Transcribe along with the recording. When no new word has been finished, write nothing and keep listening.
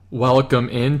Welcome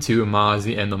into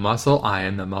Mozzie and the Muscle. I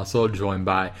am the Muscle, joined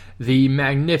by the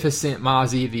magnificent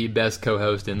Mozzie, the best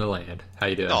co-host in the land. How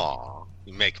you doing? Aw,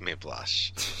 you make me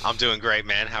blush. I'm doing great,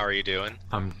 man. How are you doing?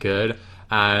 I'm good.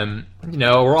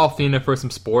 We're all feeling for some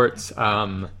sports.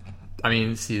 There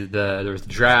was the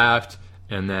draft,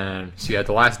 and then so you had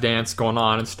the Last Dance going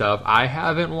on and stuff. I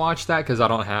haven't watched that because I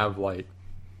don't have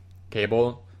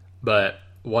cable, but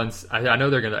I know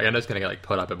it's gonna get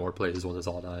put up at more places once it's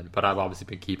all done. But I've obviously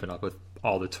been keeping up with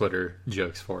all the Twitter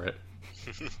jokes for it.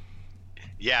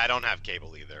 Yeah, I don't have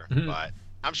cable either, but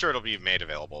I'm sure it'll be made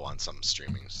available on some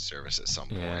streaming service at some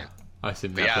point. Yeah, I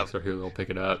assume But Netflix or Hulu will pick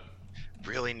it up.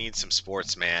 really need some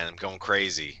sports, man. I'm going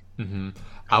crazy.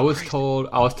 I was told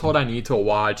I need to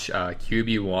watch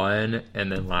QB1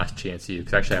 and then Last Chance U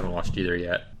because actually I haven't watched either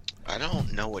yet. I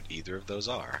don't know what either of those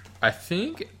are. I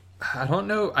don't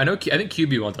know. I think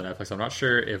QB1's on Netflix. I'm not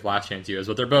sure if Last Chance U is,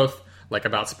 but they're both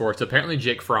about sports. Apparently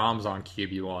Jake Fromm's on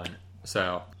QB1,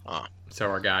 so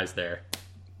our guys there.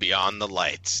 Beyond the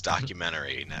Lights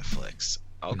documentary, Netflix.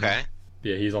 Okay.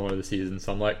 Yeah, he's on one of the seasons.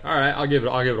 So I'm like, all right, I'll give it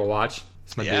a watch.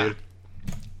 It's my dude.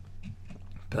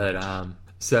 But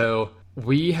so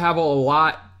we have a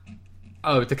lot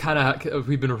to kind of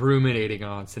we've been ruminating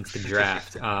on since the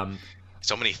draft.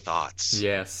 So many thoughts.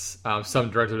 Yes. Some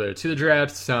directly related to the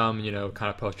draft, some, kind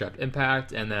of post-draft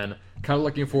impact, and then kind of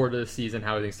looking forward to the season,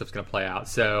 how we think stuff's going to play out.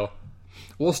 So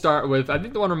we'll start with, I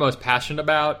think the one we're most passionate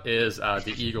about is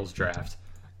the Eagles draft.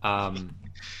 I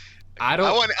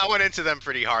went into them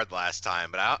pretty hard last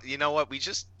time, but you know what? We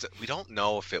don't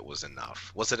know if it was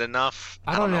enough. Was it enough?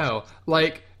 I don't know.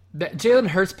 That Jalen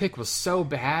Hurts pick was so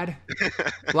bad.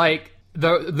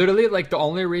 Literally, the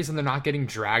only reason they're not getting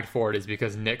dragged for it is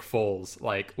because Nick Foles,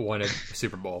 won a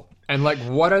Super Bowl. And,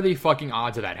 what are the fucking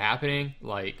odds of that happening?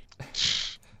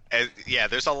 Yeah,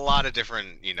 there's a lot of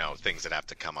different, things that have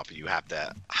to come up. You have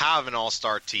to have an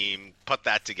all-star team, put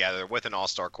that together with an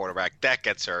all-star quarterback that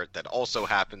gets hurt, that also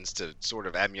happens to sort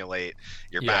of emulate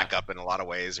your backup in a lot of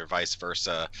ways, or vice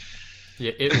versa.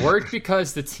 Yeah, it worked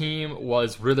because the team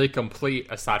was really complete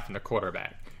aside from the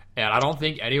quarterback. And I don't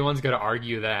think anyone's going to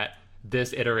argue that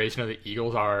this iteration of the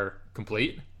Eagles are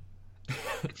complete.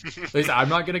 At least I'm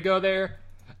not going to go there.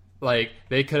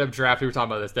 They could have drafted, we were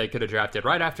talking about this, they could have drafted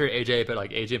right after AJ, but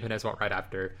AJ and Penez went right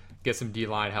after. Get some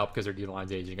D-line help because their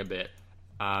D-line's aging a bit.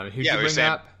 Who'd you bring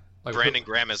up? Brandon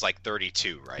Graham is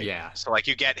 32, right? Yeah. So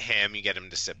you get him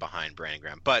to sit behind Brandon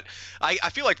Graham. But I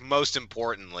feel like most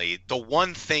importantly, the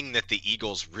one thing that the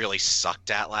Eagles really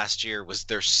sucked at last year was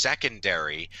their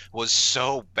secondary was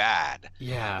so bad.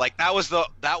 Yeah. That was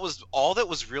all that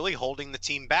was really holding the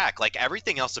team back.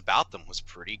 Everything else about them was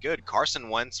pretty good. Carson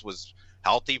Wentz was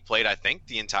healthy, played I think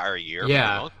the entire year.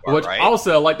 Yeah. For the most part, Which right?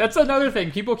 also that's another thing.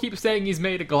 People keep saying he's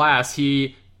made of glass.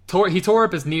 He tore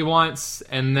up his knee once,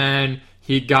 and then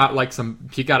he got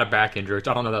a back injury, which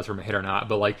I don't know if that's from a hit or not,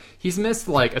 but he's missed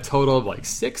a total of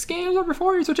 6 games over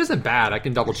 4 years, which isn't bad. I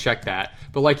can double check that.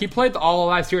 But he played all of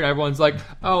last year, and everyone's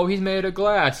oh, he's made of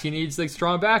glass. He needs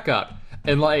strong backup.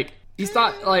 And he's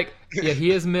not he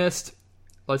has missed.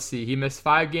 Let's see, he missed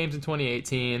 5 games in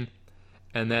 2018,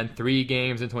 and then 3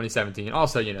 games in 2017.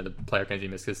 Also, the player games he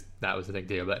missed because that was the thing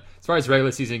too. But as far as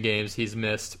regular season games, he's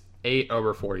missed 8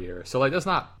 over 4 years. So that's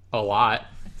not a lot.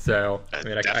 So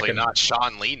definitely not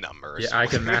Sean Lee numbers. Yeah, I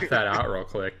can math that out real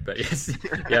quick. But yes,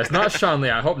 it's not Sean Lee.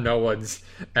 I hope no one's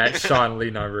at Sean Lee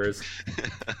numbers.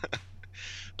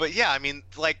 But yeah,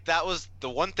 that was the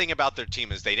one thing about their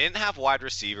team is they didn't have wide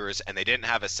receivers and they didn't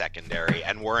have a secondary,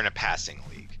 and we're in a passing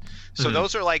league. So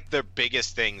those are the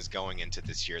biggest things going into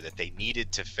this year that they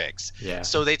needed to fix. Yeah.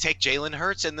 So they take Jalen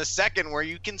Hurts in the second, where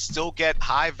you can still get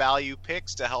high value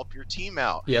picks to help your team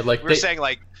out. Yeah, they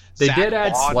Zach did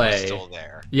add Bond Slay. was still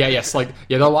there. Yeah, yes, their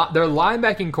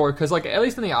linebacking core, because at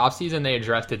least in the offseason they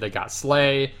addressed it. They got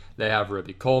Slay. They have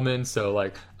Ruby Coleman. So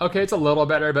okay, it's a little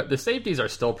better, but the safeties are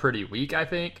still pretty weak, I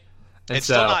think. And it's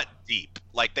still not deep.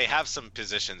 They have some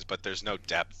positions, but there's no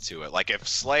depth to it. If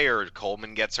Slay or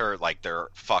Coleman gets hurt, they're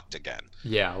fucked again.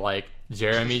 Yeah,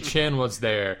 Jeremy Chin was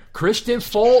there. Christian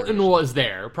Fulton was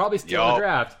there. Probably still in the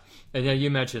draft. And you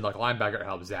mentioned linebacker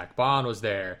help. Zach Bond was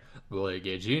there. Willie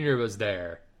Gay Jr. was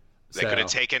there. They could have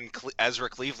taken Ezra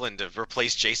Cleveland to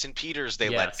replace Jason Peters. They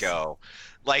let go.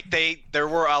 There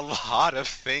were a lot of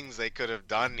things they could have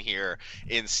done here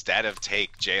instead of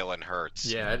take Jalen Hurts.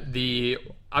 Yeah,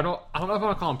 I don't know if I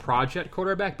want to call him project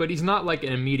quarterback, but he's not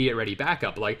an immediate ready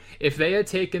backup. If they had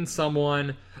taken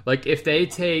someone, if they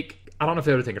take, I don't know if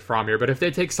they would have taken from here, but if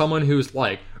they take someone who's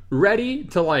ready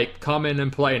to come in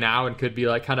and play now and could be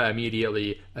kind of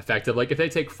immediately effective, if they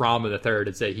take Fromm in the third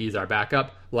and say he's our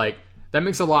backup, that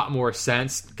makes a lot more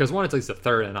sense because one, it's like a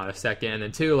third and not a second,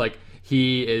 and two, like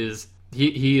he is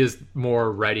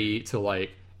more ready to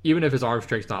like, even if his arm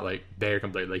strength's not like there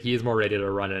completely, like he is more ready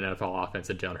to run an NFL offense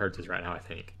than Jalen Hurts is right now, I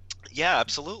think. Yeah,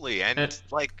 absolutely. And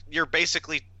like you're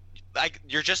basically like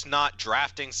you're just not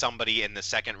drafting somebody in the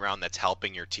second round that's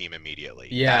helping your team immediately.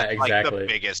 Yeah, that's exactly. like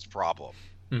the biggest problem.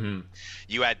 Mm-hmm.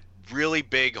 You had really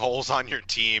big holes on your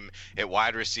team at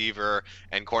wide receiver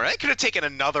and corner. I could have taken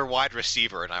another wide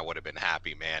receiver and I would have been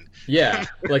happy, man. Yeah,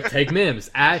 like take Mims.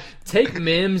 Take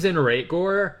Mims and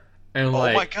Rategor, and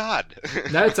like, oh my god,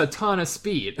 that's a ton of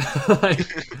speed. Like,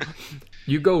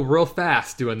 you go real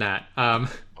fast doing that.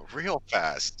 Real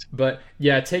fast. But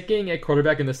yeah, taking a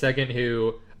quarterback in the second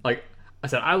who, like I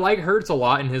said, I like Hurts a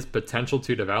lot in his potential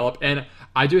to develop, and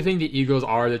I do think the Eagles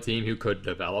are the team who could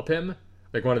develop him.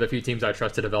 Like one of the few teams I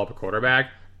trust to develop a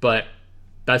quarterback, but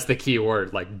that's the key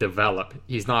word, like develop.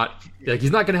 He's not going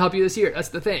to help you this year. That's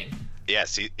the thing.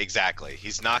 Yes, exactly.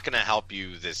 He's not going to help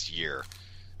you this year.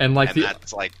 And like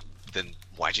that's like, then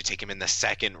why'd you take him in the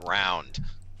second round?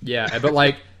 Yeah, but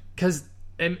like, because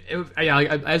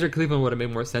Ezra Cleveland would have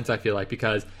made more sense, I feel like,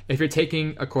 because if you're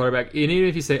taking a quarterback, and even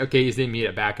if you say, okay, he's the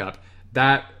immediate backup,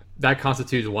 that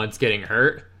constitutes Wentz getting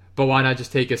hurt. But why not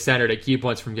just take a center to keep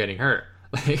Wentz from getting hurt?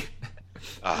 Like.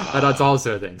 That's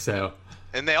also a thing. So,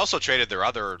 and they also traded their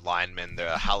other lineman, the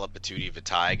Halapatuti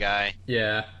Vitae guy.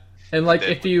 Yeah, and like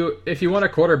if you want a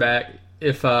quarterback,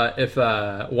 if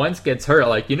Wentz gets hurt,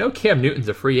 like Cam Newton's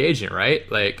a free agent,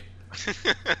 right? Like,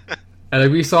 and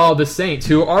like we saw the Saints,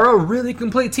 who are a really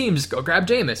complete team, just go grab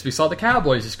Jameis. We saw the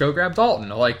Cowboys just go grab Dalton.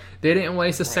 Like they didn't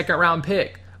waste a second round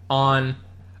pick on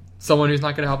someone who's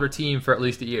not going to help their team for at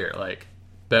least a year. Like,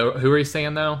 but who are you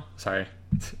saying though? Sorry.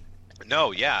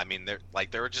 No, yeah, I mean, there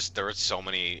were so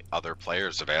many other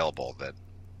players available that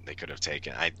they could have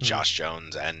taken. Josh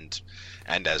Jones and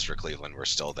Ezra Cleveland were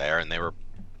still there, and they were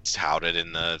touted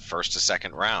in the first to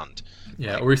second round.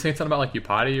 Yeah, were you saying something about like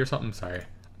Upati or something? Sorry.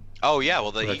 Oh yeah,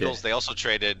 well the Eagles they also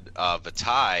traded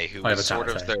Vitae, who was sort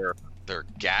of their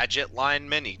gadget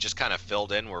lineman. He just kind of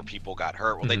filled in where people got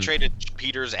hurt. Well, they traded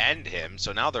Peters and him,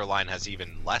 so now their line has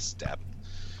even less depth.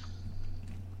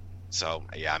 So,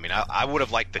 yeah, I mean, I would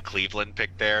have liked the Cleveland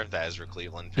pick there, the Ezra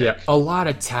Cleveland pick. Yeah, a lot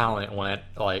of talent went,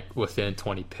 like, within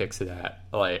 20 picks of that.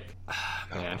 Like,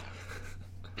 man.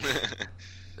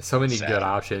 So many good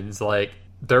options. Like,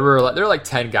 there were like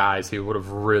 10 guys who would have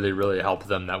really, really helped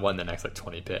them that won the next, like,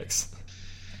 20 picks.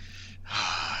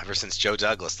 Ever since Joe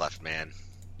Douglas left, man.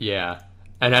 Yeah.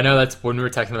 And I know that's when we were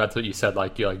texting about what you said,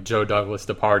 like, Joe Douglas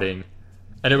departing.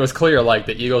 And it was clear, like,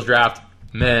 the Eagles draft,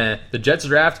 meh. The Jets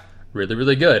draft, really,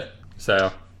 really good.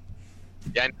 So,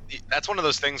 yeah, and that's one of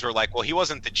those things where, like, well, he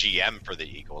wasn't the GM for the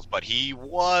Eagles, but he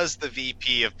was the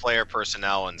VP of player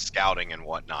personnel and scouting and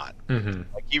whatnot. Mm-hmm.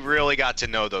 Like, he really got to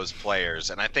know those players,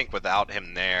 and I think without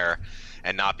him there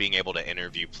and not being able to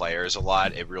interview players a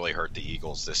lot, it really hurt the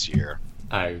Eagles this year.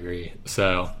 I agree.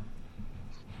 So,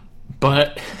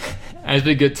 but as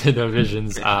we get to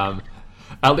divisions,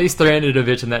 at least they're in a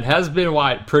division that has been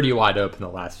pretty wide open the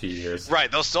last few years.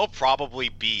 Right, they'll still probably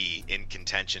be in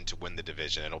contention to win the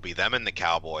division. It'll be them and the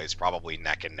Cowboys probably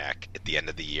neck and neck at the end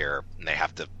of the year, and they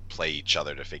have to play each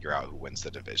other to figure out who wins the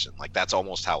division. Like, that's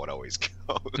almost how it always goes.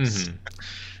 Mm-hmm.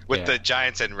 With the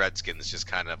Giants and Redskins just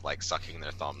kind of, like, sucking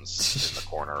their thumbs in the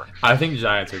corner. I think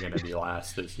Giants are going to be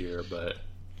last this year, but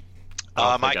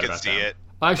I could see it.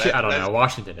 Actually, I don't know.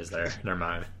 Washington is there. Never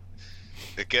mind.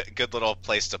 A good little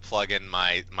place to plug in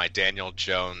my Daniel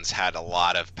Jones had a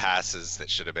lot of passes that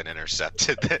should have been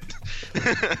intercepted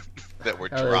that were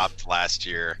dropped last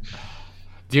year.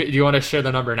 Do you want to share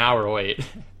the number now or wait?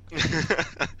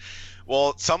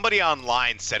 Well, somebody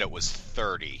online said it was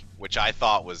 30, which I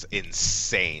thought was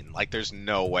insane. Like, there's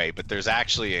no way, but there's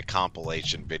actually a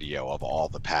compilation video of all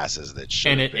the passes that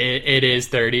should. And it is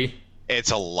 30.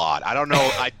 It's a lot. I don't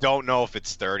know. I don't know if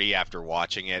it's 30 after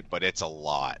watching it, but it's a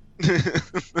lot.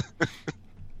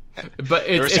 But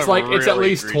it's like really, it's at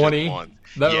least 20.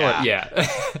 Yeah.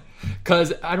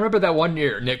 Because I remember that one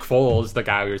year, Nick Foles, the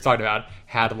guy we were talking about,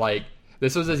 had like,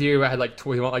 this was his year where I had like,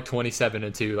 he went like 27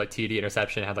 and 2, like TD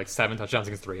interception, had like 7 touchdowns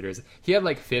against the Raiders. He had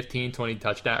like 15, 20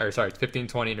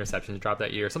 interceptions dropped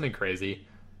that year, something crazy.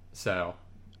 So,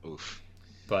 oof.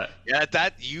 But yeah,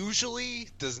 that usually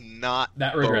does not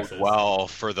bode well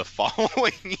for the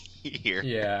following year.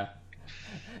 Yeah.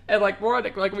 And like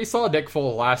we saw Nick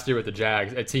Foles last year with the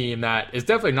Jags, a team that is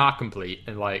definitely not complete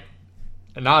and like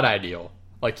not ideal.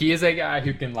 Like, he is a guy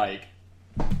who can like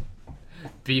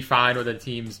be fine with the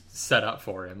team's set up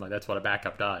for him. Like, that's what a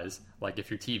backup does. Like, if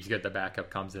your team's good, the backup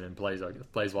comes in and plays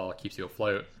well, it keeps you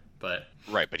afloat. But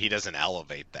right, but he doesn't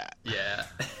elevate that. Yeah.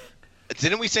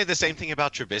 Didn't we say the same thing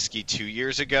about Trubisky 2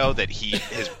 years ago, that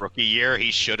his rookie year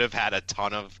he should have had a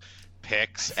ton of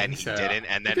picks and he didn't,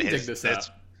 and then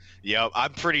yep,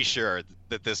 I'm pretty sure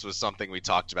that this was something we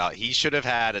talked about. He should have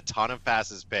had a ton of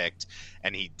passes picked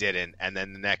and he didn't, and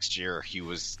then the next year he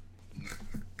was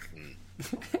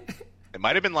it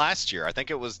might have been last year. I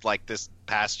think it was like this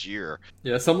past year.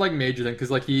 Yeah, some like major thing, because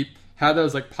like he had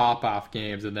those like pop-off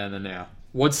games, and then now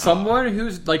would someone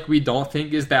who's like we don't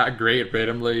think is that great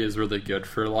randomly is really good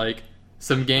for like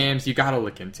some games, you gotta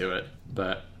look into it.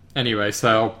 But anyway,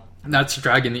 so that's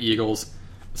dragging the Eagles.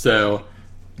 So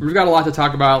we've got a lot to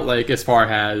talk about, like as far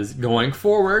as going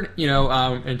forward,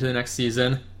 into the next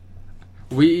season.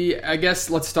 I guess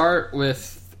let's start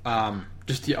with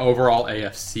just the overall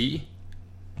AFC.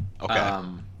 Okay.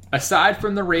 Aside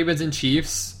from the Ravens and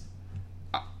Chiefs,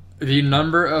 the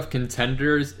number of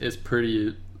contenders is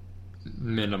pretty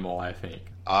minimal, I think.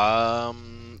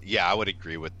 Yeah, I would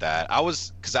agree with that. I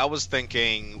was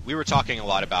thinking, we were talking a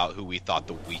lot about who we thought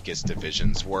the weakest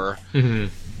divisions were. Mm-hmm.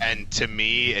 And to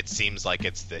me, it seems like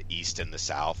it's the East and the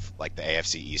South, like the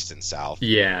AFC East and South.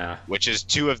 Yeah. Which is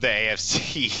two of the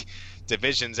AFC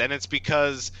divisions. And it's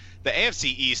because the AFC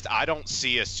East, I don't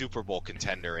see a Super Bowl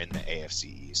contender in the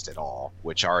AFC East at all,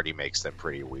 which already makes them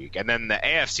pretty weak. And then the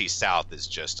AFC South is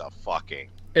just a fucking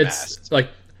mess. It's like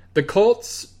the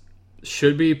Colts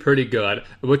should be pretty good,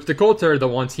 which the Colts are the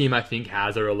one team I think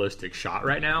has a realistic shot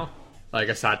right now, like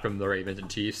aside from the Ravens and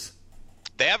Chiefs.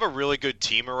 They have a really good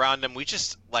team around them. We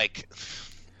just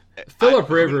Phillip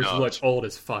Rivers looked old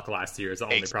as fuck last year is the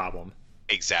only problem.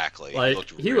 Exactly. Like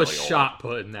he was shot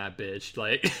put in that bitch.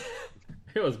 Like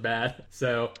it was bad.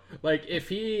 So like if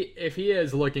he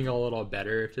is looking a little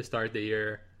better to start the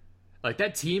year, like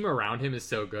that team around him is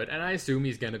so good, and I assume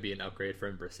he's going to be an upgrade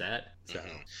from Brissett. So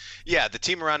yeah, the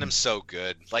team around him's so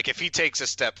good. Like if he takes a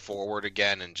step forward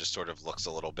again and just sort of looks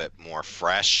a little bit more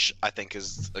fresh, I think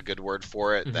is a good word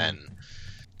for it. Mm-hmm.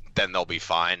 Then they'll be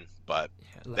fine. But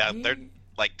they're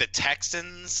like the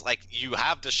Texans. Like you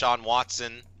have Deshaun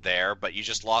Watson there, but you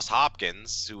just lost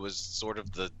Hopkins, who was sort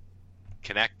of the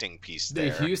connecting piece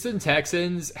there. The Houston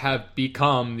Texans have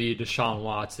become the Deshaun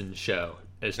Watson show.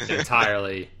 It's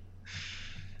entirely.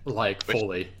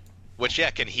 Fully. Which, yeah,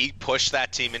 can he push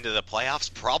that team into the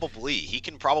playoffs? Probably. He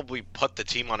can probably put the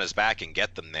team on his back and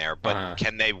get them there, but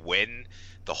can they win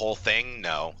the whole thing?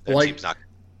 No. That team's not.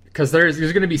 Because there's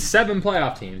going to be 7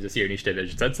 playoff teams this year in each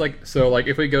division. That's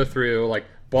if we go through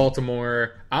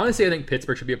Baltimore, honestly, I think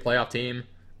Pittsburgh should be a playoff team.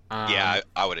 Yeah,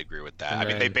 I would agree with that. I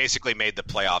mean, they basically made the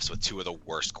playoffs with 2 of the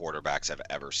worst quarterbacks I've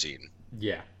ever seen.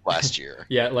 Yeah. Last year.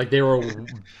 Yeah, they were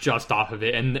just off of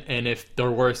it. And if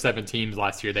there were 7 teams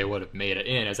last year, they would have made it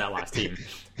in as that last team.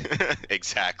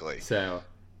 Exactly. So,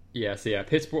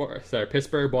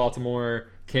 Pittsburgh, Baltimore,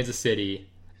 Kansas City,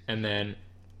 and then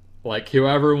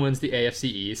whoever wins the AFC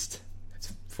East,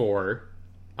 it's 4.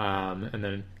 And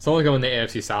then someone going in the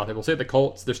AFC South. We'll say the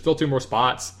Colts. There's still 2 more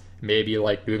spots. Maybe New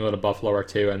England and Buffalo are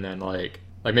 2, and then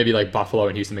maybe Buffalo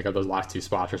and Houston make up those last 2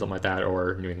 spots or something like that,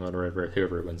 or New England or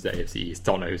whoever wins the AFC East.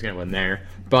 Don't know who's going to win there.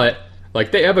 But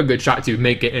they have a good shot to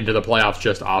make it into the playoffs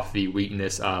just off the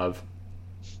weakness of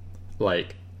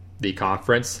the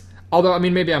conference. Although, I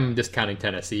mean, maybe I'm discounting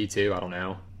Tennessee too. I don't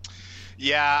know.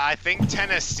 Yeah, I think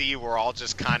Tennessee, we're all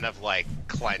just kind of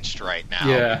clenched right now.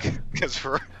 Yeah. Because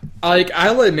we're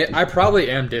I'll admit, I probably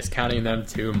am discounting them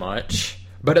too much.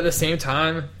 But at the same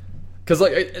time, because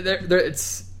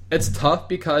it's tough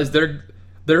because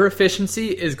their efficiency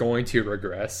is going to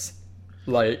regress.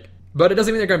 But it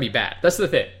doesn't mean they're going to be bad. That's the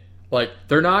thing.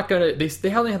 They're not going to...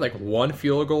 They only had 1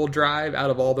 field goal drive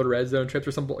out of all the red zone trips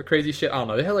or some crazy shit. I don't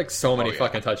know. They had so many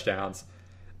fucking touchdowns.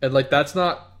 And that's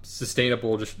not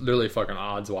sustainable, just literally fucking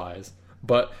odds-wise.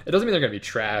 But it doesn't mean they're going to be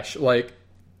trash.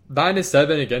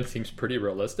 9-7 again seems pretty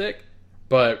realistic.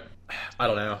 But I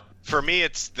don't know. For me,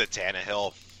 it's the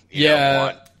Tannehill.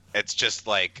 Yeah. It's just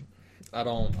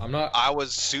I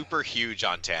was super huge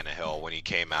on Tannehill when he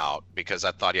came out because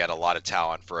I thought he had a lot of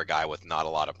talent for a guy with not a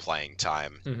lot of playing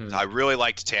time. Mm-hmm. I really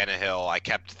liked Tannehill. I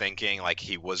kept thinking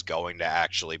he was going to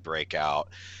actually break out.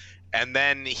 And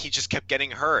then he just kept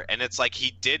getting hurt. And it's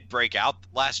he did break out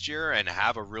last year and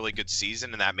have a really good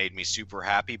season, and that made me super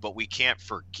happy. But we can't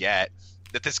forget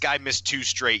that this guy missed 2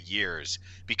 straight years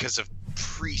because of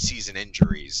preseason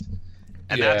injuries.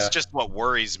 And that's just what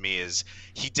worries me is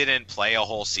he didn't play a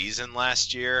whole season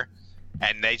last year,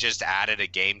 and they just added a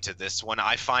game to this one.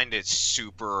 I find it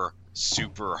super,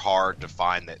 super hard to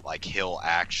find that he'll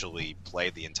actually play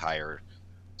the entire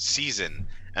season.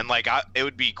 And it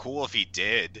would be cool if he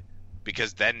did,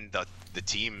 because then the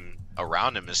team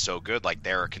around him is so good,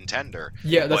 they're a contender.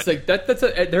 Yeah, that's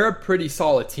they're a pretty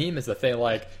solid team is the thing.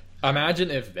 Imagine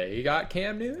if they got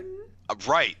Cam Newton.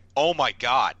 Right. Oh my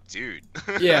God, dude.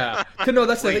 Yeah. No,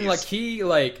 that's the thing.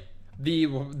 Please.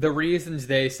 The reasons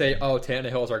they say, oh,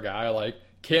 Tannehill's our guy. Like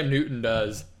Cam Newton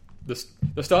does the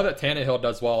stuff that Tannehill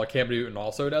does well. Cam Newton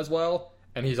also does well,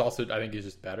 and he's also, I think he's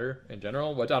just better in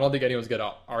general. Which I don't think anyone's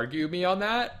gonna argue me on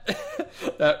that.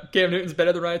 That Cam Newton's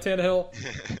better than Ryan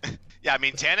Tannehill. Yeah, I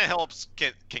mean, Tannehill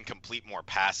can complete more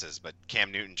passes, but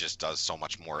Cam Newton just does so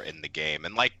much more in the game.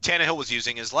 And, like, Tannehill was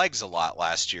using his legs a lot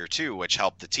last year, too, which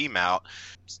helped the team out.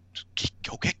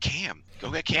 Go get Cam. Go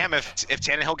get Cam. If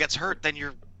Tannehill gets hurt, then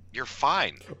you're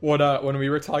fine. When we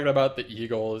were talking about the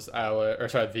Eagles,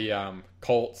 the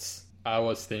Colts, I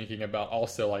was thinking about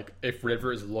also, like, if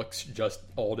Rivers looks just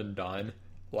old and done,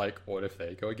 like, what if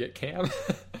they go get Cam?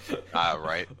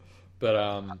 Right. But,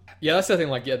 yeah, that's the thing.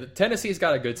 Like, yeah, Tennessee's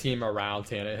got a good team around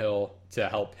Tannehill to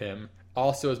help him.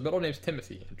 Also, his middle name's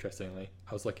Timothy, interestingly.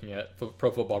 I was looking at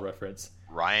Pro Football Reference.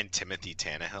 Ryan Timothy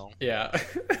Tannehill? Yeah.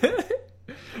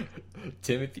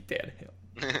 Timothy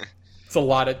Tannehill. It's a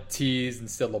lot of T's and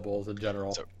syllables in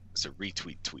general. It's a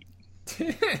retweet tweet.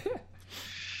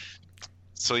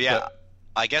 So, yeah,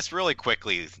 I guess really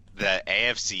quickly, the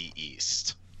AFC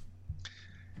East.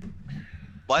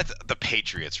 The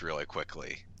Patriots really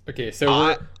quickly. Okay,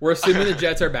 so we're assuming the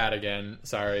Jets are bad again.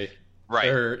 Sorry, right?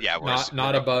 They're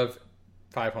not above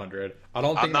 500. I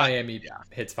don't think Miami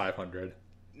hits 500.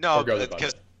 No,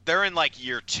 because they're in like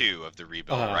year 2 of the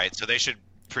rebuild, right? So they should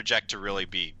project to really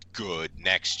be good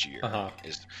next year.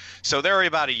 So they're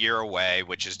about a year away,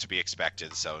 which is to be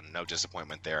expected. So no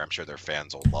disappointment there. I'm sure their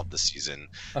fans will love the season.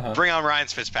 Bring on Ryan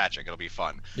Fitzpatrick; it'll be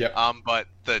fun. Yep. But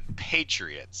the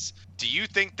Patriots. Do you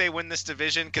think they win this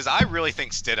division? Because I really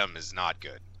think Stidham is not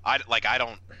good. I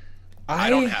don't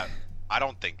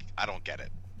get it.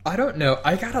 I don't know.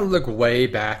 I gotta look way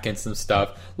back in some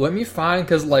stuff. Let me find,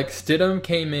 because like Stidham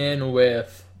came in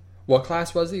with, what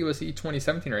class was he? Was he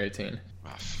 2017 or 18?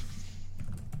 I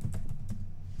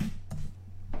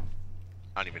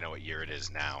don't even know what year it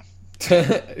is now.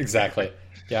 Exactly.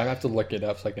 Yeah, I'm gonna have to look it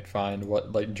up so I can find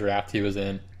what like draft he was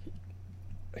in.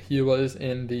 He was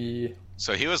in the.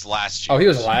 So he was last year. Oh, he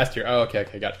was last year. Oh, okay,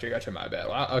 gotcha. My bad.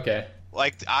 Wow, okay.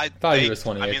 Like I thought he was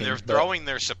 2018. I mean, they're throwing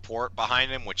their support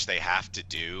behind him, which they have to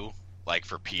do, like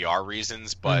for PR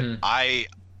reasons. But I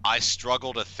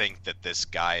struggle to think that this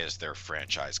guy is their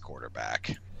franchise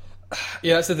quarterback.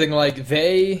 Yeah, that's the thing. Like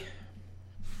they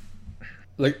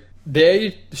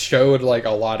showed like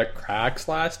a lot of cracks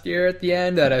last year at the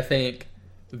end. That I think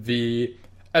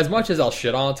as much as I'll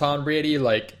shit on Tom Brady,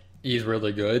 like he's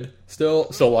really good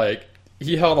still. So like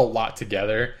he held a lot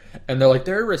together. And they're like,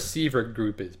 their receiver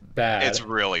group is bad. It's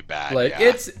really bad. Like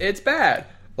it's bad.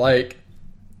 Like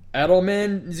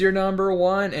Edelman's your number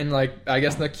 1, and like I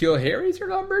guess N'Keal Harry's your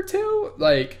number 2.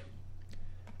 Like,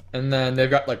 and then they've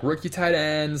got like rookie tight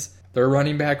ends. Their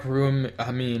running back room.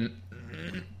 I mean,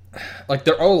 like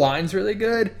their O line's really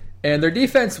good, and their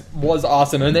defense was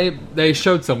awesome. And they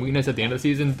showed some weakness at the end of the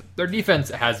season. Their defense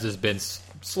has just been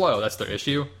slow. That's their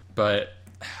issue. But.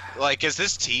 Like, is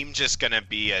this team just going to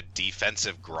be a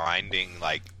defensive grinding,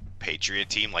 like, Patriot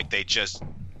team? Like, they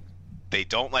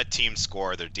don't let teams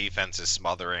score. Their defense is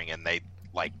smothering, and they,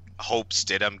 like, hope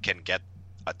Stidham can get,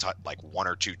 like, 1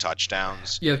 or 2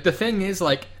 touchdowns. Yeah, the thing is,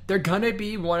 like, they're going to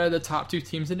be one of the top 2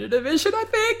 teams in the division, I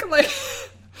think. Like,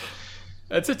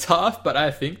 that's a tough, but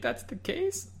I think that's the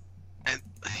case. And,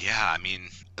 yeah, I mean,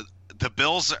 the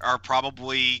Bills are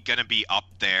probably going to be up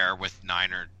there with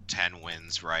 9 or 10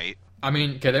 wins, right? I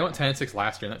mean, okay, they went 10-6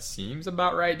 last year, and that seems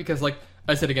about right, because, like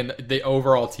I said again, the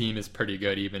overall team is pretty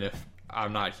good, even if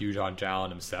I'm not huge on Jalen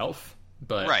himself.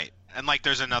 But right, and, like,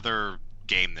 there's another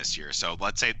game this year, so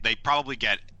let's say they probably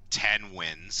get 10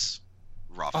 wins,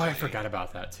 roughly. Oh, I forgot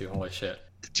about that, too. Holy shit.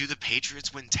 Do the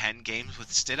Patriots win 10 games with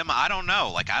Stidham? I don't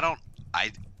know. Like,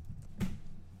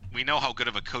 we know how good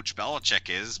of a coach Belichick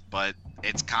is, but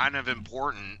it's kind of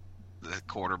important, the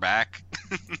quarterback.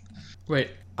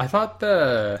 Wait, I thought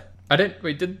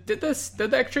did the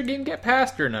extra game get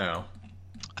passed or no?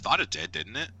 I thought it did,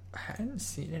 didn't it? I hadn't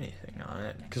seen anything on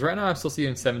it. Because right now I'm still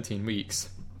seeing 17 weeks.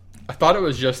 I thought it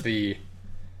was just the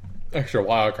extra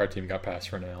wildcard team got passed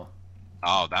for now.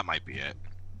 Oh, that might be it.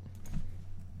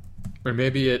 Or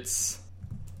maybe it's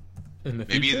in the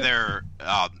future? Maybe they're,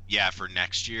 for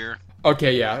next year.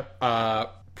 Okay, yeah.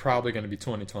 Probably going to be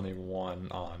 2021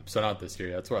 on. So not this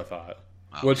year. That's what I thought.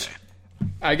 Okay. Which,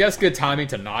 I guess good timing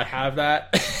to not have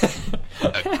that.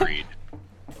 Agreed.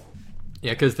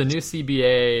 Yeah, because the new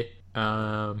CBA,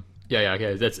 okay,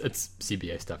 it's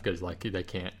CBA stuff because like they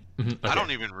can't Okay. I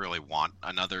don't even really want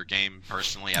another game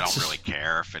personally. I don't really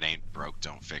care. If it ain't broke,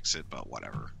 don't fix it, but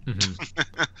whatever.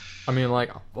 I mean,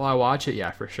 like, will I watch it?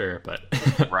 Yeah, for sure, but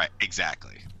Right,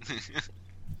 exactly.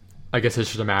 I guess it's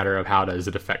just a matter of how does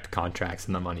it affect contracts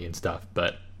and the money and stuff.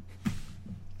 But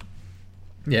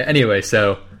yeah, anyway,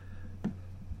 so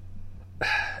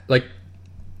like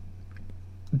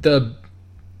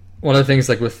one of the things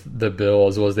like with the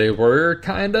Bills was they were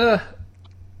kind of,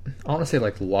 I want to say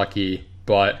like lucky,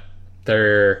 but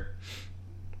their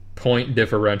point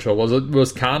differential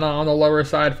was kind of on the lower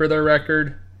side for their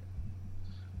record.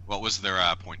 What was their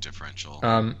point differential?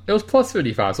 It was plus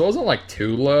 55, so it wasn't like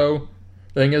too low.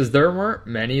 The thing is, there weren't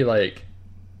many like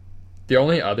the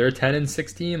only other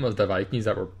 10-6 team was the Vikings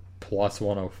that were plus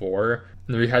 104,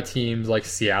 and we had teams like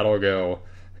Seattle go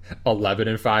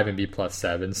 11-5 and be plus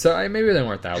 7. So maybe they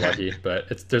weren't that lucky,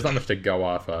 but there's not much to go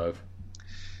off of.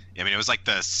 I mean, it was like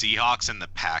the Seahawks and the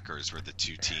Packers were the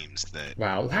two teams that.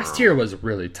 Wow, last year was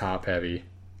really top heavy.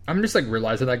 I'm just like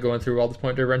realizing that going through all this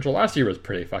point differential, last year was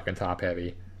pretty fucking top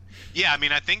heavy. Yeah, I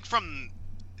mean, I think from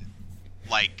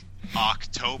like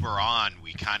October on,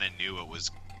 we kind of knew it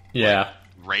was like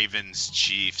Ravens,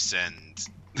 Chiefs, and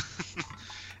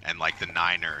and like the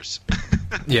Niners.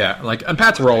 Yeah, like and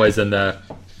Pats were always in the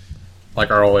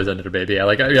debate. Yeah,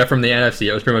 like from the NFC,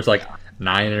 it was pretty much like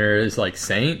Niners, like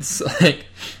Saints. Like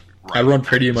right, everyone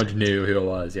pretty much knew who it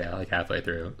was. Yeah, like halfway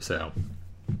through. So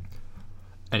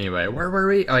anyway, where were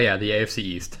we? Oh yeah, the AFC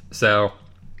East. So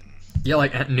yeah,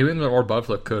 like New England or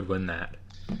Buffalo could win that.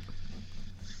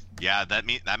 Yeah, that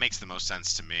makes the most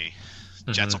sense to me.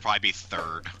 Jets will probably be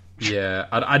third. Yeah,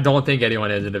 I don't think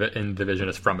anyone is in the division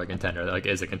is from a contender. Like,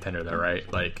 is a contender though,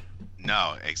 right? Like,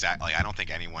 no, exactly. I don't think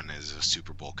anyone is a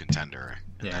Super Bowl contender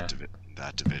in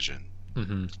that division.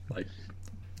 Mm-hmm.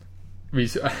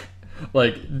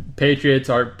 Like Patriots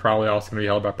are probably also going to be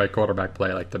held back by quarterback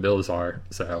play, like the Bills are.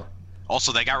 So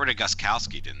also they got rid of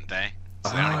Gostkowski, didn't they?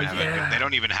 So they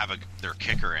don't even have their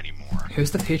kicker anymore.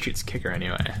 Who's the Patriots kicker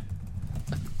anyway?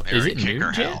 Is it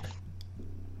Nugent?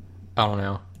 I don't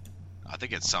know. I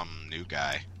think it's some new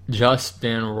guy.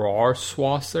 Justin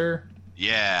Rohrwasser?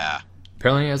 Yeah.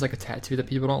 Apparently he has like a tattoo that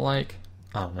people don't like.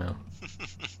 I don't know.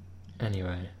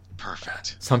 Anyway.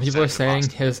 Perfect. Some people are saying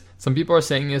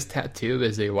his tattoo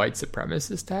is a white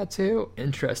supremacist tattoo.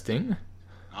 Interesting.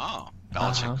 Oh.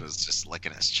 Belichick was just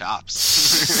licking his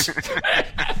chops.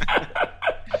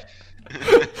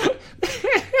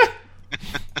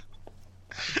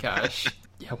 Gosh.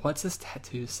 Yeah, what's his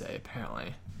tattoo say,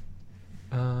 apparently?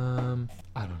 I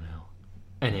don't know.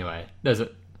 Anyway,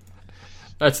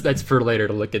 that's for later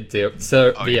to look into.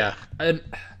 So,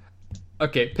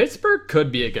 okay, Pittsburgh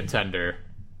could be a contender.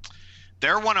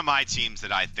 They're one of my teams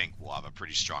that I think will have a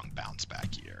pretty strong bounce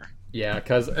back year. Yeah,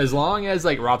 because as long as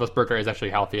like Roethlisberger is actually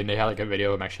healthy, and they had like a video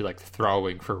of him actually like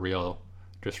throwing for real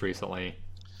just recently.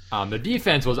 The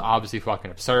defense was obviously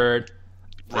fucking absurd.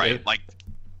 Right, like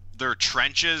their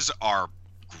trenches are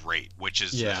great, which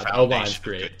is the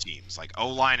foundation of good teams. Like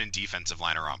O-line and defensive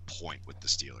line are on point with the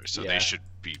Steelers, so they should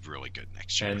be really good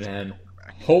next year. And then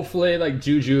hopefully like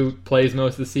Juju plays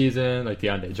most of the season. Like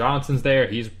Deontay Johnson's there.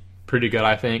 He's pretty good,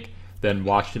 I think. Then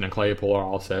Washington and Claypool are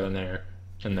also in there.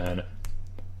 And then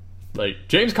like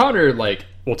James Conner, like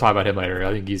we'll talk about him later.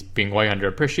 I think he's being way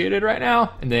underappreciated right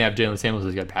now. And they have Jalen Samuels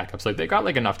as good backup. So like, they got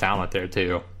like enough talent there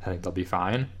too. I think they'll be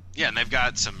fine. Yeah, and they've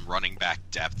got some running back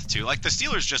depth too. Like the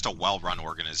Steelers, just a well-run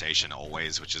organization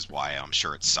always, which is why I'm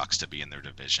sure it sucks to be in their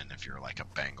division if you're like a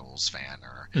Bengals fan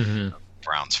or a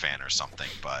Browns fan or something.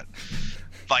 But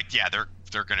like, yeah,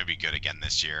 they're going to be good again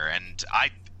this year. And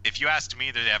if you asked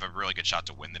me, they have a really good shot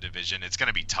to win the division. It's going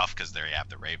to be tough because they have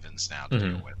the Ravens now to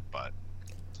deal with, but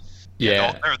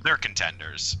they're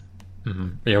contenders. Mm-hmm.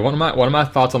 Yeah, one of my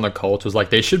thoughts on the Colts was like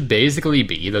they should basically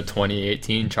be the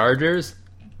 2018 Chargers,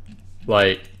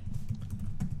 like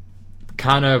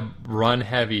kind of run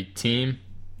heavy team.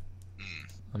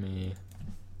 Let me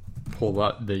pull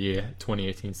up the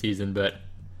 2018 season, but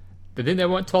I think they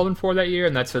went 12-4 that year,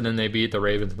 and that's when then they beat the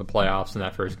Ravens in the playoffs in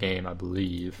that first game, I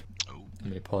believe.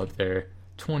 Let me pull up their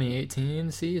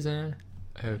 2018 season.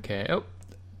 Okay. Oh,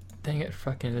 dang it!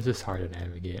 Fucking, this is hard to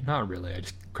navigate. Not really. I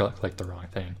just clicked the wrong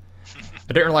thing.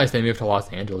 I didn't realize they moved to Los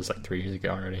Angeles like 3 years ago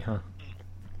already, huh?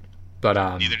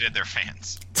 But neither did their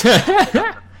fans.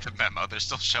 The memo. They're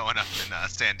still showing up in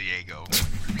San Diego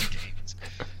games.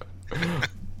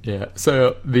 Yeah.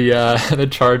 So the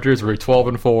Chargers were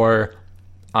 12-4,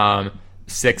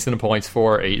 6th in points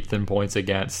for, 8th in points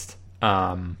against.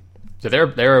 So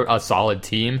they're a solid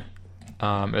team.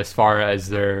 As far as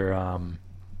their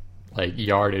like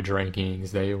yardage rankings,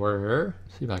 they were.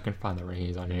 Let's see if I can find the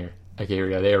rankings on here. Okay, here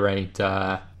we go. They ranked.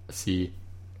 Let's see,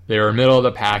 They were middle of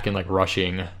the pack in like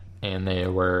rushing, and they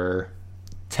were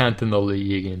 10th in the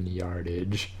league in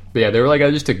yardage. But yeah, they were like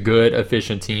just a good,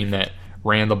 efficient team that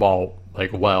ran the ball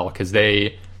like well because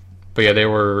they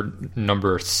were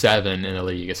number 7 in the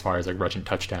league as far as like rushing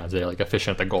touchdowns. They're like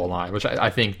efficient at the goal line, which I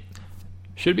think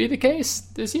should be the case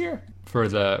this year for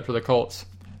the Colts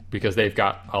because they've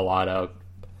got a lot of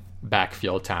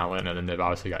backfield talent, and then they've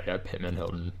obviously got Pittman,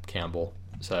 Hilton, Campbell.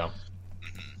 So,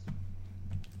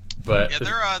 but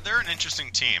yeah, they're an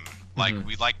interesting team. Like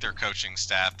we like their coaching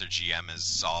staff. Their GM is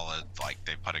solid. Like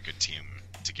they put a good team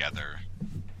together.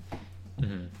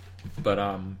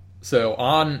 But so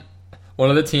on one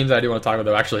of the teams I do want to talk about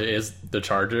though actually is the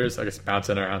Chargers. I guess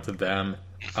bouncing around to them.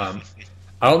 I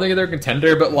don't think they're a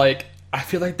contender, but like I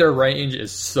feel like their range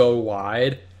is so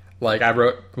wide. Like I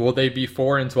wrote, will they be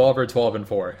 4-12 or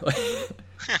 12-4?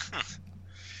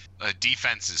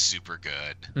 Defense is super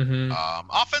good.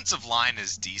 Offensive line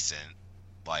is decent.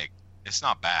 Like it's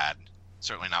not bad.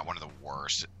 Certainly not one of the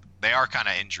worst. They are kind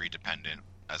of injury dependent,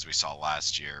 as we saw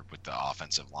last year with the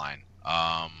offensive line.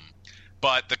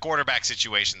 But the quarterback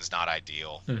situation is not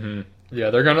ideal.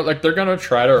 Yeah, they're gonna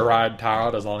try to ride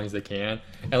Tyrod as long as they can,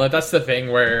 and like that's the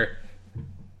thing where.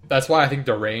 That's why I think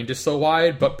the range is so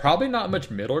wide, but probably not much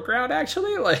middle ground.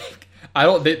 Actually, like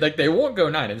they won't go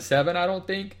 9-7. I don't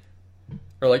think,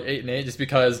 or like 8-8, just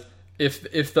because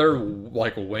if they're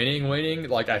like winning,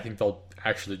 like I think they'll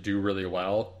actually do really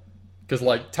well. Because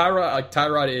like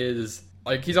Tyrod is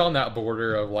like he's on that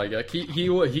border of like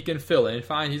he can fill in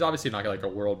fine. He's obviously not like a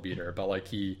world beater, but like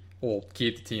he will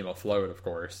keep the team afloat, of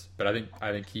course. But I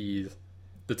think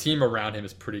the team around him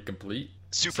is pretty complete.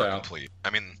 Super complete. I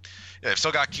mean, they've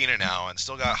still got Keenan Allen,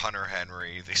 still got Hunter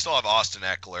Henry. They still have Austin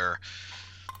Eckler,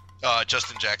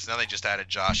 Justin Jackson. Now they just added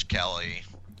Josh Kelly.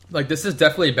 Like, this is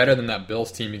definitely better than that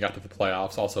Bills team he got to the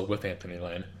playoffs, also with Anthony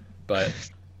Lynn. But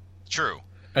true.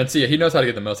 And see, he knows how to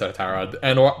get the most out of Tyrod.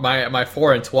 And my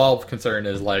 4-12 concern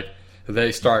is, like,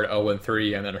 they start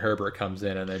 0-3, and then Herbert comes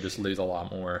in, and they just lose a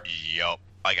lot more. Yep.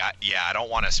 Like, I don't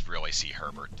want to really see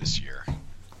Herbert this year.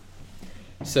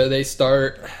 So they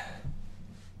start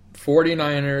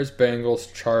 49ers,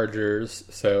 Bengals, Chargers.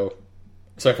 So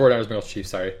 49ers, Bengals, Chiefs,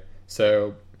 sorry.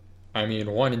 So, I mean,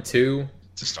 1-2.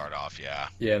 To start off, yeah.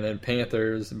 Yeah, and then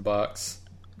Panthers, Bucks,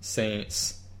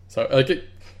 Saints. So, like,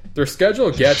 their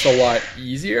schedule gets a lot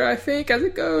easier, I think, as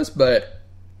it goes. But,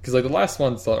 because, like, the last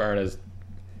ones aren't as,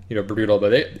 brutal.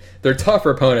 But they're tougher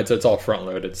opponents. It's all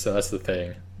front-loaded, so that's the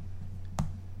thing.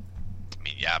 I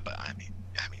mean, yeah, but, I mean,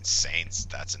 Saints,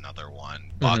 that's another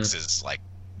one. Bucks is, like,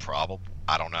 probably,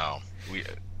 I don't know.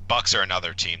 Bucks are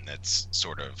another team that's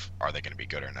sort of, are they going to be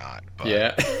good or not? But,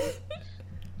 yeah.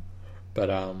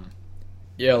 But,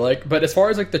 yeah, like, but as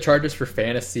far as, like, the Chargers for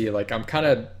fantasy, like, I'm kind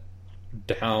of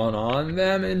down on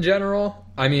them in general.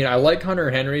 I mean, I like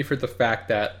Hunter Henry for the fact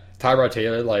that Tyrod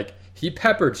Taylor, like, he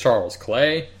peppered Charles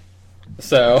Clay.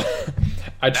 So,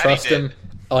 I trust him.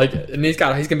 Like, and he's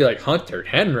gonna be like, Hunter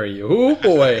Henry, oh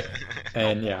boy.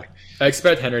 And yeah, I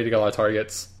expect Henry to get a lot of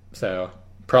targets. So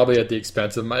probably at the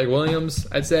expense of Mike Williams,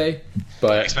 I'd say.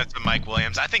 But expense of Mike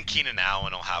Williams. I think Keenan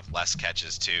Allen will have less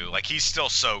catches too. Like, he's still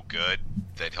so good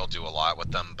that he'll do a lot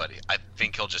with them, but I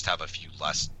think he'll just have a few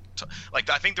less. I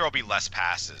think there will be less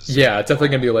passes. Yeah, it's definitely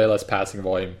gonna be way less passing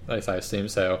volume, at least I assume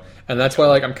so. And that's why,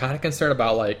 like, I'm kind of concerned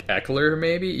about, like, Eckler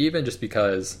maybe, even just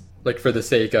because, like, for the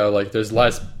sake of, like, there's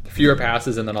fewer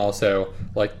passes, and then also,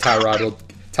 like, Tyrod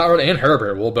and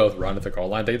Herbert will both run at the goal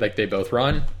line. They both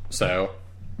run, so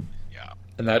yeah.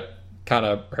 And that kind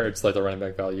of hurts, like, the running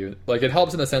back value. Like, it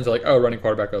helps in the sense of, like, running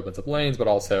quarterback opens up lanes, but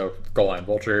also goal line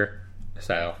vulture.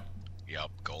 So yep,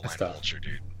 goal line vulture,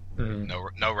 dude.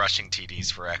 No rushing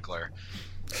TDs for Eckler.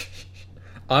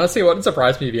 Honestly, it wouldn't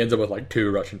surprise me if he ends up with, like,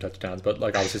 2 rushing touchdowns, but,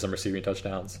 like, obviously some receiving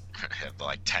touchdowns.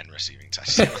 Like 10 receiving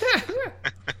touchdowns.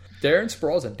 Darren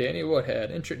Sproles and Danny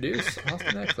Woodhead introduce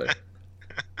Austin Eckler.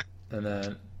 And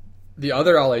then the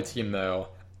other LA team, though,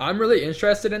 I'm really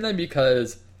interested in them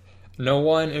because no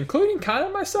one, including kind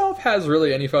of myself, has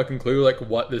really any fucking clue, like,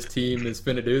 what this team is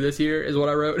going to do this year, is what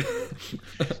I wrote.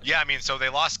 Yeah, I mean, so they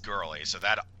lost Gurley, so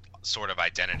that sort of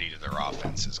identity to their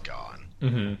offense is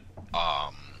gone.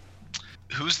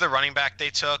 Who's the running back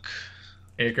they took?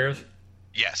 Akers?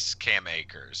 Yes, Cam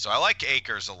Akers. So I like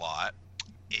Akers a lot.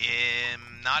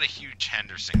 I'm not a huge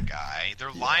Henderson guy.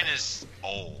 Their line is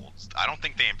old. I don't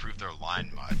think they improved their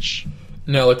line much.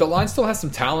 No, like, the line still has some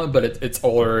talent, but it's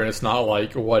older, and it's not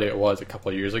like what it was a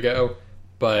couple of years ago.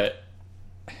 But,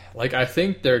 like, I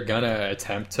think they're gonna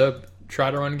attempt to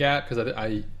try to run gap, because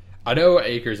I know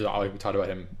Akers, like, we talked about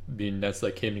him being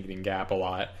necessarily getting gap a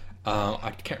lot.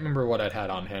 I can't remember what I'd had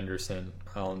on Henderson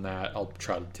on that. I'll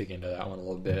try to dig into that one a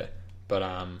little bit.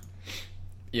 But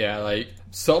yeah, like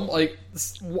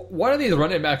one of these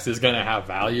running backs is gonna have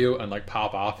value and like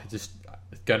pop off. It's just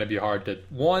gonna be hard to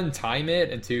one time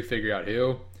it and two figure out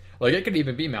who. Like it could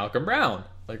even be Malcolm Brown,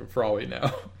 like for all we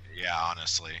know. Yeah,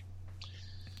 honestly.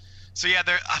 So yeah,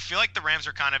 I feel like the Rams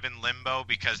are kind of in limbo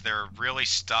because they're really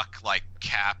stuck like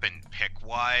cap and pick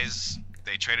wise.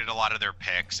 They traded a lot of their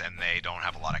picks and they don't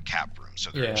have a lot of cap room,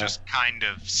 so they're just kind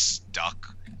of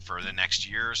stuck for the next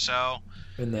year or so.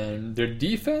 And then their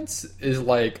defense is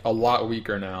like a lot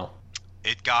weaker now.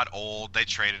 It got old. They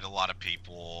traded a lot of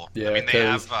people. Yeah, I mean, they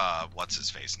have what's his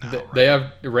face now. They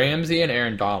have Ramsey and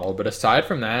Aaron Donald, but aside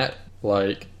from that,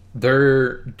 like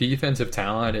their defensive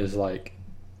talent is like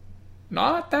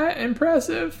not that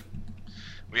impressive.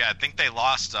 Yeah, I think they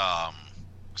lost.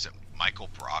 Was it Michael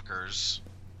Brockers?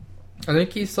 I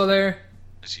think he's still there.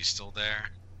 Is he still there?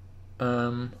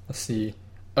 Let's see.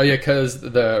 Oh yeah, because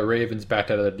the Ravens backed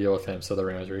out of the deal with him, so the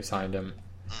Rams re-signed him.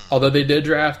 Although they did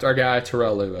draft our guy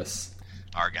Terrell Lewis.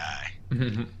 Our guy.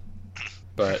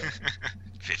 But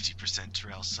 50%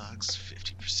 Terrell Suggs,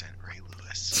 50% Ray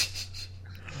Lewis.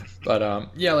 But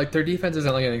yeah, like their defense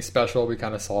isn't like anything special. We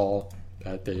kind of saw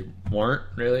that they weren't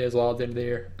really as well at the end of the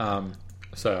year.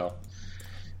 So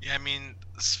yeah, I mean,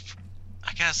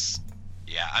 I guess.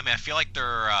 Yeah, I mean, I feel like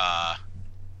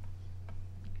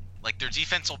their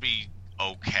defense will be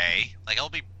okay. Like it'll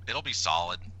be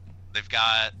solid. They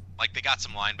got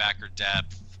some linebacker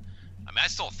depth. I mean, I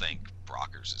still think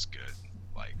Brockers is good.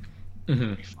 Like,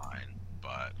 it'll be fine.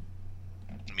 But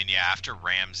I mean, yeah, after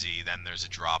Ramsey, then there's a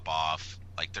drop off.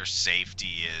 Like their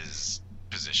safety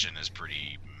position is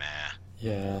pretty meh.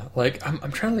 Yeah, like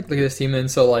I'm trying to look at this team, and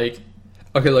so like,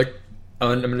 okay, like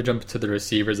I'm gonna jump to the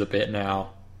receivers a bit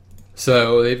now.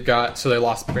 So they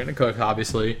lost Brandon Cook,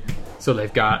 obviously. So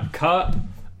they've got Kupp,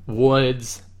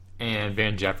 Woods, and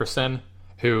Van Jefferson,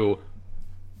 who,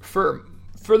 for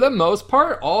the most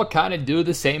part, all kind of do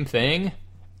the same thing.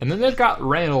 And then they've got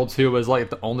Reynolds, who is like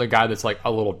the only guy that's like a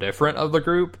little different of the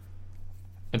group.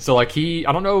 And so like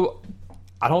I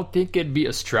don't think it'd be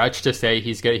a stretch to say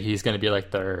he's gonna be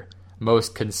like their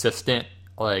most consistent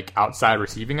like outside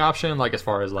receiving option, like as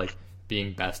far as like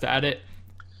being best at it.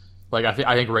 Like I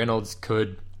think Reynolds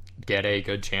could get a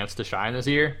good chance to shine this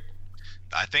year.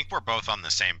 I think we're both on the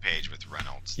same page with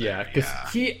Reynolds. Yeah, because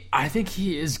I think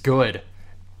he is good.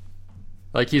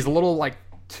 Like he's a little like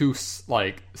too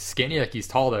like skinny. Like he's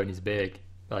tall though and he's big.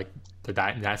 Like in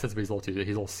that sense, but he's a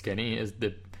little skinny is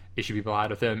the issue people had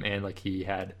with him. And like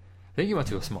I think he went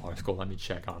to a smaller school. Let me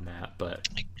check on that. But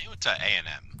he went to A&M.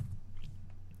 I'm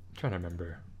trying to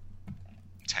remember.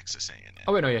 Texas A&M.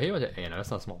 Oh wait, no, yeah, he went to A&M. That's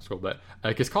not a small school, but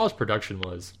like his college production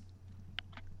was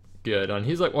good. And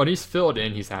he's like when he's filled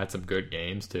in, he's had some good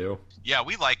games too. Yeah,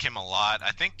 we like him a lot.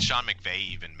 I think Sean McVay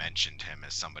even mentioned him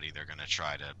as somebody they're going to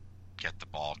try to get the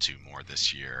ball to more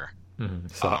this year.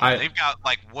 So they've got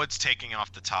like Woods taking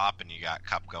off the top, and you got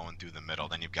Kupp going through the middle.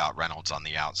 Then you've got Reynolds on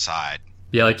the outside.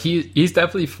 Yeah, like he's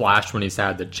definitely flashed when he's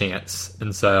had the chance,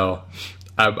 and so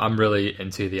I'm really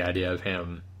into the idea of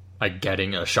him like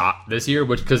getting a shot this year,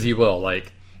 which because he will.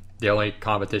 Like the only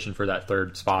competition for that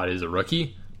third spot is a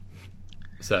rookie.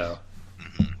 So,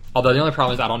 although the only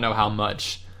problem is I don't know how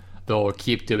much they'll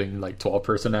keep doing like 12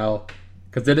 personnel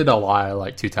because they did a lot of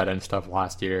like 2 tight end stuff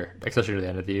last year, especially at the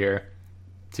end of the year,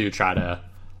 to try to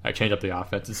like change up the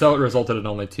offense, and so it resulted in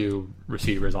only 2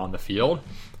 receivers on the field.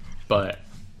 But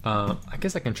I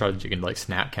guess I can try to jig in like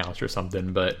snap counts or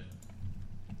something. But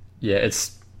yeah,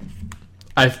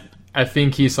 I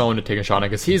think he's someone to take a shot on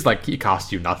because he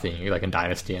costs you nothing like in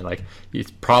Dynasty, and like he's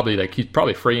probably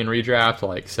free in redraft,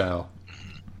 like so.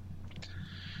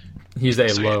 He's a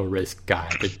low risk guy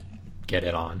to get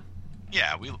it on.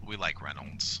 Yeah, we like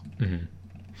Reynolds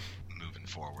moving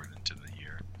forward into the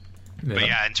year. Yeah. But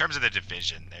yeah, in terms of the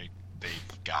division, they've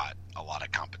got a lot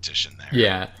of competition there.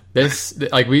 Yeah, this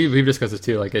like we've discussed this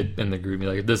too, like in the group.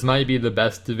 Like this might be the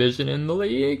best division in the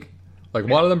league. Like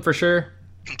one of them for sure.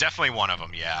 Definitely one of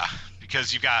them, yeah.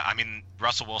 Because you've got, I mean,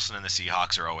 Russell Wilson and the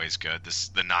Seahawks are always good.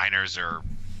 The Niners are,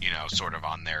 sort of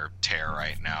on their tear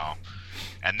right now.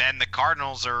 And then the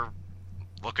Cardinals are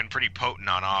looking pretty potent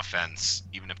on offense,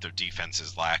 even if their defense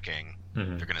is lacking. They're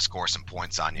going to score some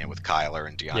points on you with Kyler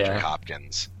and DeAndre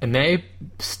Hopkins. And they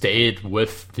stayed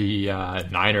with the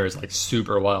Niners like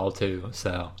super well too.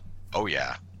 So. Oh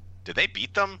yeah, did they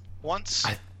beat them once?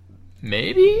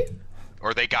 Maybe.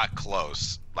 Or they got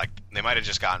close. Like they might have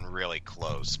just gotten really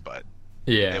close, but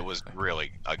yeah, it was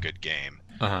really a good game.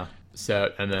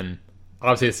 So and then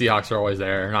obviously the Seahawks are always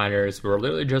there. Niners were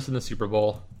literally just in the Super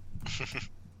Bowl.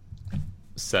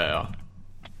 So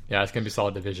yeah, it's gonna be a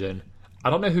solid division. I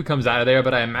don't know who comes out of there,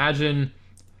 but I imagine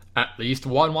at least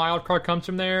one wild card comes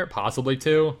from there, possibly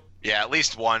two. Yeah, at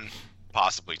least one,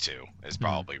 possibly two is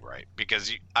probably right,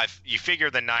 because you figure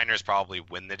the Niners probably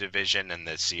win the division, and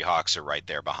the Seahawks are right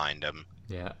there behind them.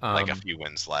 Yeah, like a few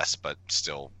wins less, but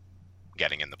still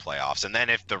getting in the playoffs. And then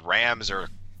if the Rams or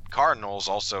Cardinals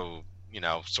also,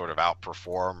 sort of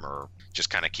outperform or just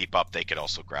kind of keep up, they could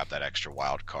also grab that extra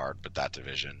wild card. But that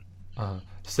division.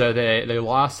 So they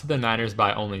lost to the Niners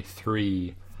by only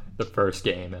 3 the first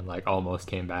game, and like almost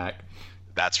came back.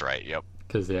 That's right. Yep.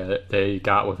 Because they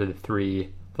got within 3,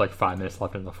 like 5 minutes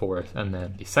left in the fourth, and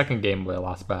then the second game they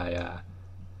lost by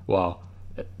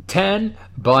 10,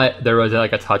 but there was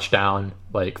like a touchdown,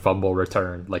 like fumble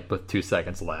return, like with 2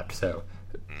 seconds left. So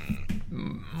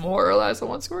more or less a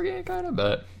one-score game, kind of.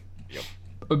 But yep.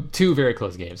 2 very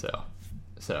close games though.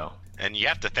 So. And you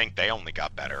have to think they only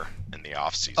got better in the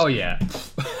offseason. Oh yeah,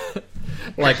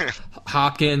 like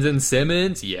Hopkins and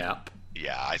Simmons. Yep.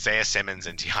 Yeah, Isaiah Simmons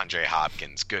and DeAndre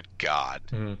Hopkins. Good God.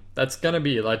 That's gonna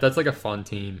be that's like a fun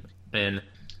team, and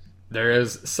there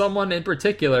is someone in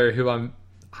particular who I'm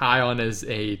high on as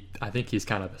I think he's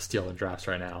kind of a steal in drafts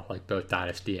right now, like both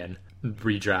dynasty and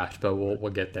redraft, but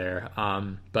we'll get there.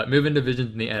 But moving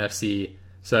divisions in the NFC.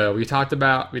 So we talked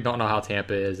about, we don't know how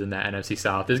Tampa is in that NFC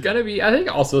South. There's going to be, I think,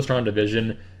 also a strong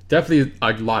division. Definitely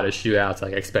a lot of shootouts.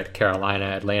 Like I expect Carolina,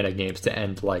 Atlanta games to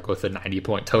end like with a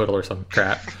 90-point total or some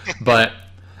crap. But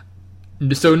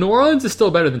so New Orleans is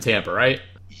still better than Tampa, right?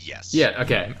 Yes. Yeah.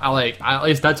 Okay. At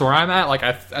least that's where I'm at. Like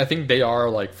I think they are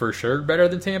like for sure better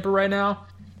than Tampa right now.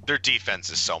 Their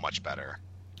defense is so much better.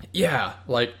 Yeah.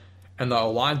 Like, and the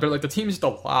line, but like the team's just a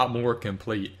lot more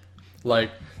complete.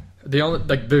 Like.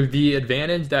 The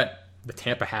advantage that the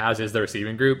Tampa has is their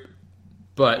receiving group,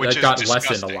 but which that got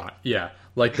disgusting. lessened a lot. Yeah,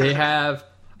 like they have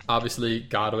obviously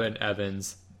Godwin,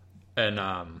 Evans, and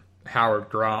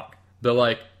Howard, Gronk, but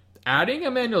like adding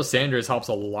Emmanuel Sanders helps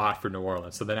a lot for New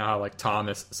Orleans. So they now have like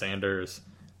Thomas, Sanders,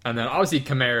 and then obviously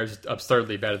Kamara is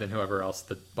absurdly better than whoever else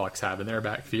the Bucs have in their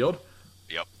backfield.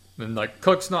 Yep. And like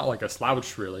Cook's not like a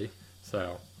slouch really,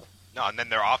 so. No, and then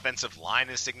their offensive line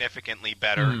is significantly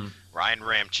better. Ryan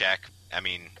Ramczyk,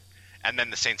 and then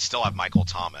the Saints still have Michael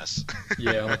Thomas.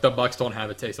 Yeah, like the Bucs don't have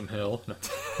a Taysom Hill.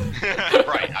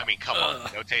 Right, come on,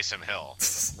 no Taysom Hill,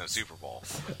 no Super Bowl.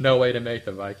 No way to make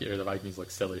the Vikings look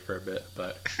silly for a bit,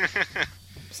 but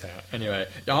so anyway,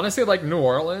 honestly, like New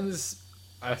Orleans,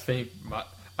 I think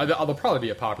they'll probably be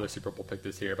a popular Super Bowl pick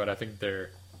this year, but I think they're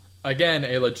again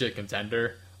a legit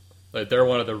contender. Like they're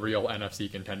one of the real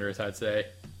NFC contenders, I'd say.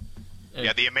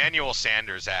 Yeah, the Emmanuel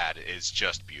Sanders ad is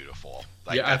just beautiful.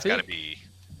 Like that's got to be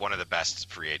one of the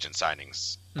best free agent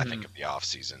signings, I think, of the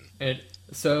offseason. And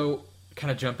so,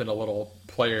 kind of jumping a little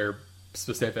player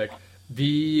specific,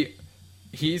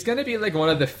 he's going to be like one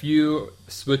of the few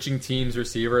switching teams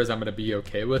receivers I'm going to be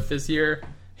okay with this year.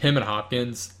 Him and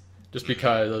Hopkins, just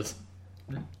because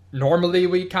normally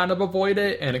we kind of avoid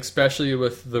it, and especially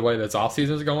with the way this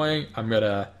offseason is going, I'm going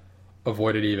to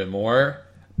avoid it even more.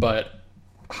 But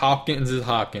Hopkins is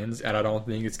Hopkins, and I don't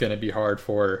think it's going to be hard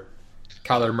for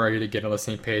Kyler Murray to get on the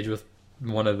same page with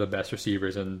one of the best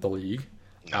receivers in the league.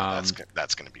 No,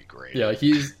 that's going to be great. Yeah,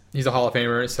 he's a Hall of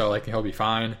Famer, so like he'll be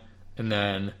fine. And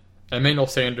then Emmanuel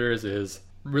Sanders is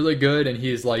really good, and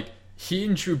he's like he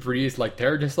and Drew Brees, like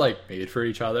they're just like made for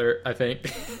each other. I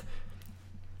think.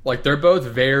 Like they're both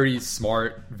very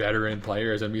smart veteran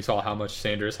players, and we saw how much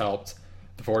Sanders helped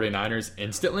the 49ers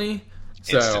instantly.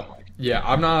 So yeah,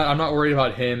 I'm not worried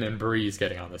about him and Breeze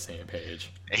getting on the same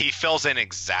page. He fills in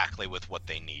exactly with what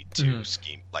they need to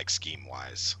scheme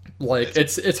wise. Like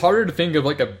it's harder to think of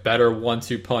like a better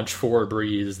 1-2 punch for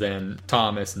Breeze than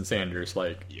Thomas and Sanders.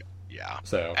 Like yeah.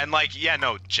 So and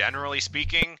generally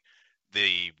speaking,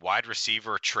 the wide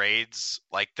receiver trades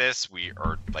like this,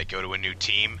 go to a new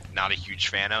team, not a huge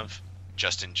fan of,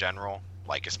 just in general,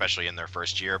 like especially in their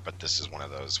first year. But this is one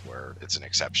of those where it's an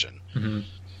exception. Mm-hmm.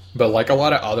 But like a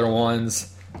lot of other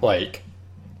ones, like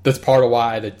that's part of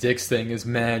why the Dix thing is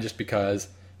just because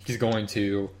he's going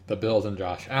to the Bills and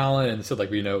Josh Allen, and so like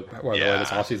we know where the way this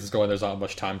offseason is going, there's not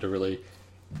much time to really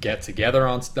get together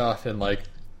on stuff, and like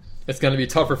it's going to be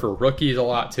tougher for rookies a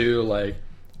lot too. Like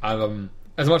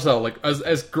as much as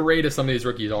as great as some of these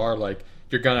rookies are, like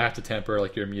you're gonna have to temper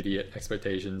like your immediate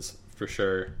expectations for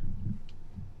sure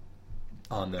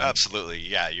on them. Absolutely,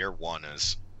 yeah. Year one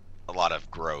is a lot of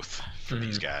growth for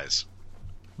these guys.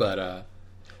 But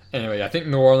anyway, I think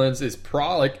New Orleans is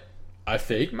probably I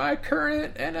think my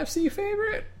current NFC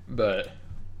favorite, but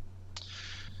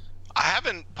I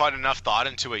haven't put enough thought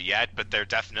into it yet, but they're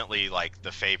definitely like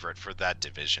the favorite for that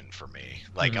division for me.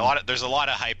 Like there's a lot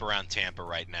of hype around Tampa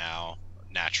right now,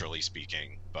 naturally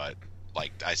speaking, but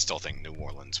like I still think New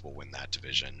Orleans will win that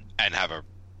division and have a,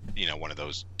 one of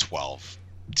those 12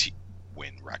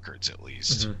 win records at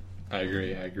least. Mm-hmm. I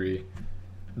agree.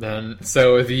 Then,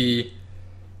 so the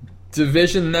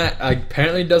division that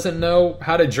apparently doesn't know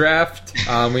how to draft,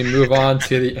 we move on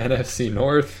to the NFC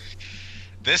North.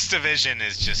 This division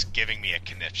is just giving me a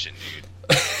conniption,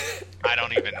 dude. I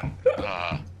don't even...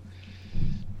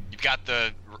 You've got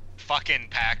the fucking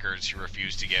Packers who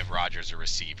refused to give Rodgers a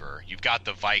receiver. You've got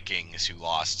the Vikings who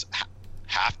lost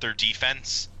half their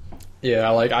defense. Yeah,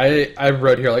 like, I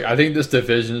wrote here, like, I think this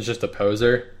division is just a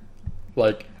poser.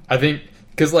 Like, I think...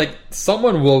 Because, like,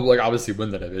 someone will, like, obviously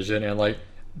win the division, and, like,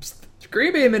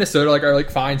 Green Bay and Minnesota, like, are, like,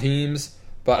 fine teams,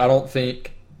 but I don't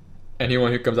think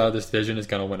anyone who comes out of this division is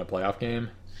going to win a playoff game.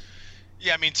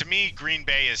 Yeah, I mean, to me, Green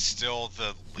Bay is still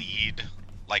the lead.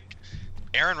 Like,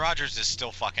 Aaron Rodgers is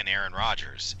still fucking Aaron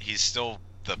Rodgers. He's still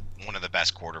one of the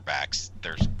best quarterbacks.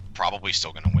 They're probably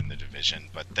still going to win the division,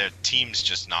 but their team's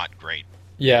just not great.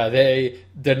 Yeah, they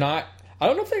did not. I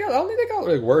don't think they got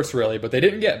like worse really, but they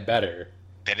didn't get better.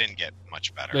 They didn't get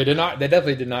much better. They did not. They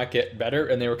definitely did not get better,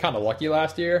 and they were kind of lucky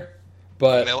last year.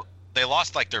 But they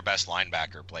lost like their best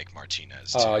linebacker, Blake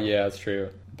Martinez. Oh yeah, that's true.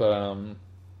 But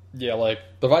yeah, like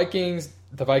the Vikings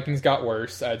got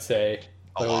worse. I'd say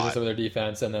by losing some of their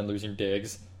defense and then losing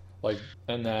Diggs, like,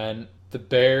 and then the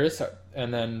Bears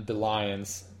and then the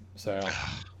Lions. So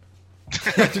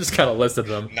I just kind of listed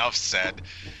them. Enough said.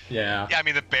 Yeah. Yeah, I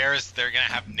mean the Bears, they're gonna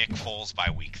have Nick Foles by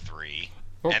week 3,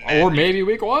 or maybe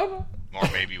week 1. Or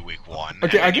maybe week 1.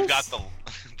 Okay, and I you've guess... got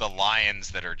the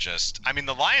Lions that are just... I mean,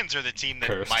 the Lions are the team that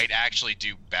Cursed. might actually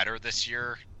do better this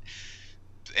year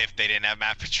if they didn't have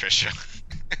Matt Patricia.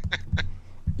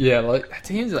 Yeah, like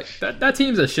that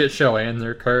team's a shit show and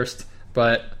they're cursed,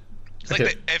 but... It's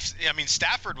like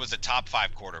Stafford was a top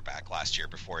 5 quarterback last year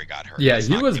before he got hurt. Yeah,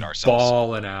 he was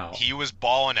balling out. He was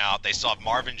balling out. They still have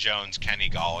Marvin Jones, Kenny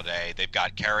Golladay. They've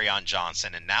got Kerryon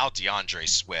Johnson, and now DeAndre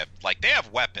Swift. Like, they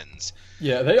have weapons.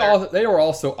 Yeah, they were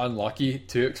also unlucky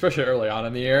too, especially early on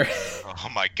in the year. Oh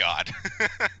my god,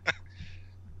 the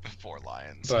poor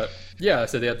Lions. But yeah,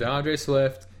 so they have DeAndre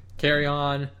Swift,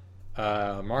 Kerryon,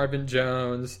 Marvin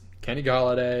Jones, Kenny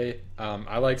Golladay.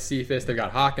 I like Cephas. They've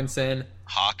got Hawkinson,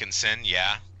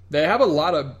 yeah. They have a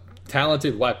lot of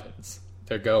talented weapons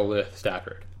to go with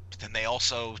Stafford. But then they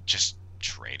also just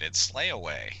traded Slay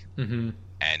away. Mm-hmm.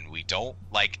 And we don't,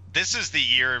 like, this is the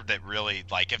year that really,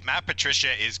 like, if Matt Patricia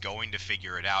is going to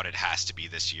figure it out, it has to be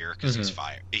this year because he's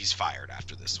fired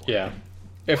after this one. Yeah.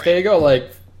 If they go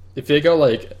like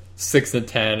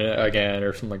 6-10 again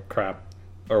or some like crap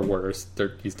or worse,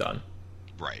 he's done.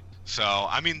 Right. So,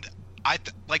 I mean,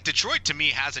 like Detroit to me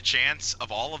has a chance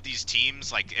of all of these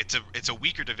teams. Like, it's a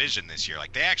weaker division this year.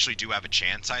 Like, they actually do have a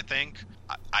chance, I think.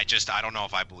 I don't know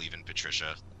if I believe in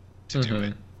Patricia to do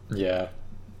it. Yeah.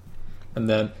 And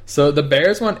then, so the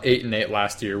Bears went 8-8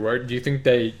 last year. Where do you think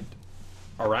they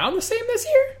around the same this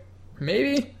year?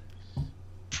 Maybe.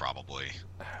 Probably.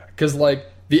 Because like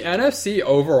the NFC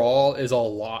overall is a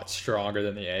lot stronger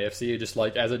than the AFC, just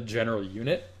like as a general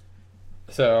unit.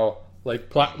 So like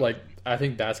I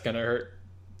think that's gonna hurt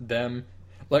them.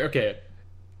 Like, okay,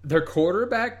 their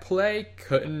quarterback play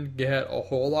couldn't get a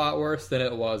whole lot worse than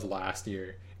it was last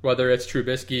year. Whether it's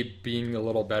Trubisky being a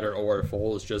little better or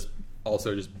Foles just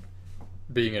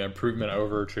being an improvement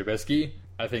over Trubisky,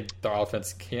 I think their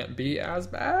offense can't be as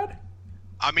bad.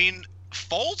 I mean,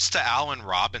 Foles to Allen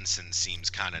Robinson seems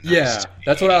kind of nice. Yeah,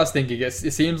 that's what I was thinking. It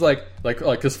seems like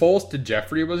because Foles to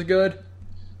Jeffrey was good.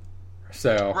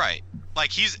 So right,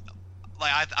 like he's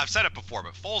like I've said it before,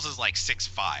 but Foles is like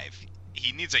 6'5".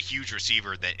 He needs a huge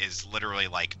receiver that is literally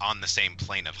like on the same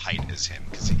plane of height as him,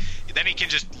 because then he can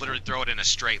just literally throw it in a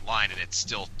straight line and it's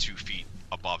still 2 feet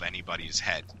above anybody's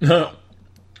head.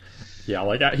 Yeah,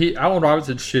 like Allen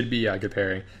Robinson should be a good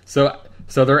pairing. So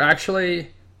they're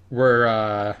actually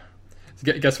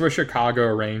guess where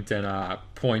Chicago ranked in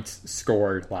points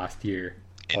scored last year.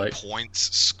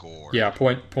 Points scored. Yeah,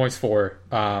 points for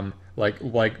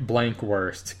like blank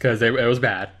worst because it was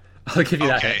bad. I'll give you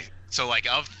that. Okay, so like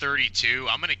of 32,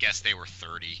 I'm gonna guess they were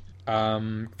 30.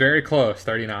 Very close,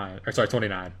 39. Or sorry,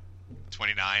 29.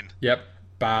 29. Yep.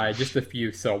 By just a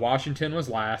few. So Washington was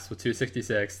last with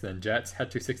 266. Then Jets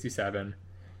had 267.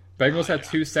 Bengals had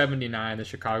 279. Then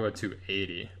Chicago had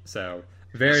 280. So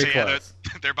very close.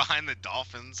 They're behind the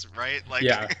Dolphins, right? Like,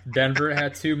 yeah. Denver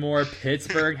had 2 more.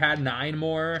 Pittsburgh had 9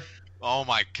 more. Oh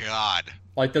my god.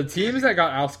 Like the teams that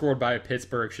got outscored by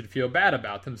Pittsburgh should feel bad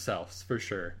about themselves for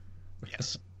sure.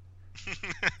 Yes.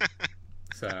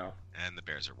 So. And the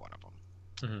Bears are one of them.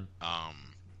 Mm-hmm.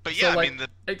 But yeah, so, like, I mean,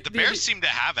 the Bears seem to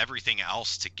have everything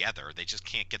else together. They just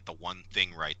can't get the one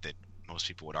thing right that most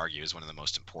people would argue is one of the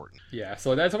most important. Yeah,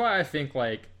 so that's why I think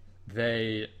like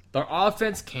their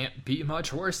offense can't be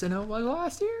much worse than it was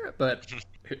last year, but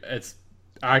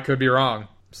I could be wrong.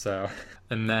 So,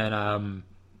 and then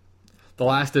the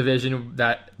last division,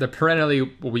 the perennially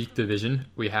weak division,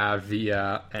 we have the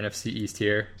NFC East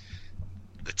here.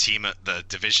 The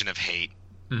division of hate.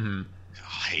 Mm-hmm.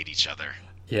 Hate each other.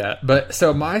 Yeah, but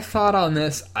so my thought on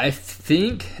this, I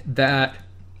think that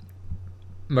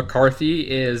McCarthy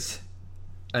is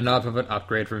enough of an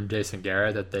upgrade from Jason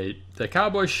Garrett that the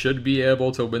Cowboys should be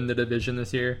able to win the division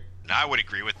this year. I would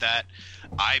agree with that.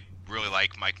 I really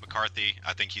like Mike McCarthy.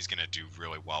 I think he's going to do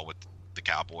really well with the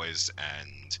Cowboys,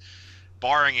 and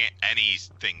barring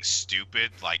anything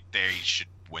stupid, like they should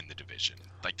win the division.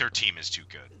 Like their team is too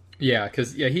good. Yeah,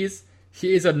 because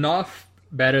he's enough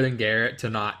better than Garrett to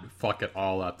not fuck it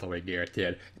all up the way Garrett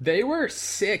did. They were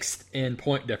 6th in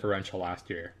point differential last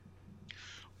year.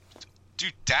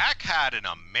 Dude, Dak had an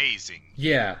amazing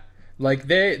year. Yeah. Like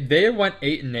they went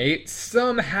 8-8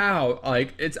 somehow.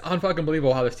 Like it's unfucking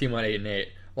believable how this team went 8-8.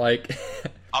 Like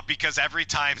because every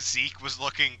time Zeke was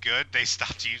looking good, they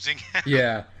stopped using him.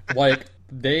 Yeah. Like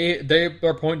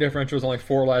their point differential was only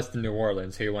 4 less than New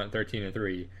Orleans, who went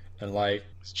 13-3. And like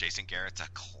Jason Garrett's a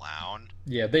clown.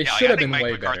 Yeah, they should have been way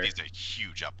better. Mike McCarthy's a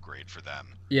huge upgrade for them.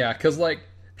 Yeah, because like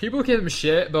people give him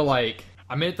shit, but like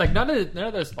I mean, like none of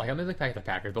those, like I'm gonna look back at the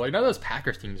Packers, but like none of those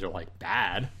Packers teams are like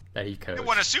bad that he coached. He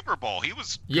won a Super Bowl. He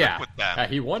was good with them.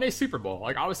 He won a Super Bowl.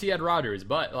 Like obviously he had Rodgers,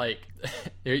 but like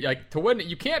to win,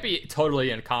 you can't be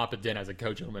totally incompetent as a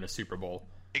coach and win a Super Bowl.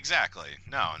 Exactly.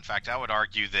 No, in fact, I would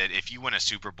argue that if you win a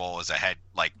Super Bowl as a head,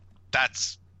 like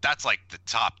that's like the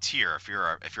top tier. If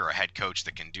you're a head coach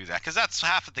that can do that, because that's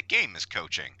half of the game is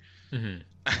coaching.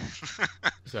 Mm-hmm.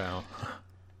 So,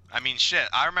 I mean, shit.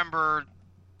 I remember.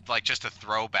 Like just a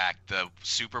throwback, the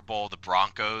Super Bowl, the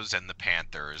Broncos and the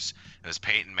Panthers. It was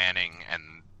Peyton Manning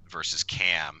versus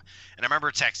Cam, and I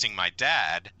remember texting my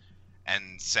dad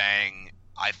and saying,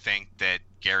 "I think that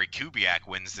Gary Kubiak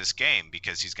wins this game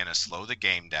because he's going to slow the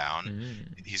game down.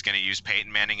 Mm-hmm. He's going to use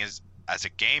Peyton Manning as a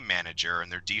game manager,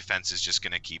 and their defense is just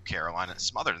going to keep Carolina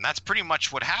smothered." And that's pretty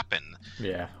much what happened.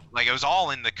 Yeah, like it was all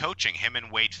in the coaching. Him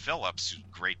and Wade Phillips,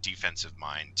 great defensive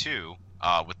mind too,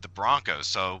 with the Broncos.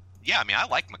 So. Yeah, I mean, I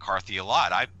like McCarthy a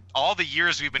lot. All the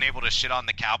years we've been able to shit on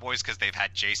the Cowboys because they've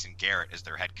had Jason Garrett as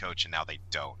their head coach, and now they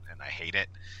don't, and I hate it.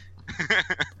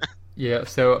 Yeah,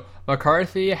 so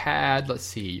McCarthy had, let's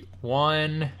see,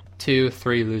 1, 2,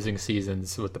 3 losing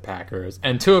seasons with the Packers,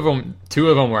 and two of them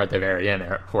were at the very end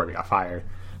there before he got fired.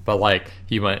 But like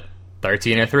he went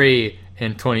 13-3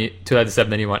 in 2007,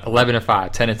 then he went 11-5,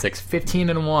 10-6,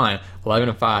 15-1,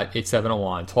 11-5,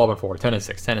 8-7-1, 12-4, 10-6,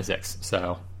 10-6.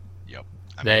 So.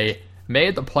 They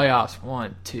made the playoffs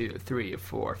 1, 2, 3,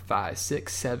 4, 5,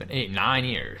 6, 7, 8, 9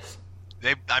 years.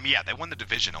 They won the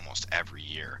division almost every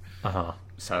year.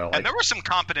 So, and there were some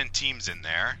competent teams in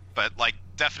there, but like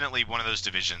definitely one of those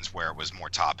divisions where it was more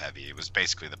top heavy. It was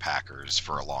basically the Packers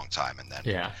for a long time, and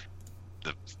then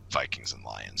the Vikings and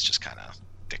Lions just kind of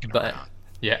dicking around.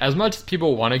 Yeah, as much as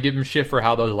people want to give him shit for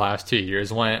how those last 2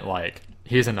 years went, like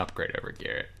he's an upgrade over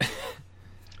Garrett.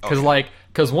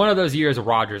 Because one of those years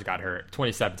Rodgers got hurt.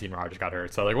 2017 Rodgers got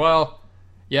hurt. So like, well,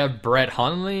 yeah, Brett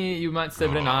Hundley, you went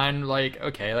 7-9. Like,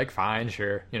 okay, like fine,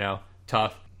 sure,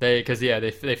 tough. They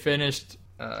finished.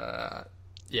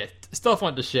 Stuff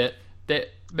went to shit.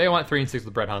 They went 3-6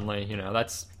 with Brett Hundley.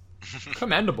 That's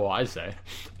commendable, I'd say.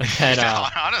 And,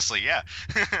 honestly, yeah.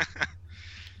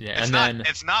 Yeah,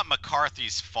 it's not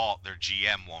McCarthy's fault their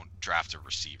GM won't draft a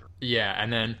receiver. Yeah,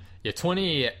 and then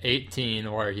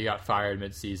 2018 where he got fired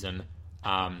midseason.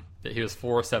 He was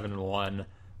 4-7-1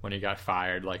 when he got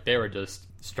fired. Like they were just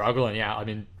struggling. Yeah, I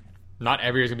mean, not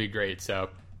every year's gonna be great. So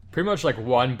pretty much like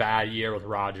one bad year with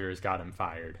Rodgers got him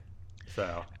fired.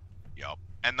 So. Yep.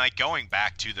 And like going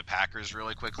back to the Packers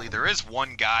really quickly, there is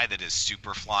one guy that is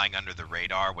super flying under the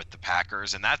radar with the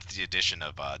Packers, and that's the addition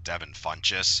of Devin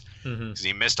Funchess. Because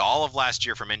he missed all of last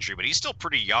year from injury, but he's still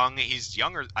pretty young. He's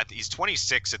younger. He's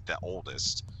 26 at the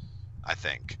oldest, I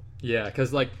think. Yeah,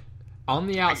 because like on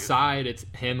the outside, it's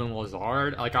him and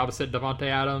Lazard, like opposite Devontae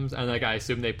Adams, and like I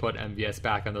assume they put MVS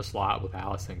back in the slot with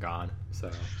Allison gone.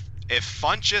 So if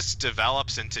Funchess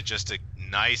develops into just a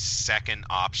nice second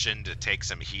option to take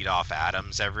some heat off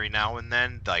Adams every now and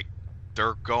then, like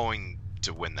they're going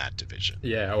to win that division.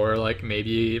 Yeah, or like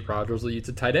maybe Rodgers will use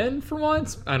a tight end for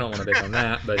once. I don't want to bet on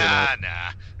that, but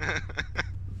nah.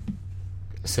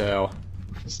 So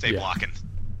stay blocking.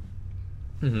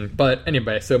 But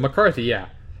anyway, so McCarthy,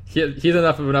 he's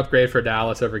enough of an upgrade for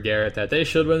Dallas over Garrett that they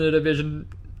should win the division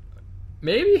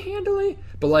maybe handily,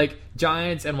 but like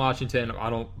Giants and Washington,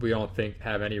 we don't think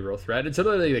have any real threat. It's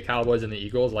literally the Cowboys and the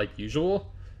Eagles, like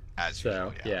usual. As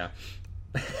usual, yeah.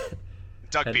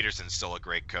 Doug Peterson's still a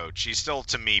great coach. He's still,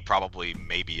 to me, probably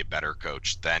maybe a better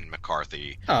coach than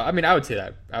McCarthy. Oh, I mean, I would say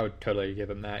that. I would totally give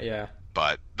him that, yeah.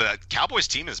 But the Cowboys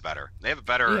team is better. They have a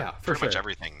better, pretty much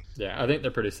everything. Yeah, I think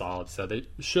they're pretty solid, so they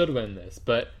should win this.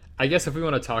 But I guess if we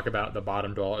want to talk about the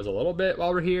bottom dwellers a little bit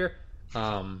while we're here,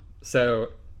 the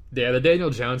Daniel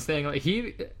Jones thing, like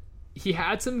he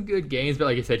had some good games, but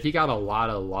like I said, he got a lot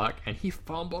of luck, and he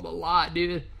fumbled a lot,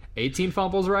 dude. 18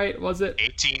 fumbles, right? Was it?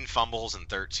 18 fumbles in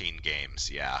 13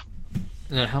 games, yeah.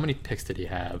 And then how many picks did he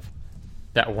have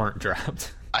that weren't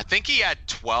dropped? I think he had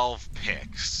 12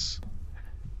 picks.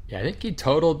 Yeah, I think he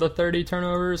totaled the 30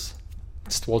 turnovers.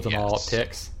 Just wasn't all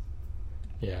picks.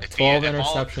 Yeah, 12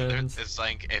 interceptions. It's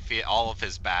like if all of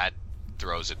his bad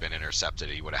throws had been intercepted,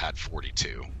 he would have had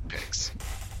 42 picks.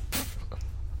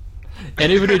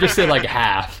 And even if you just say like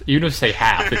half, even if you say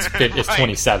half, it's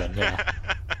 27. Yeah.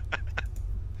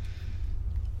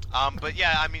 But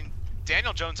yeah, I mean,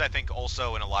 Daniel Jones, I think,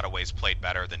 also in a lot of ways played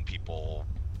better than people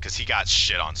because he got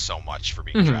shit on so much for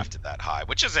being drafted that high,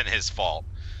 which isn't his fault.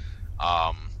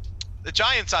 The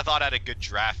Giants, I thought, had a good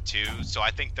draft too, so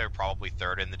I think they're probably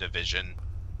third in the division.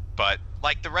 But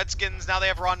like the Redskins, now they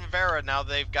have Ron Rivera. Now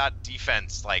they've got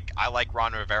defense. Like I like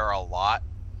Ron Rivera a lot,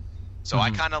 so I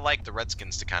kind of like the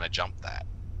Redskins to kind of jump that.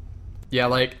 Yeah,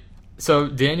 like so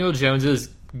Daniel Jones's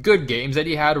good games that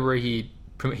he had where he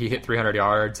hit 300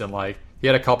 yards and like he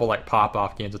had a couple like pop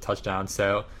off games of touchdowns.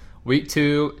 So week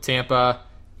 2, Tampa,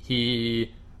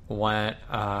 he went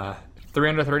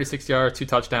 336 yards, 2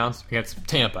 touchdowns against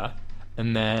Tampa,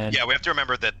 and then we have to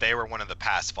remember that they were one of the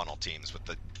pass funnel teams with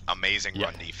the amazing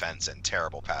run defense and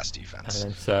terrible pass defense.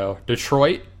 And so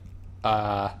Detroit,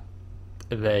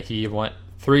 he went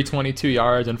 322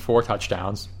 yards and 4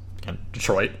 touchdowns. Again,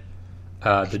 Detroit.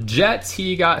 The Jets,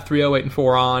 he got 308 and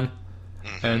 4 on.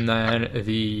 And then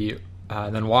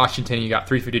then Washington, he got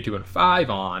 352 and 5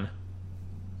 on.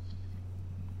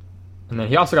 And then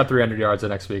he also got 300 yards the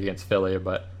next week against Philly,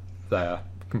 but the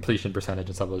completion percentage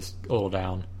and stuff was a little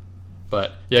down.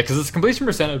 But yeah, because his completion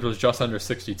percentage was just under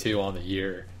 62 on the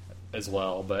year as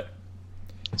well. But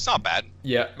it's not bad.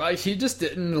 Yeah, like he just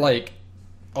didn't like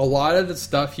a lot of the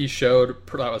stuff he showed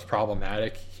that was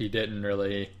problematic. He didn't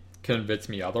really convince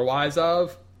me otherwise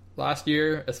of last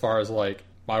year, as far as like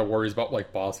my worries about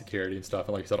like ball security and stuff.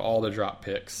 And like I said, all the drop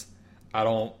picks. I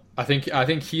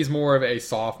think he's more of a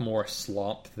sophomore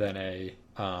slump than a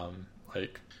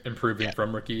like improving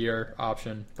from rookie year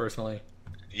option personally.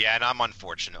 Yeah, and I'm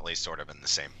unfortunately sort of in the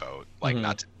same boat. Like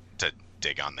not to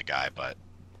dig on the guy, but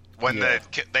when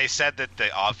they said that the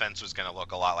offense was going to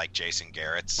look a lot like Jason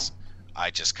Garrett's, I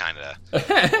just kind of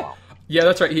yeah,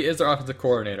 that's right. He is their offensive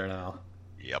coordinator now.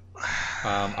 Yep.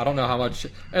 I don't know how much,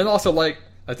 and also like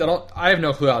I have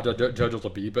no clue how Judge will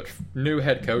be, but new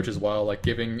head coach as well, like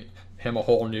giving him a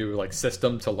whole new like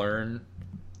system to learn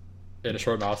in a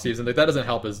short amount of season, like that doesn't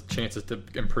help his chances to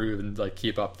improve and like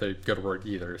keep up the good work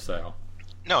either. So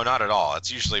no, not at all.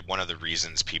 It's usually one of the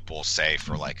reasons people say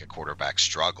for like a quarterback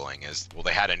struggling is, well,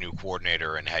 they had a new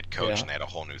coordinator and head coach and they had a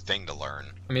whole new thing to learn.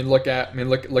 I mean, look at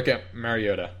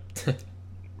Mariota.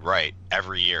 Right,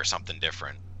 every year something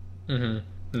different.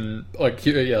 Like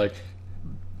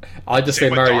I just say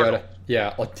Mariota. Darnold.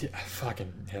 Yeah, like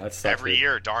fucking that sucks. Every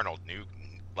year, Darnold, new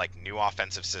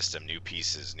offensive system, new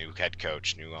pieces, new head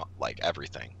coach, new like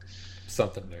everything.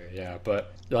 Something new, yeah.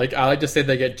 But like I like to say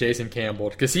they get Jason Campbell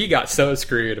because he got so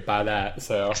screwed by that.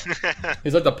 So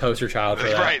he's like the poster child for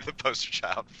that. Right, the poster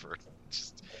child for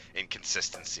just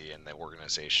inconsistency in the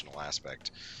organizational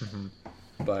aspect.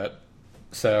 But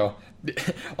so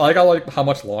I like how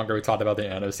much longer we talked about the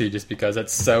NFC just because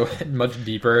it's so much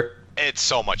deeper. It's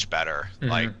so much better.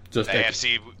 Like just the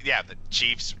AFC, the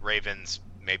Chiefs, Ravens,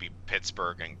 maybe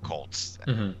Pittsburgh and Colts.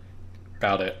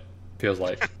 About it. Feels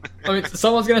like. I mean,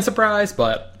 someone's gonna surprise,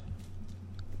 but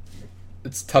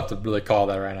it's tough to really call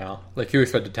that right now. Like you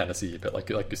expected Tennessee, but like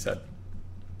you said,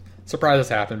 surprises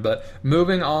happen. But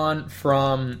moving on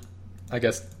from, I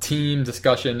guess, team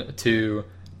discussion to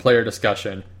player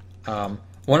discussion.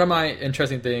 One of my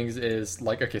interesting things is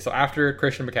like, okay, so after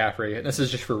Christian McCaffrey, and this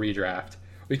is just for redraft,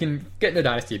 we can get into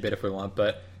Dynasty a bit if we want,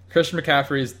 but Christian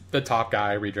McCaffrey's the top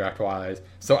guy redraft wise.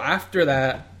 So after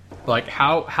that, like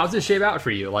how's it shape out for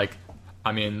you? Like,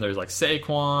 I mean, there's like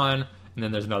Saquon, and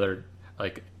then there's another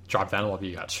like drop down a little bit.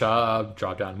 You got Chubb,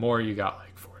 drop down more. You got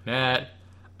like Fournette.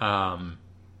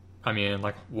 I mean,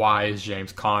 like why is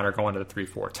James Conner going to the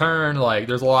 3-4 turn? Like,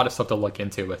 there's a lot of stuff to look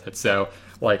into with it. So,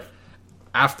 like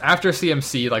after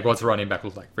CMC, like what's running back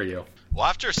look like for you? Well,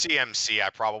 after CMC,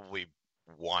 I probably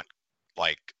want,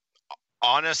 like,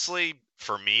 honestly,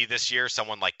 for me this year,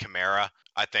 someone like Kamara,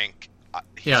 I think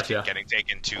he's getting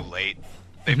taken too late.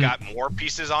 They've got more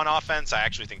pieces on offense. I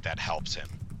actually think that helps him.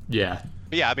 Yeah.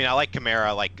 But yeah, I mean, I like Kamara.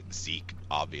 I like Zeke,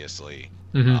 obviously.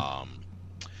 Mm-hmm.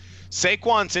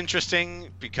 Saquon's interesting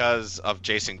because of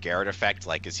Jason Garrett effect.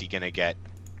 Like, is he going to get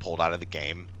pulled out of the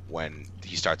game when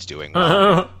he starts doing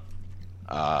well?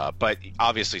 But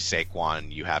obviously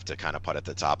Saquon, you have to kind of put at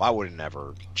the top. I would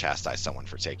never chastise someone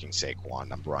for taking Saquon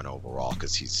number one overall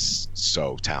because he's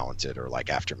so talented, or like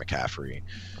after McCaffrey.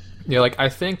 Yeah, like I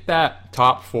think that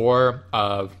top 4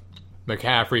 of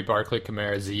McCaffrey, Barkley,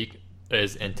 Kamara, Zeke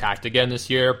is intact again this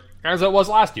year, as it was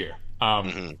last year.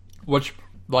 Which,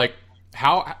 like,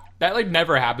 how that like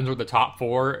never happens where the top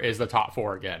 4 is the top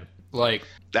 4 again. Like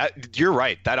that, you're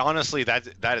right. That honestly, that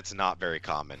it's not very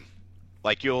common.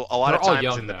 Like a lot of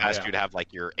times in the past, you'd have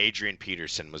like your Adrian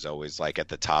Peterson was always like at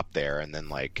the top there, and then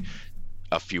like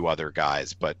a few other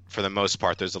guys. But for the most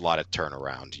part, there's a lot of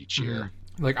turnaround each year.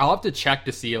 Like I'll have to check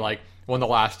to see like when the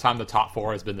last time the top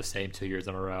 4 has been the same 2 years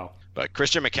in a row. But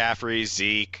Christian McCaffrey,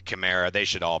 Zeke, Kamara, they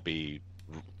should all be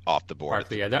off the board at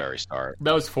the very start.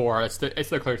 Those 4, it's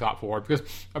the clear top 4 because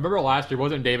I remember last year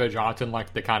wasn't David Johnson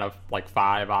like the kind of like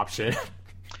 5 option.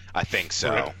 I think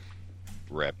so.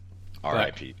 Rip.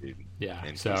 R.I.P. dude. Yeah.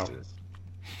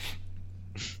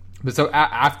 But so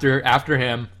after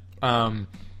him,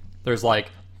 there's like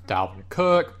Dalvin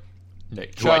Cook,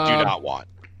 Nick Chubb. Who I do not want.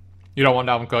 You don't want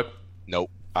Dalvin Cook?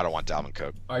 Nope. I don't want Dalvin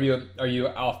Cook. Are you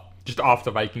off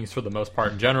the Vikings for the most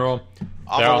part in general?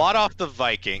 I'm a lot off the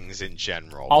Vikings in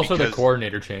general. Also, the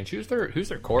coordinator change. Who's their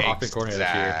offensive coordinator this year?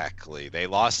 Exactly. They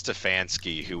lost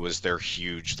Stefanski, who was their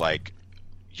huge like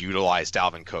utilized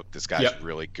Dalvin Cook. This guy's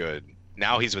really good.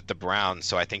 Now he's with the Browns,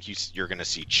 so I think you're going to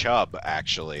see Chubb,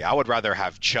 actually. I would rather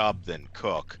have Chubb than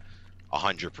Cook,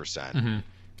 100%. Mm-hmm.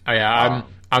 Oh, yeah,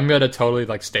 I'm going to totally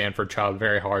like stand for Chubb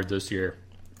very hard this year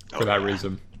for that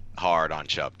reason. Hard on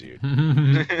Chubb, dude.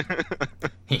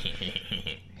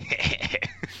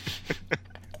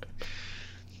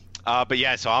 But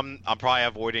yeah, so I'm probably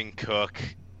avoiding Cook.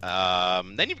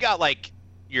 Then you've got like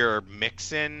your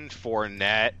Mixon,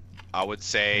 Fournette, I would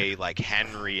say like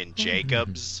Henry and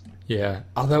Jacobs. Yeah.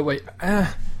 Although, wait. Hold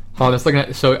on, just looking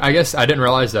at. So, I guess I didn't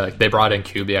realize that they brought in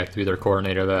Kubiak to be their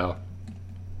coordinator, though.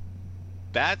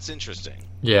 That's interesting.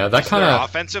 Yeah, that kind of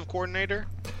offensive coordinator.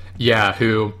 Yeah,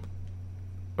 who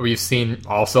we've seen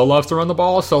also loves to run the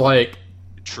ball. So, like,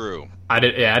 true. I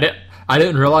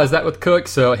didn't realize that with Cook.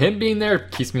 So him being there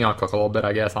keeps me on Cook a little bit,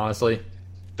 I guess. Honestly.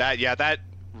 That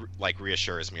like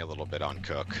reassures me a little bit on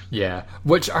Cook. Yeah.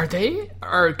 Which are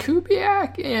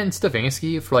Kubiak and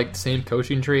Stefanski for like the same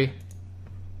coaching tree?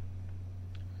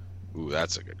 Ooh,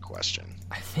 that's a good question.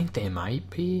 I think they might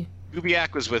be.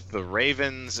 Kubiak was with the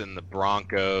Ravens and the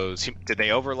Broncos. Did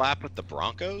they overlap with the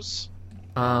Broncos?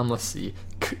 Let's see.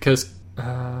 Because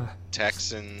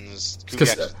Texans.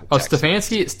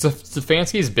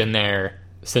 Stefanski's been there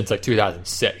since like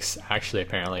 2006. Actually,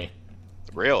 apparently.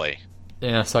 Really?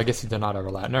 Yeah, so I guess he did not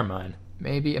overlap. Never mind.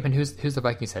 Maybe. I mean, who's the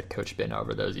Vikings head coach been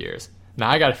over those years?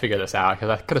 Now I got to figure this out because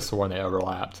I could have sworn they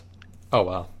overlapped. Oh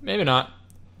well, maybe not.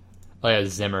 Oh yeah,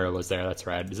 Zimmer was there. That's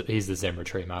right. He's the Zimmer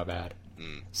tree. My bad.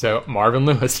 So Marvin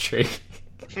Lewis tree.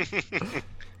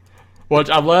 Which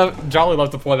Jolly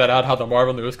loves to point that out. How the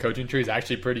Marvin Lewis coaching tree is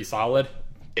actually pretty solid.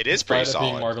 It is pretty solid.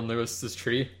 Being Marvin Lewis's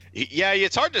tree. Yeah,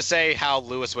 it's hard to say how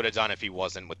Lewis would have done if he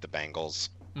wasn't with the Bengals.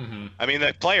 Mm-hmm. I mean,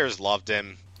 the players loved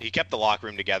him. He kept the locker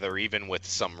room together, even with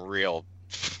some real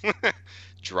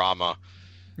drama.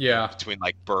 Yeah, between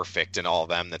like Burfict and all of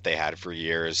them that they had for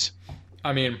years.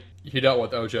 I mean, he dealt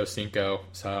with Ocho Cinco,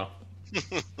 so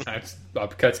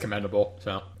that's commendable.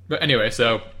 So, but anyway,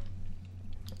 so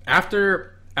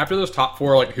after those top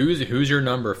 4, like who's your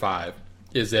number 5?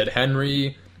 Is it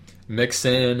Henry,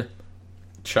 Mixon,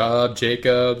 Chubb,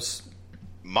 Jacobs?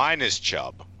 Mine is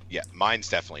Chubb. Yeah, mine's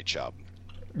definitely Chubb.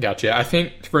 Gotcha. I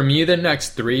think for me, the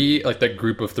next 3, like the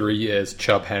group of 3, is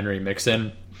Chubb, Henry,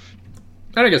 Mixon,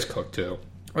 and I guess Cook too.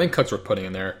 I think Cook's worth putting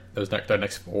in there. That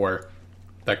next 4,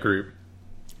 that group.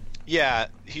 Yeah,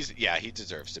 he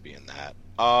deserves to be in that.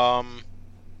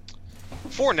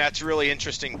 Fournette's really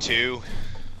interesting too.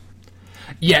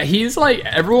 Yeah, he's like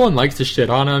everyone likes to shit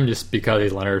on him just because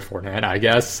he's Leonard Fournette, I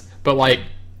guess. But like,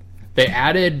 they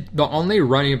added the only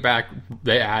running back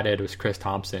they added was Chris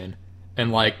Thompson.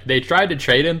 And, like, they tried to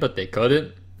trade him, but they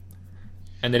couldn't.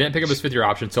 And they didn't pick up his 5th-year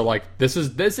option. So, like, this is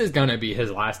going to be his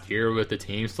last year with the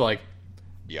team. So, like...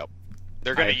 Yep.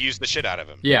 They're going to use the shit out of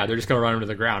him. Yeah, they're just going to run him to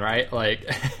the ground, right? Like...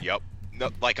 Yep.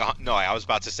 No, I was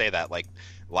about to say that. Like,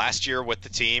 last year with the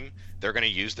team, they're going to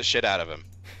use the shit out of him.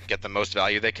 Get the most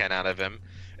value they can out of him.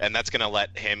 and that's going to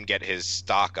let him get his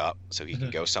stock up so he can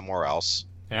go somewhere else.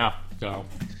 Yeah. So.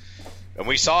 And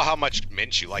we saw how much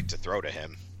Minshew liked to throw to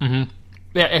him. Mm-hmm.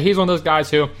 Yeah, he's one of those guys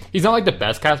who he's not like the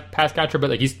best pass catcher, but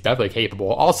like he's definitely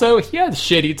capable. Also, he had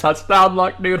shitty touchdown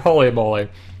luck, dude. Holy moly!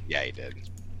 Yeah, he did.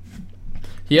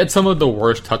 He had some of the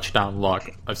worst touchdown luck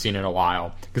I've seen in a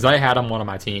while because I had him on one of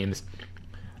my teams.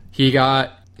 He had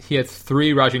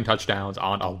 3 rushing touchdowns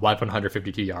on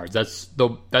 1,152 yards.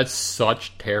 That's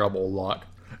such terrible luck.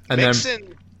 And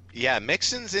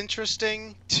Mixon's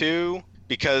interesting too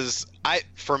because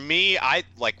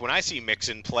when I see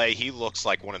Mixon play, he looks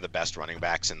like one of the best running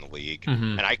backs in the league,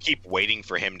 and I keep waiting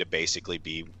for him to basically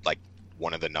be like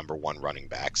one of the number 1 running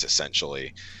backs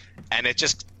essentially, and it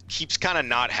just keeps kind of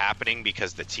not happening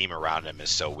because the team around him is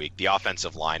so weak. The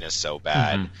offensive line is so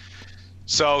bad.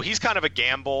 So he's kind of a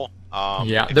gamble.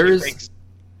 If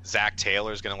Zach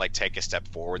Taylor's going to like take a step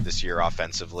forward this year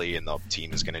offensively and the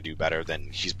team is going to do better, then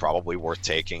he's probably worth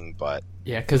taking. But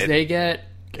yeah, because they get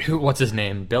what's his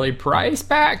name, Billy Price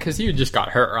back because he just got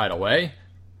hurt right away.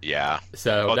 Yeah.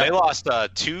 So they lost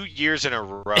 2 years in a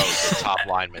row. The top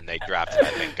lineman they drafted,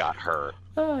 I think, got hurt.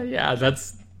 Yeah,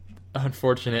 that's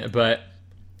unfortunate, but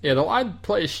yeah, the line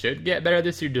play should get better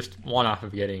this year. Just one off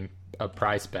of getting a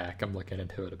Price back. I'm looking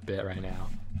into it a bit right now,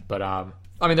 but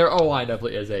I mean, their O-line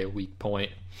definitely is a weak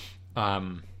point.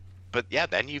 But yeah,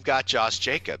 then you've got Josh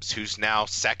Jacobs, who's now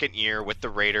second year with the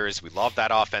Raiders. We love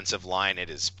that offensive line.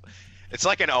 It's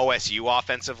like an OSU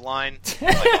offensive line,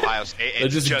 like Ohio State. They're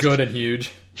just good and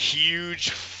huge.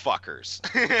 Huge fuckers,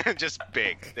 just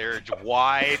big. They're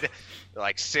wide,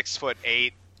 like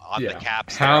 6'8" on the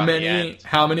caps. How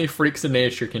many freaks of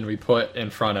nature can we put in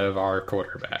front of our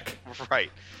quarterback? Right.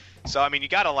 So, I mean, you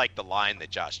got to like the line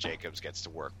that Josh Jacobs gets to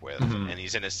work with, and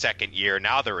he's in his second year.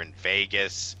 Now they're in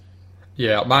Vegas.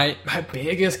 Yeah, my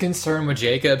biggest concern with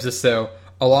Jacobs is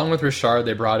along with Richard,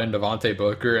 they brought in Devontae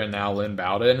Booker and now Lynn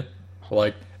Bowden.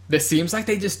 Like, this seems like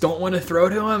they just don't want to throw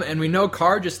to him, and we know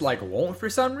Carr just, like, won't for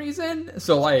some reason.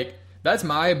 So, like, that's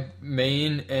my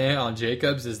main on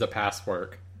Jacobs is the pass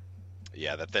work.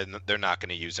 Yeah, that they're not going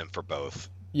to use him for both.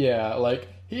 Yeah, like,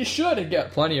 he should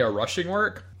get plenty of rushing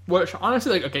work. Which,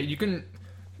 honestly, like, okay, you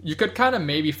could kind of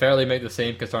maybe fairly make the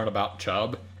same concern about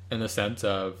Chubb in the sense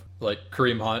of, like,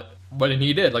 Kareem Hunt, but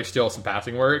he did, like, steal some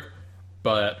passing work,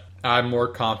 but I'm more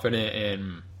confident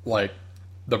in, like,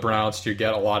 the Browns to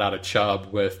get a lot out of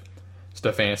Chubb with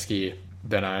Stefanski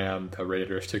than I am the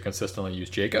Raiders to consistently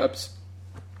use Jacobs.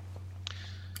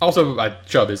 Also,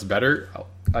 Chubb is better.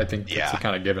 I think that's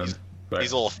kind of given.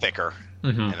 He's a little thicker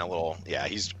and a little,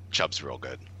 Chubb's real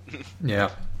good.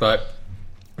 Yeah, but...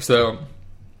 So,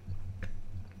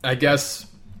 I guess,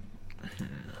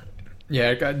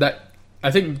 I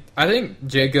think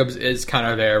Jacobs is kind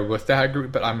of there with that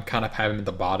group, but I'm kind of having him at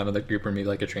the bottom of the group or maybe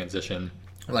like a transition,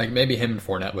 like maybe him and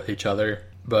Fournette with each other.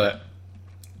 But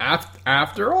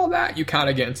after all that, you kind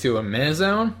of get into a meh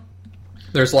zone.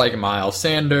 There's like Miles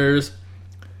Sanders,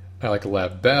 I like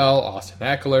Lev Bell, Austin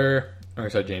Eckler,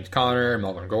 James Conner,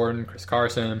 Melvin Gordon, Chris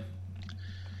Carson,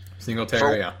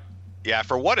 Singletary. Yeah,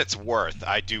 for what it's worth,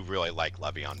 I do really like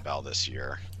Le'Veon Bell this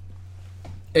year.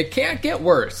 It can't get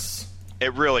worse.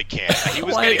 It really can't. He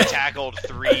was getting tackled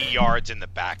 3 yards in the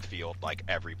backfield like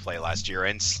every play last year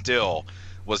and still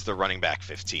was the running back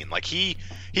 15. Like he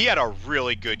had a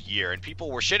really good year and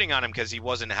people were shitting on him because he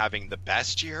wasn't having the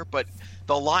best year, but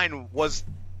the line was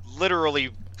literally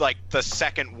like the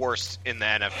second worst in the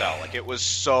NFL. Like it was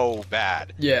so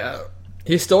bad. Yeah.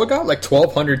 He still got like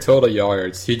 1,200 total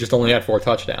yards. He just only had 4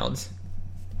 touchdowns.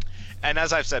 And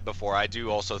as I've said before, I do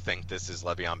also think this is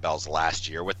Le'Veon Bell's last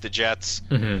year with the Jets.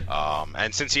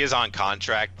 And since he is on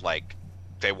contract, like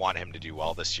they want him to do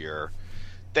well this year.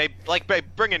 They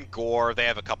bring in Gore. They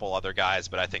have a couple other guys,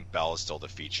 but I think Bell is still the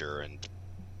feature. And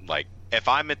like if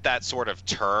I'm at that sort of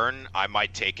turn, I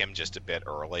might take him just a bit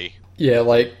early. Yeah,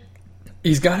 like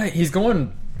he's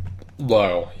going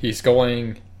low. He's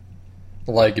going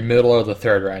like middle of the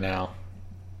third right now,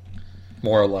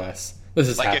 more or less. This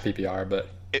is like half PPR, but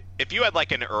if you had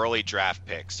like an early draft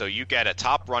pick, so you get a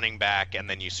top running back and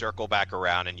then you circle back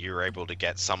around and you're able to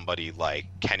get somebody like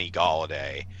Kenny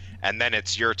Golladay, and then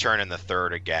it's your turn in the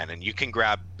third again, and you can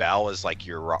grab Bell as like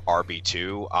your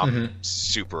RB2. I'm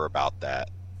super about that.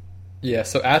 Yeah,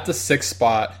 so at the 6th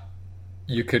spot,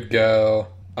 you could go.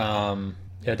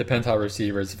 It depends how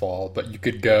receivers fall, but you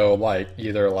could go like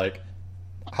either like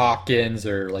Hawkins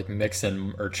or like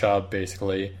Mixon or Chubb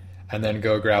basically, and then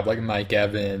go grab like Mike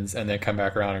Evans and then come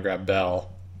back around and grab Bell.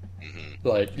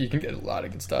 Like you can get a lot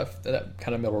of good stuff in that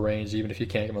kind of middle range, even if you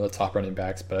can't get one of the top running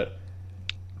backs. But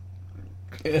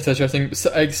it's interesting.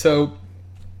 So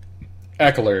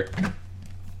Eckler,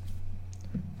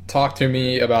 talk to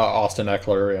me about Austin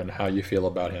Eckler and how you feel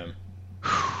about him.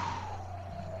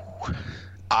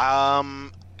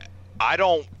 I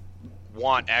don't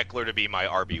want Eckler to be my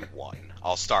RB1.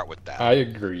 I'll start with that. I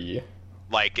agree.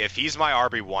 Like, if he's my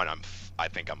RB1, I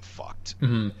think I'm fucked.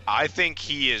 Mm-hmm. I think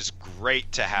he is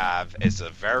great to have as a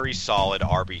very solid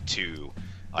RB2,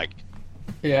 like,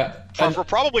 for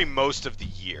probably most of the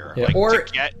year. Yeah, like, or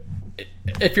to get...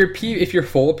 if you're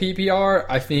full PPR,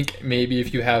 I think maybe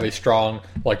if you have a strong,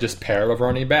 like, just pair of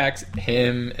running backs,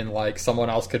 him and, like, someone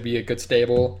else could be a good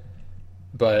stable.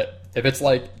 But if it's,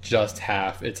 like, just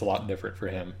half, it's a lot different for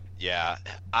him. Yeah,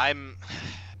 I'm...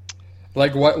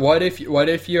 Like, what if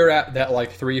you're at that,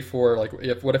 like, 3-4,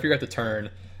 like, what if you're at the turn,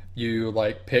 you,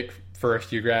 like, pick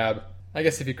first, you grab, I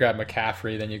guess if you grab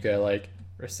McCaffrey, then you go, like,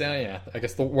 I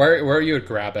guess where you would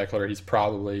grab Eckler, he's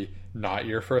probably not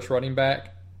your first running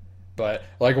back. But,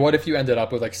 like, what if you ended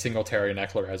up with, like, Singletary and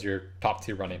Eckler as your top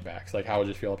 2 running backs? Like, how would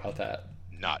you feel about that?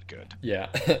 Not good. Yeah.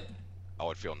 I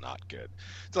would feel not good.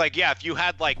 So, like, yeah, if you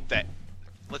had, like, that,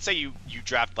 let's say you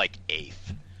draft, like,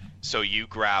 8th. So you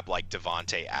grab, like,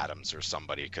 Devontae Adams or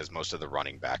somebody because most of the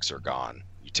running backs are gone.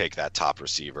 You take that top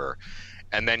receiver.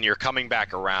 And then you're coming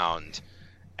back around,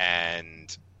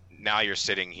 and now you're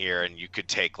sitting here, and you could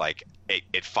take, like,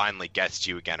 it finally gets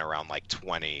to you again around, like,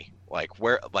 20.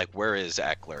 Where is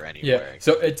Eckler anyway? Yeah,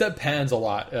 so it depends a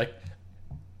lot. Like,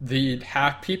 the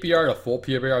half PPR to full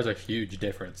PPR is a huge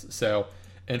difference. So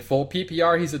in full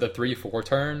PPR, he's at the 3-4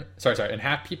 turn. Sorry. In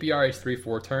half PPR, he's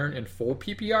 3-4 turn. In full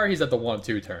PPR, he's at the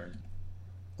 1-2 turn.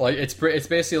 Like, it's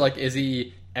basically like, is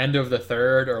he end of the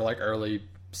third or, like, early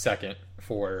second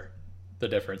for the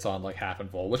difference on, like, half and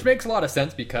full, which makes a lot of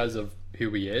sense because of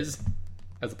who he is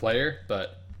as a player,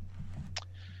 but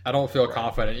I don't feel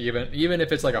confident, even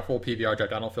if it's like a full PPR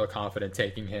draft, I don't feel confident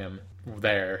taking him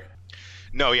there.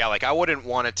 No, yeah, like, I wouldn't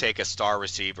want to take a star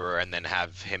receiver and then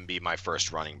have him be my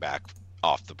first running back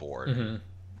off the board. Mm-hmm.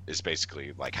 Is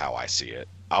basically, like, how I see it.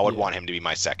 I would want him to be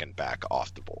my second back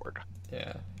off the board.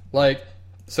 Yeah. Like,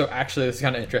 so actually, this is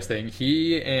kind of interesting.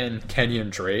 He and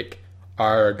Kenyon Drake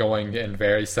are going in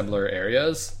very similar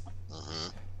areas.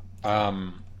 Mm-hmm.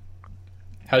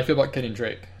 How do you feel about Kenyon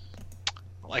Drake?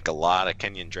 I like a lot of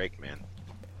Kenyon Drake, man.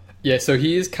 Yeah, so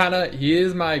he is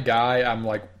my guy I'm,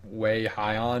 like, way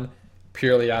high on,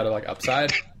 purely out of, like,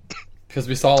 upside. Because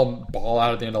we saw him ball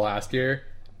out at the end of last year,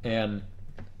 and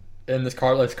in this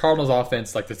Cardinals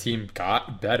offense, like, the team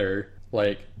got better.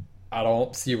 Like, I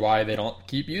don't see why they don't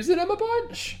keep using him a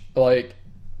bunch. Like,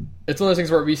 it's one of those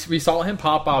things where we saw him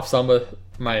pop off some with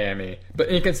Miami, but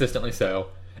inconsistently so.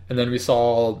 And then we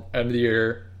saw end of the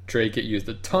year Drake get used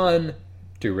a ton,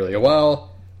 do really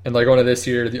well. And, like, going to this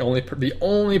year, the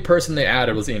only person they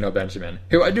added was Eno Benjamin,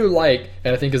 who I do like,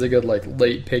 and I think is a good, like,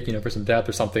 late pick, for some depth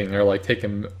or something, or, like, take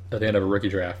him at the end of a rookie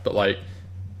draft. But, like,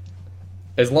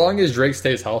 as long as Drake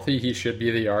stays healthy, he should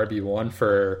be the RB1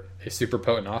 for a super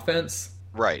potent offense.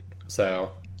 Right.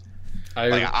 So, I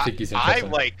think he's interesting. I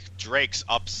like Drake's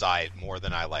upside more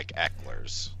than I like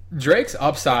Eckler's. Drake's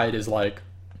upside is, like,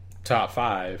 top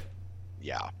 5.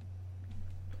 Yeah.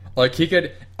 Like, he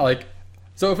could, like...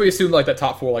 So if we assume, like, that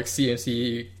top 4, like,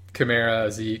 CMC, Kamara,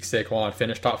 Zeke, Saquon,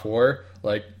 finish top 4,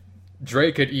 like,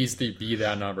 Drake could easily be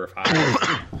that number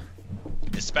 5.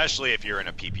 Especially if you're in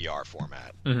a PPR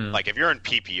format. Mm-hmm. Like, if you're in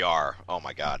PPR, oh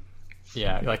my god.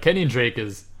 Yeah, like, Kenyon Drake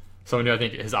is someone who I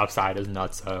think his upside is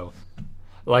nuts. So,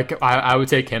 like, I would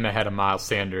take him ahead of Miles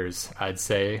Sanders, I'd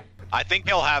say. I think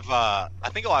he'll have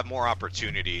more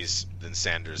opportunities than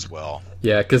Sanders will.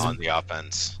 Yeah, because on the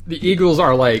offense, the Eagles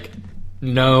are, like,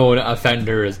 known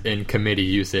offenders in committee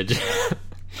usage.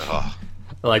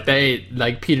 Like,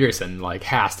 Peterson, like,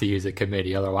 has to use a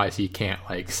committee, otherwise he can't,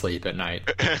 like, sleep at night.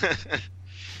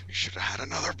 You should have had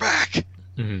another back.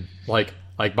 Mm-hmm.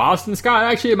 Like Boston Scott,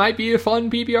 actually, it might be a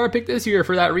fun PPR pick this year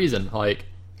for that reason. Like,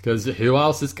 because who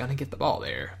else is gonna get the ball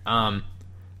there?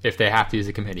 If they have to use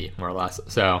a committee, more or less.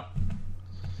 So,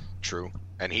 true,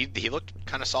 and he looked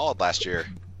kind of solid last year.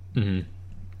 Mm-hmm.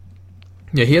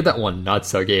 Yeah, he had that one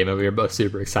nutso game, and we were both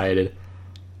super excited.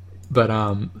 But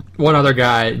one other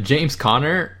guy, James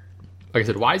Conner, like I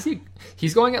said, why is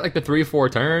he's going at, like, the 3-4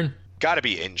 turn? Got to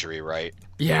be injury, right?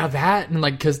 Yeah, that, and,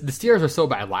 like, because the Steelers are so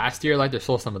bad last year, like, there's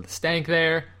still some of the stank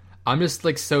there. I'm just,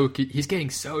 like, he's getting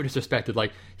so disrespected.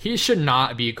 Like, he should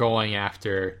not be going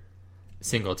after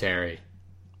Singletary.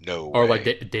 No way. Or,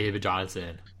 like, David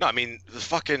Johnson. No, I mean,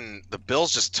 the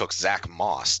Bills just took Zach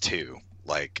Moss, too.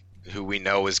 Like, who we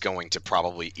know is going to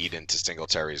probably eat into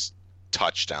Singletary's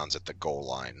touchdowns at the goal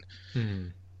line.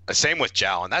 Same with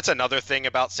Jalen. That's another thing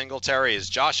about Singletary is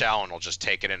Josh Allen will just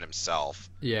take it in himself.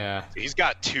 Yeah. He's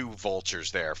got 2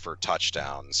 vultures there for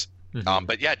touchdowns.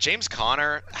 But yeah, James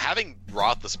Conner, having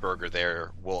Roethlisberger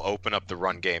there will open up the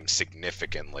run game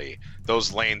significantly.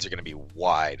 Those lanes are going to be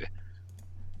wide.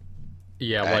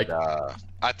 Yeah, and,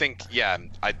 I think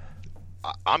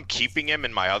I'm keeping him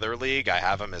in my other league. I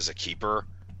have him as a keeper,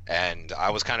 and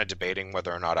I was kind of debating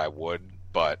whether or not I would,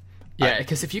 but yeah,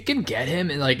 because if you can get him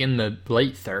in the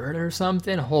late third or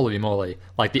something, holy moly!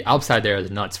 Like the upside there is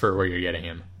nuts for where you're getting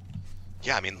him.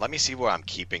 Yeah, I mean, let me see where I'm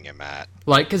keeping him at.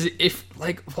 Like, because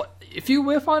if you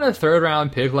whiff on a third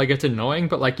round pick, like it's annoying,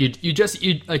 but like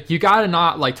you gotta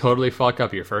not like totally fuck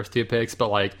up your first 2 picks, but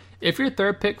like if your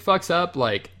third pick fucks up,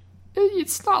 like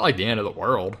it's not like the end of the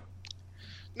world.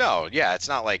 No, yeah, it's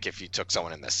not like if you took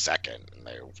someone in the second and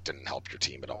they didn't help your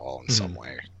team at all in some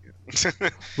way.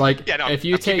 Like, yeah, no, if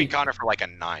I'm keeping Connor for like a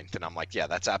 9th, and I'm like, yeah,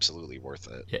 that's absolutely worth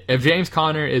it. If James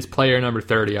Conner is player number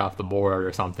 30 off the board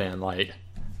or something, like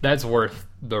that's worth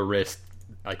the risk,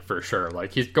 like for sure.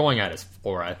 Like he's going at his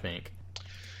floor, I think.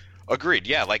 Agreed.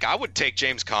 Yeah, like I would take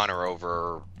James Conner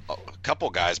over a couple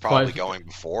guys probably going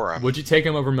before him. Would you take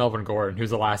him over Melvin Gordon, who's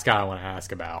the last guy I want to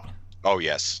ask about? Oh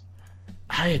yes.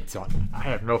 I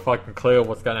have no fucking clue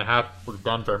what's gonna happen with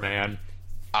Denver, man.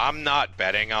 I'm not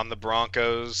betting on the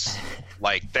Broncos.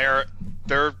 Like they're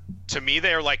to me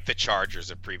they're like the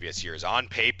Chargers of previous years. On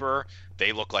paper,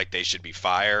 they look like they should be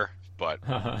fire, but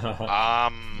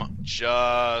I'm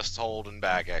just holding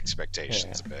back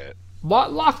expectations a bit.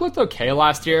 Locke looked okay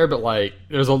last year, but like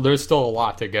there's still a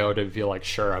lot to go to feel like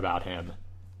sure about him.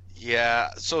 Yeah,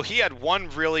 so he had one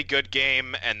really good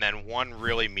game and then one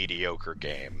really mediocre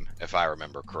game, if I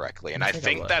remember correctly. And I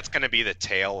think that's going to be the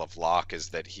tale of Locke, is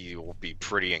that he will be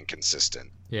pretty inconsistent.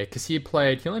 Yeah, because he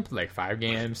only played like 5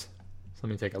 games. So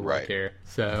let me take a look here.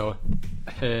 So,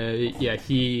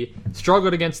 he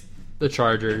struggled against the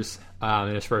Chargers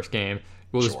in his first game.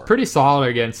 Was pretty solid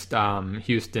against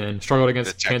Houston. Struggled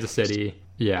against Kansas City.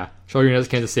 Yeah, struggled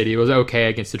against Kansas City. Was okay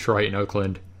against Detroit and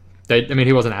Oakland.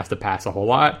 He wasn't asked to pass a whole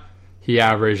lot. He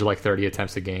averaged like 30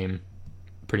 attempts a game,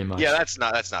 pretty much. Yeah, that's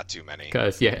not too many.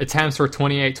 Because, attempts were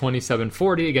 28, 27,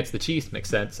 40 against the Chiefs, makes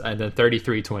sense, and then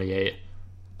 33, 28.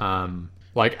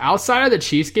 Like, outside of the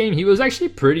Chiefs game, he was actually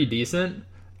pretty decent.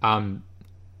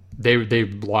 They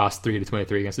lost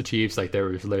 3-23 against the Chiefs. Like, there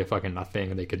was really fucking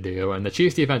nothing they could do. And the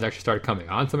Chiefs defense actually started coming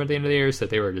on some at the end of the year, so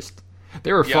they were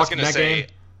fucked in that game.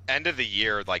 End of the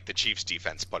year, like, the Chiefs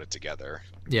defense put it together.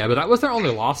 Yeah, but that was their only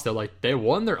loss, though. Like, they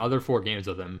won their other 4 games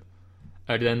with them.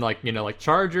 And then, like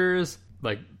Chargers,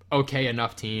 like, okay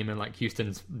enough team, and, like,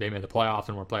 they made the playoffs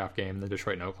and were a playoff game, and then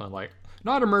Detroit and Oakland, like,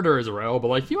 not a murderer's row, but,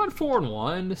 like, he went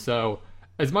 4-1, so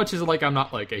as much as, like, I'm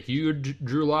not, like, a huge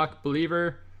Drew Lock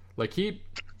believer, like, he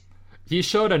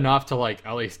showed enough to, like,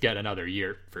 at least get another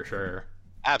year, for sure.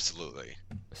 Absolutely.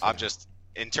 So. I'm just,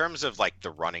 in terms of, like,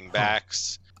 the running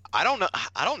backs, I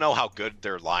don't know how good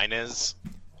their line is.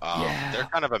 They're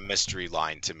kind of a mystery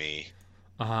line to me.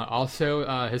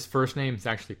 Also, his first name is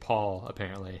actually Paul,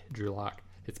 apparently. Drew Lock.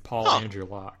 It's Paul Andrew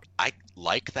Lock. I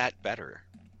like that better.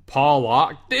 Paul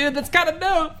Lock? Dude, that's kind of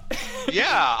dope! Yeah,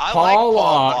 I like Paul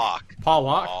Lock. Paul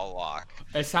Lock? Paul Lock.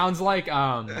 It sounds like,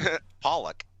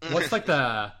 Pollock. What's like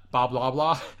the blah blah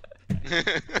blah?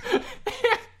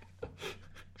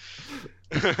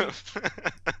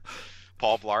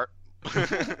 Paul Blart.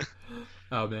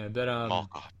 Oh man, but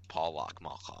Paul Lock.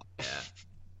 Yeah.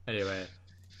 Anyway.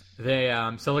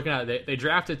 So looking at it, they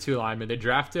drafted 2 linemen. They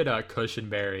drafted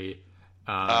Cushenberry.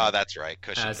 That's right,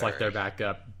 Cushenberry. As like their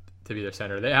backup to be their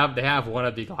center. They have one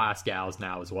of the Glasgows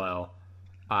now as well.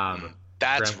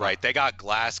 That's right. They got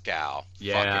Glasgow.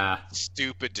 Yeah. Fucking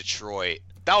stupid Detroit.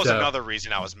 That was another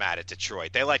reason I was mad at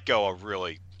Detroit. They let go a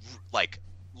really, like,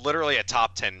 literally a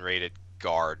top 10 rated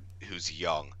guard who's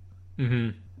young.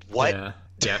 Mm-hmm. What?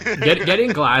 Yeah.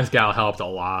 Getting Glasgow helped a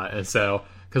lot, and so.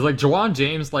 Because, like, Jawan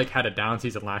James, like, had a down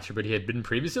season last year, but he had been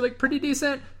previously, like, pretty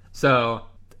decent. So,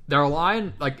 their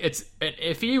line, like, it's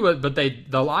iffy, but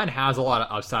the line has a lot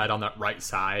of upside on that right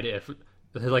side. If,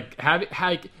 like,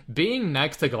 being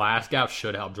next to Glasgow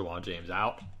should help Jawan James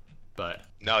out. But.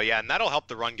 No, yeah, and that'll help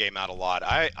the run game out a lot.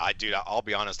 I'll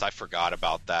be honest, I forgot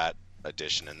about that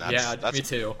addition, and that's me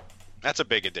too. That's a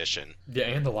big addition. Yeah,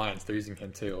 and the Lions, they're using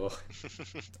him too.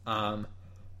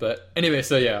 But anyway,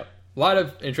 so yeah. A lot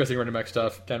of interesting running back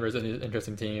stuff. Denver's an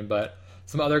interesting team, but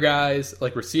some other guys,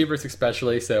 like receivers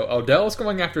especially. So Odell's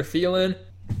going after Thielen,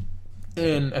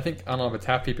 and I don't know if it's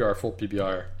half PPR or full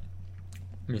PPR.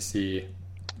 Let me see.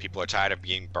 People are tired of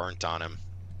being burnt on him.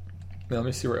 Yeah, let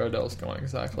me see where Odell's going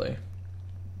exactly.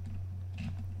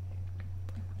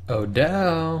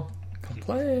 Odell, come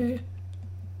play.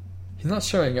 He's not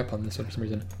showing up on this one for some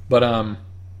reason, but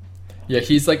yeah,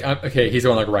 he's like he's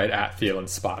going like right at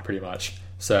Thielen's spot pretty much.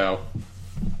 So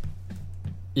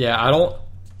Yeah, I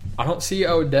don't see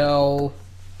Odell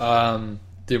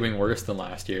doing worse than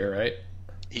last year, right?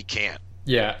 He can't.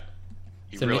 Yeah,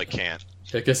 He really can't.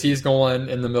 because he's going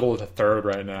in the middle of the third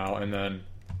right now, and then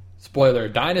spoiler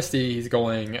dynasty, he's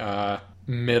going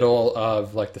middle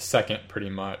of like the second, pretty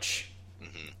much,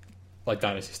 like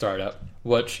dynasty startup,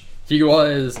 which he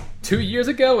was 2 years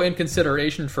ago in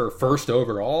consideration for first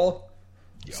overall.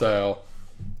 Yep. So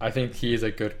I think he's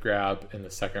a good grab in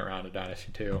the second round of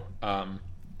dynasty too.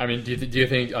 I mean, do you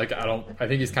think like I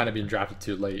think he's kind of being drafted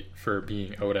too late for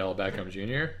being Odell Beckham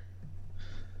Jr.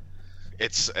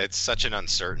 It's such an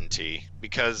uncertainty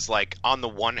because, like, on the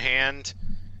one hand,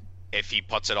 if he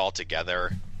puts it all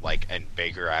together, like, and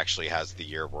Baker actually has the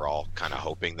year we're all kind of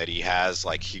hoping that he has,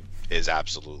 like, he is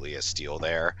absolutely a steal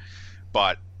there.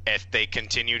 But if they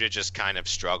continue to just kind of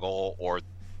struggle, or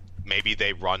maybe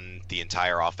they run the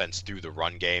entire offense through the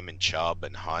run game and Chubb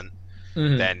and Hunt,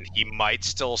 then he might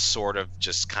still sort of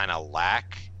just kind of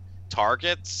lack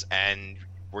targets, and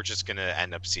we're just going to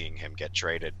end up seeing him get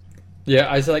traded. Yeah,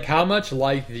 I was like, how much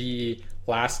like the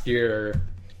last year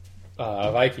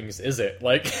Vikings is it?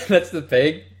 Like, that's the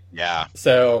thing. Yeah.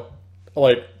 So,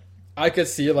 like, I could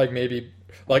see, like, maybe,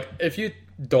 like, if you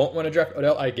don't want to draft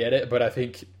Odell, I get it, but I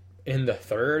think in the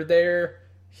third there,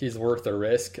 he's worth the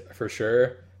risk for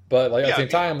sure. But, like, at the same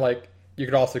time, like, you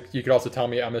could also tell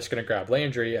me I'm just going to grab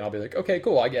Landry, and I'll be like, okay,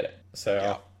 cool, I get it.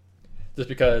 So, just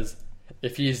because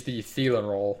if he's the Thielen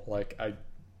role, like I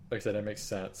said, it makes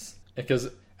sense.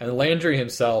 And Landry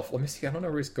himself, let me see, I don't know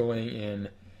where he's going in.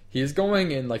 He's going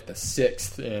in like the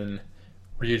 6th in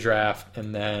redraft,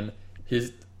 and then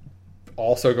he's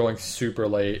also going super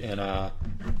late in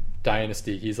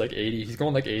Dynasty. He's like 80. He's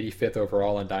going like 85th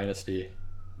overall in Dynasty.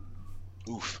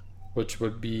 Oof. Which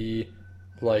would be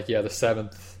like the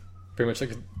 7th, pretty much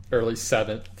like early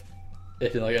 7th,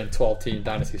 if in like a 12-team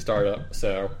Dynasty startup.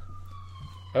 So.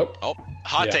 Oh,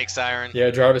 hot take siren. Yeah,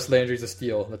 Jarvis Landry's a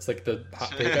steal. That's like the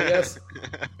hot take, I guess,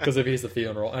 because if he's the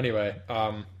Thielen role. Anyway,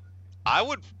 I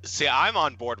would see. I'm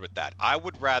on board with that. I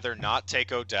would rather not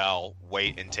take Odell,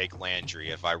 wait and take Landry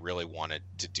if I really wanted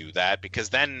to do that, because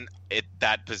then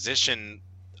that position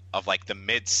of like the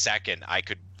mid-second, I'd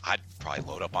probably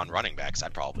load up on running backs.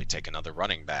 I'd probably take another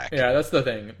running back. Yeah, that's the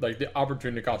thing. Like the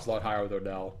opportunity cost is a lot higher with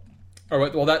Odell. Or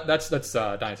well, that's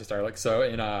Dynasty Star. Like so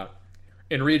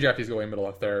in redraft, he's going middle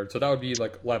of third, so that would be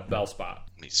like Lev Bell spot.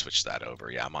 Let me switch that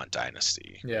over. Yeah, I'm on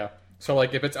Dynasty. Yeah, so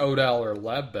like if it's Odell or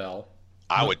Lev Bell,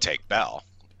 I would take Bell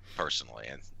personally,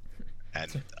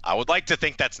 and I would like to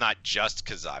think that's not just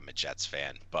because I'm a Jets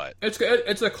fan, but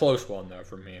it's a close one though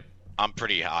for me. I'm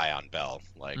pretty high on Bell,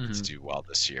 to do well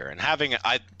this year, and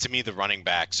to me the running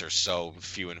backs are so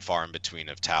few and far in between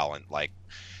of talent. Like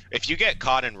if you get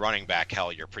caught in running back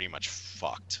hell, you're pretty much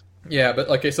fucked. Yeah, but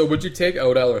okay, so would you take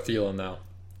Odell or Thielen though?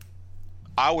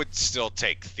 I would still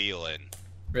take Thielen.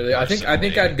 Really? I think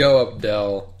I'd go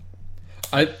Odell.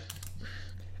 Like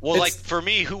for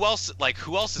me, who else is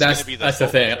going to be the That's the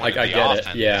thing. Like I get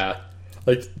it. Yeah.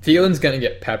 Like Thielen's going to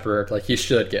get peppered. Like he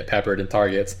should get peppered in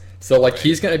targets. So like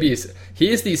he's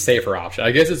the safer option. I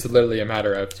guess it's literally a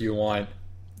matter of do you want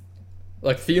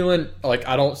like Thielen, like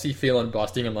I don't see Thielen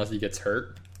busting unless he gets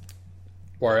hurt.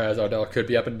 Whereas Odell could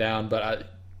be up and down, but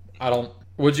I don't.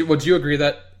 Would you agree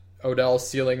that Odell's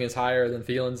ceiling is higher than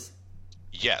Thielen's?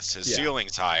 Yes, his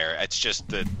ceiling's higher. It's just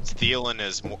that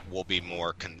Thielen will be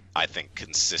more, I think,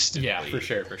 consistently. Yeah, for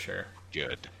sure.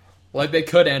 Good. Like they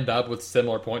could end up with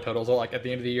similar point totals, like at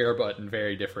the end of the year, but in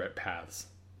very different paths.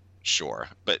 Sure,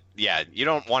 but yeah, you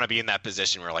don't want to be in that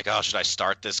position where like, oh, should I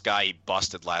start this guy? He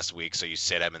busted last week, so you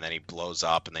sit him, and then he blows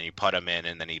up, and then you put him in,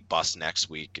 and then he busts next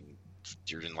week, and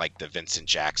you're in like the Vincent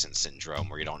Jackson syndrome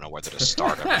where you don't know whether to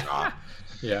start him or not.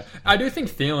 Yeah, I do think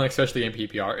Thielen, especially in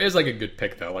PPR, is like a good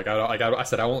pick though. Like I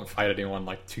said, I won't fight anyone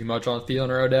like too much on Thielen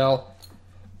or Odell,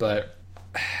 but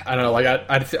I don't know. Like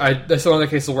I that's one of the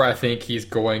cases where I think he's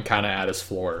going kind of at his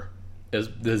floor. Is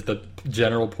the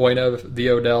general point of the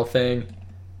Odell thing?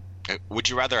 Would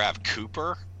you rather have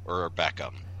Cooper or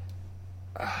Beckham?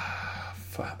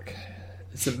 Fuck.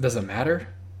 Does it matter?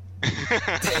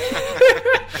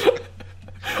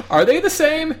 Are they the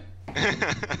same?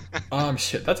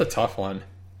 Shit, that's a tough one.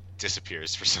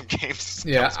 Disappears for some games.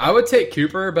 Yeah, I would take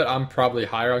Cooper, but I'm probably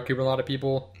higher on Cooper than a lot of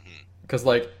people. Because,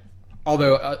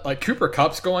 although, Cooper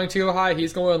Kupp's going too high,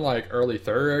 he's going, early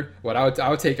third. I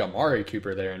would take Amari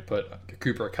Cooper there and put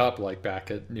Cooper Kupp,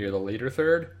 back near the later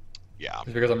third. Yeah.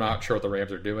 Just because I'm not sure what the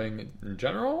Rams are doing in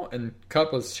general, and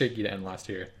Kupp was shaky to end last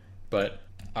year. But,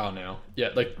 I don't know. Yeah,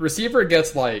 receiver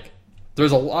gets,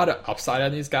 there's a lot of upside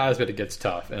on these guys, but it gets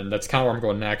tough, and that's kind of where I'm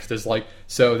going next. Is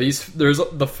there's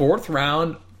the fourth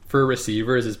round for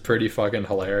receivers is pretty fucking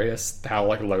hilarious. How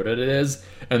like loaded it is,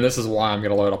 and this is why I'm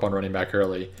gonna load up on running back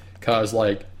early. Cause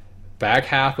like back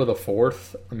half of the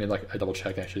fourth. I mean, like I double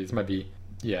check actually. This might be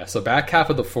So back half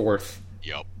of the fourth.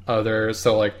 Yep. There's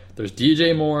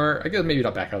DJ Moore. I guess maybe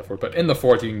not back half of the fourth, but in the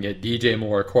fourth you can get DJ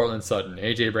Moore, Cortland Sutton,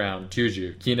 AJ Brown,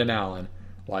 Juju, Keenan Allen.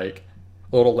 Like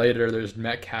a little later, there's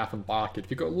Metcalf and Lockett.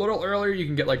 If you go a little earlier, you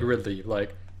can get like Ridley,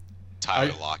 like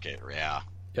Tyler Lockett. Yeah.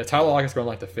 Yeah, Tyler Lockett's going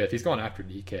like the fifth. He's going after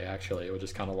DK actually, which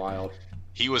is kind of wild.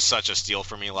 He was such a steal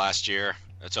for me last year.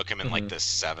 I took him in like the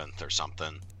 7th or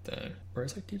something. Dang.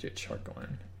 Where's like DJ Chark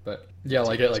going? But yeah,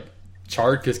 like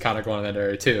Chark is kind of going in that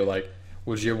area too. Like,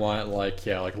 would you want like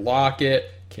Lockett,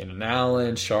 Keenan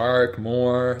Allen, Chark,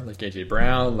 Moore, like AJ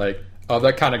Brown, like of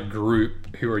that kind of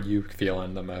group? Who are you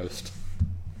feeling the most?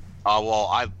 Well,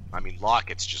 I mean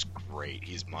Lockett's just great.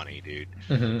 He's money, dude.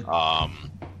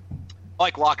 I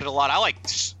like Lockett a lot. I like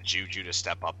Juju to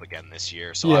step up again this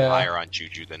year, so I'm higher on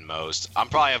Juju than most. I'm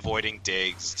probably avoiding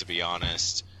Diggs, to be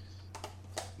honest,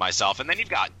 myself. And then you've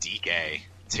got DK,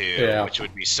 too, which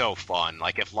would be so fun.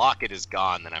 Like, if Lockett is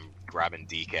gone, then I'm grabbing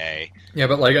DK. Yeah,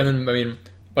 but, like, and then, I mean,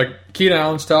 like, Keenan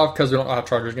Allen's tough because we don't know how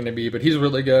Chargers going to be, but he's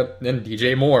really good. And then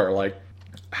DJ Moore, like,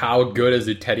 how good is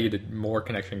the Teddy to Moore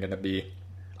connection going to be?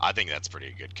 I think that's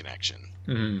pretty good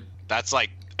connection. That's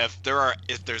like, if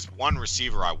there's one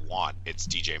receiver I want, it's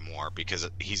DJ Moore, because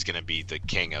he's going to be the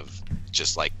king of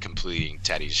just like completing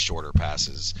Teddy's shorter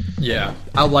passes. Yeah,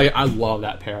 I love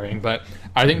that pairing, but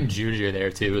I think Juju there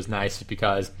too is nice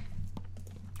because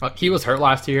he was hurt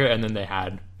last year, and then they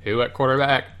had who at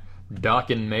quarterback? Duck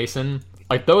and Mason.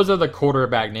 Like those are the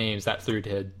quarterback names that threw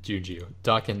to Juju,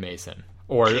 Duck and Mason,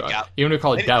 or even we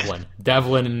call it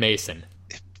Devlin and Mason.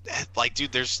 Like,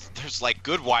 dude, there's like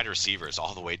good wide receivers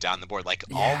all the way down the board. Like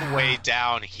all the way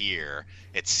down here,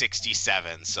 it's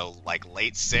 67. So like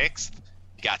late 6th,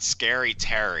 you got Scary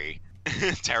Terry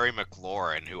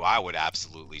McLaurin, who I would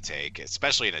absolutely take,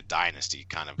 especially in a dynasty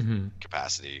kind of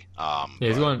capacity.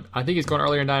 He's going. I think he's going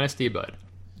earlier in dynasty, but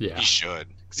yeah, he should.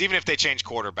 Because even if they change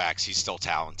quarterbacks, he's still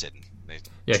talented.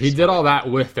 He did all that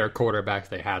with their quarterbacks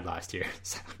they had last year.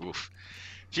 So. Oof.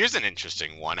 Here's an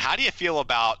interesting one. How do you feel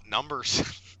about numbers?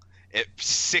 At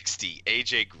 60,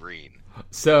 AJ Green.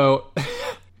 So,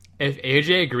 if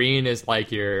AJ Green is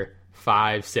like your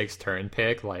 5-6 turn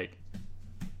pick, like,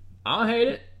 I don't hate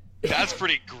it. That's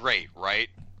pretty great, right?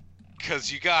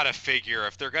 Because you got to figure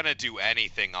if they're going to do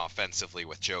anything offensively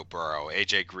with Joe Burrow,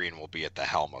 AJ Green will be at the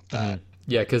helm of that.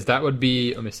 Yeah, because that would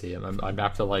be, let me see, I'm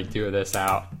have to like do this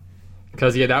out.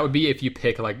 Because that would be if you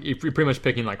pick like, if you're pretty much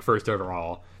picking like first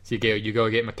overall. So you go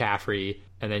get McCaffrey,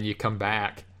 and then you come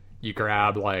back. You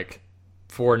grab, like,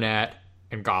 Fournette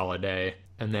and Galladay,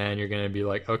 and then you're going to be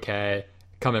like, okay,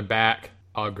 coming back,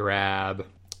 I'll grab...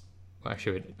 Well,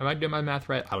 actually, am I doing my math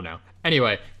right? I don't know.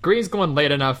 Anyway, Green's going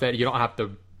late enough that you don't have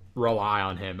to rely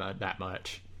on him that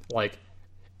much. Like,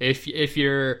 if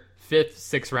your 5th,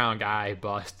 6th round guy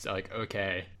busts, like,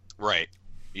 okay. Right.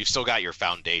 You've still got your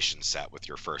foundation set with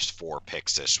your first 4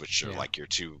 picks, which are like your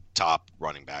 2 top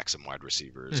running backs and wide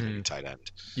receivers, maybe tight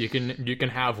end. You can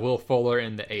have Will Fuller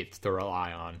in the 8th to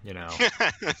rely on,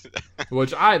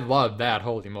 which I love that.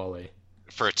 Holy moly!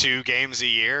 For 2 games a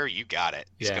year, you got it.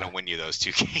 He's gonna win you those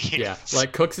 2 games. Yeah,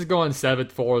 like Cooks is going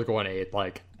 7th, Fuller's going 8th.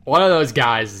 Like one of those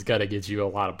guys is gonna get you a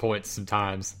lot of points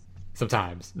sometimes.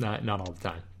 Sometimes, not all the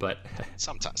time, but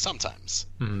sometimes.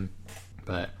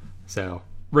 But so.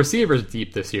 Receivers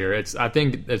deep this year. I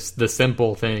think it's the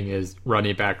simple thing is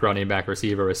running back,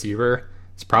 receiver. It's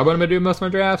probably what I'm gonna do in most of my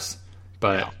drafts.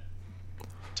 But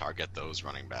target those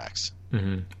running backs.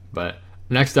 But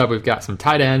next up, we've got some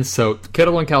tight ends. So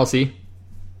Kittle and Kelsey.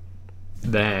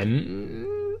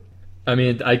 Then, I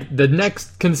mean, the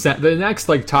next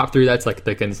like top 3. That's like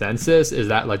the consensus. Is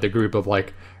that like the group of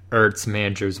like Ertz,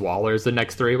 Mandrews, Waller is the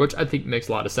next 3, which I think makes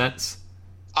a lot of sense.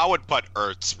 I would put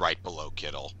Ertz right below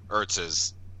Kittle. Ertz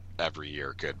is every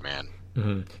year good, man.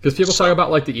 Because people talk about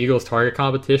like the Eagles target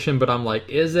competition, but I'm like,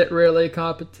 is it really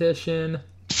competition?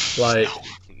 Like,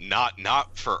 no,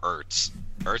 not for Ertz.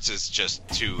 Ertz is just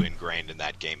too ingrained in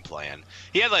that game plan.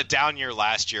 He had a down year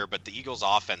last year, but the Eagles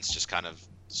offense just kind of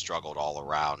struggled all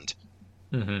around.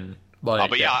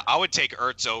 But yeah, I would take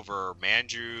Ertz over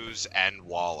Mandrews and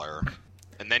Waller,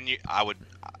 and then I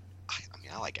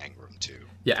like Ingram too.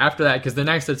 Yeah, after that, because the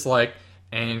next it's like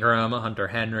Ingram, Hunter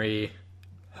Henry,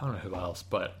 I don't know who else,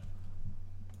 but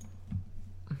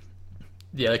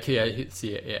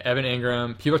Evan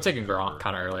Ingram. People are taking Gronk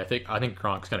kind of early. I think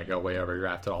Gronk's gonna go way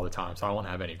overdrafted all the time, so I won't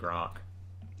have any Gronk.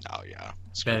 Oh yeah.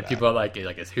 Then people are like,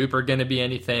 is Hooper gonna be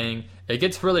anything? It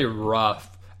gets really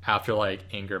rough after like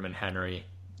Ingram and Henry.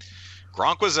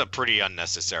 Gronk was a pretty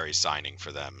unnecessary signing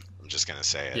for them. I'm just gonna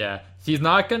say it. Yeah,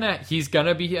 he's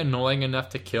gonna be annoying enough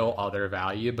to kill other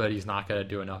value, but he's not gonna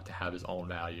do enough to have his own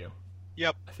value.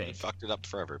 Yep, I think. He fucked it up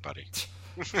for everybody.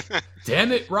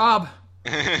 Damn it, Rob.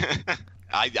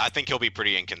 I think he'll be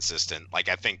pretty inconsistent. Like,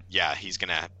 I think, yeah, he's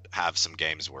gonna have some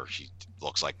games where he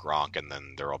looks like Gronk, and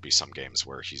then there will be some games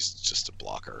where he's just a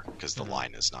blocker because the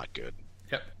line is not good.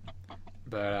 Yep.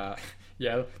 But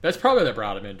yeah, that's probably that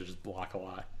brought him in, to just block a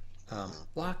lot.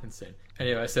 Blockinson.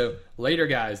 Anyway, so later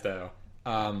guys though.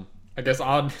 I guess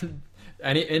on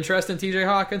any interest in TJ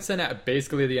Hawkinson at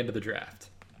basically the end of the draft.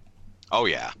 Oh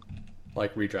yeah.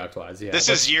 Like redraft wise, yeah. This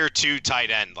is year 2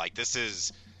 tight end. Like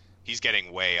he's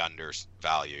getting way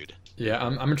undervalued. Yeah,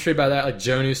 I'm intrigued by that. Like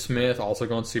Jonnu Smith also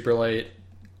going super late.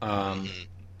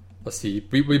 Let's see.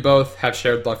 We both have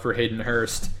shared love for Hayden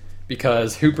Hurst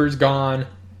because Hooper's gone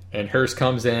and Hurst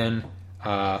comes in.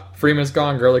 Freeman's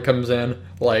gone, Gurley comes in.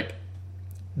 Like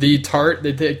they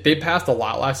passed a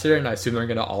lot last year, and I assume they're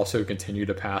going to also continue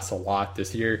to pass a lot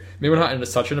this year. Maybe not in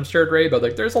such an absurd rate, but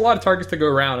like there's a lot of targets to go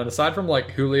around. And aside from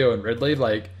like Julio and Ridley,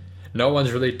 like no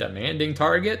one's really demanding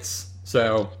targets.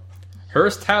 So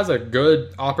Hurst has a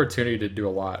good opportunity to do a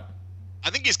lot. I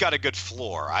think he's got a good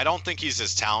floor. I don't think he's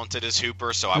as talented as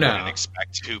Hooper, so I wouldn't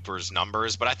expect Hooper's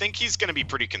numbers, but I think he's going to be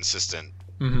pretty consistent.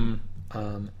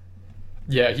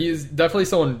 Yeah, he's definitely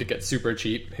someone to get super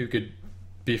cheap who could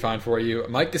be fine for you.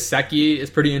 Mike Gesicki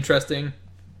is pretty interesting.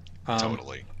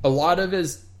 Totally. A lot of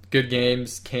his good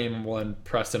games came when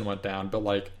Preston went down, but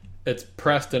like it's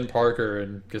Preston, Parker,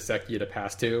 and Gesicki to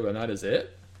pass to, and that is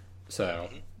it. So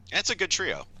It's a good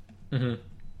trio.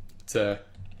 It's a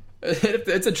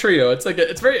trio. It's like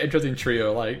it's a very interesting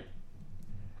trio. Like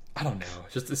I don't know,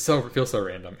 it feels so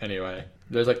random. Anyway,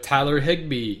 there's like Tyler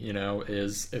Higbee. You know,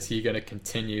 is he going to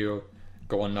continue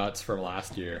going nuts from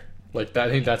last year? Like I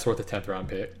think that's worth a 10th round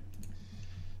pick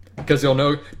because you'll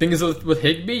know things with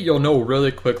Higbee. You'll know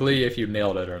really quickly if you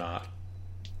nailed it or not.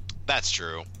 That's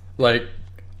true. Like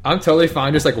I'm totally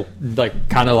fine just like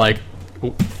kind of like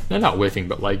not whiffing,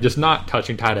 but like just not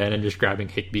touching tight end and just grabbing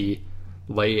Higbee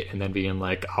late and then being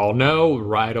like, I'll know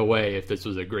right away if this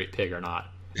was a great pick or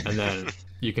not. And then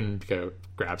you can go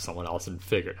grab someone else and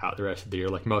figure it out the rest of the year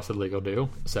like most of the league will do.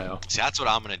 So see, that's what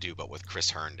I'm going to do, but with Chris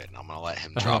Herndon. I'm going to let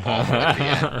him drop off at the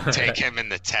end. Take him in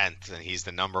the 10th, and he's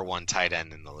the number 1 tight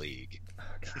end in the league.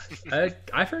 Oh,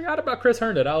 I forgot about Chris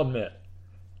Herndon, I'll admit.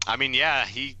 I mean, yeah,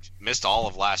 he missed all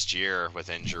of last year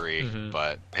with injury,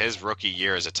 but his rookie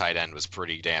year as a tight end was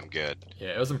pretty damn good. Yeah,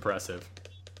 it was impressive.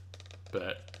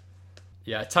 But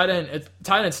yeah, tight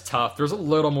end's tough. There's a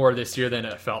little more this year than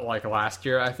it felt like last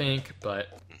year, I think.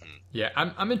 But yeah,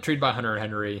 I'm intrigued by Hunter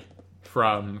Henry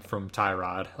from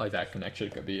Tyrod. Like that connection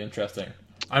could be interesting.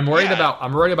 I'm worried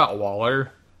about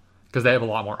Waller because they have a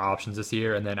lot more options this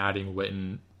year, and then adding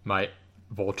Witten might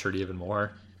vulture it even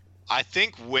more. I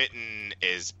think Witten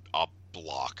is a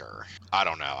blocker. I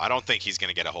don't know. I don't think he's going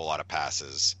to get a whole lot of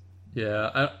passes. Yeah,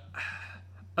 I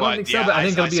don't think so, but I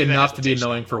think it'll be enough to be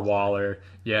annoying for Waller.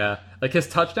 Yeah, like his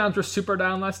touchdowns were super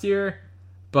down last year,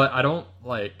 but I don't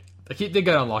like he did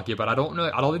get unlucky, but I don't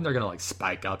know. I don't think they're gonna like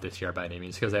spike out this year by any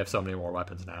means because they have so many more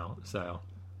weapons now. So,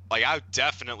 like, I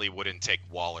definitely wouldn't take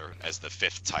Waller as the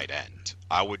 5th tight end.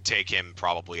 I would take him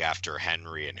probably after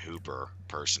Henry and Hooper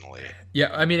personally.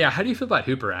 Yeah, I mean, yeah. How do you feel about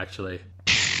Hooper actually?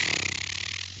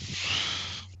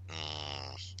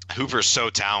 Hooper's so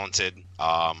talented, and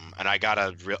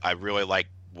I really like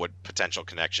what potential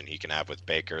connection he can have with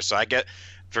Baker. So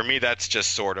for me, that's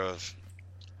just sort of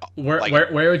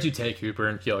where would you take Hooper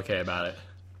and feel okay about it?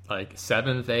 Like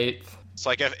 7th, 8th? It's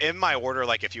like in my order,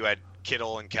 like if you had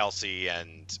Kittle and Kelsey,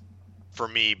 and for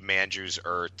me, Mandrews,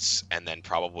 Ertz, and then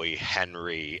probably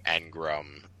Henry,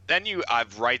 Engram. Then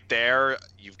right there,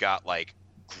 you've got like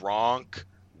Gronk,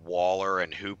 Waller,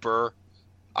 and Hooper.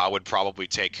 I would probably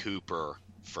take Hooper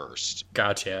first.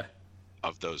 Gotcha.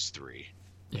 Of those 3.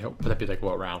 Yeah, would that be like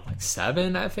what round? Like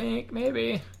 7, I think,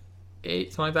 maybe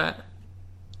 8, something like that.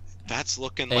 That's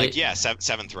looking like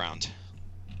 7th round.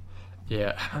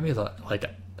 Yeah, I mean, like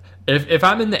if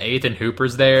I'm in the 8th and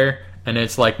Hooper's there, and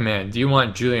it's like, man, do you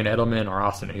want Julian Edelman or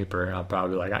Austin Hooper? And I'll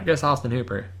probably be like, I guess Austin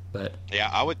Hooper. But yeah,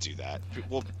 I would do that.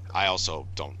 Well, I also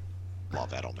don't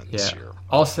love Edelman this year.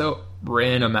 Also,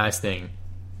 random ass thing.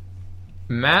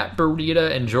 Matt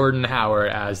Breida and Jordan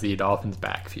Howard as the Dolphins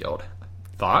backfield.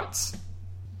 Thoughts?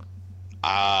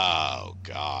 Oh,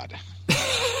 God.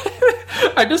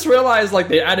 I just realized like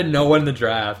they added no one in the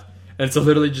draft, and it's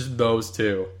literally just those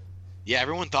 2. Yeah,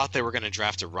 everyone thought they were going to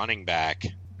draft a running back.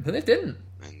 But they didn't.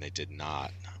 And they did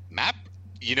not.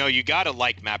 You got to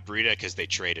like Matt Breida because they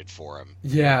traded for him.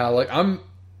 Yeah, like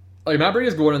Matt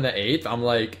Breida's going in the 8th. I'm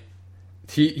like,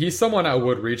 he's someone I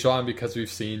would reach on because we've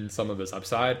seen some of his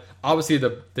upside. Obviously,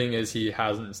 the thing is he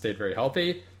hasn't stayed very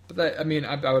healthy. But I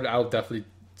would definitely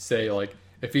say like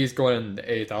if he's going in the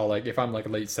 8th, I'll like if I'm like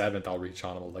late 7th, I'll reach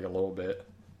on him like a little bit.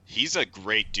 He's a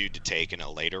great dude to take in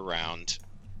a later round.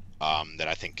 That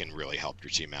I think can really help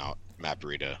your team out, Matt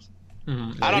Breida.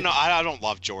 Mm-hmm. I don't know. I don't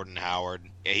love Jordan Howard.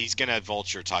 Yeah, he's gonna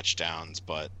vulture touchdowns,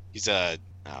 but he's a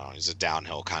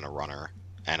downhill kind of runner,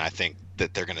 and I think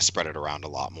that they're gonna spread it around a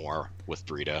lot more with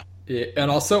Breida. Yeah, and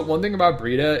also one thing about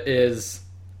Breida is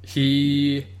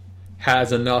he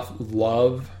has enough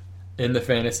love in the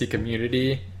fantasy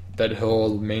community that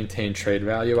he'll maintain trade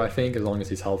value. I think as long as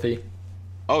he's healthy.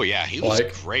 Oh yeah, he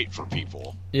looks great for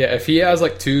people. Yeah, if he has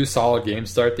like 2 solid games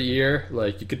start the year,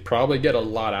 like you could probably get a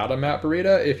lot out of Matt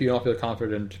Breida if you don't feel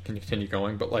confident and can continue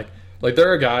going. But like there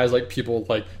are guys like people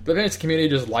like the fantasy community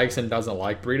just likes and doesn't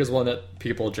like. Breida's one that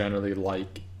people generally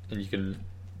like, and you can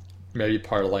maybe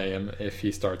parlay him if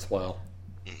he starts well.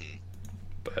 Mm-hmm.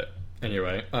 But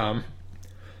anyway,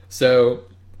 so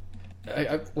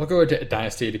we'll go to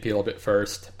Dynasty ADP a little bit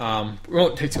first. We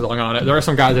won't take too long on it. There are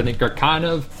some guys I think are kind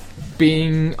of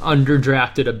being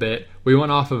underdrafted a bit. We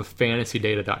went off of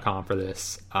fantasydata.com for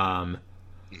this.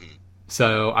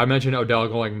 So I mentioned Odell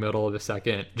going middle of the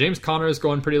second. James Conner is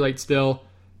going pretty late still.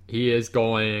 He is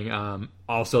going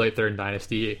also late third in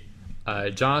Dynasty.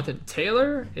 Jonathan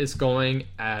Taylor is going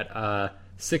at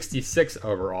 66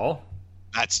 overall.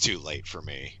 That's too late for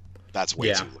me. That's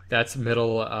way too late. That's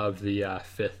middle of the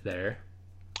 5th there.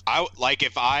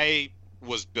 If I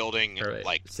was building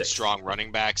sixth. strong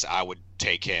running backs, I would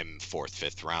take him 4th,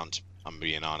 5th round. I'm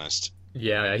being honest.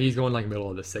 Yeah, he's going like middle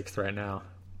of the 6th right now.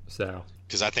 So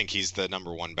because I think he's the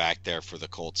number 1 back there for the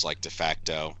Colts, like de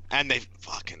facto, and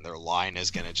their line is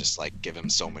gonna just like give him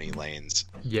so many lanes.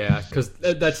 Yeah, because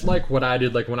that's like what I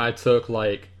did. Like when I took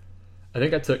I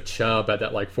think I took Chubb at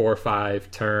that like 4 or 5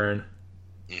 turn.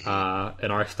 In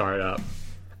our startup,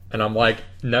 and I'm like,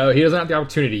 no, he doesn't have the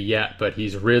opportunity yet, but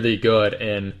he's really good,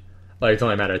 and like it's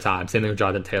only a matter of time. Same thing with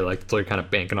Jonathan Taylor, like so you're kind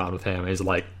of banking on with him. He's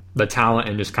like the talent,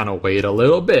 and just kind of wait a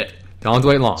little bit. Don't have to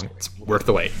wait long. It's worth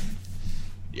the wait.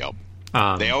 Yep.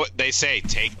 They say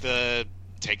take the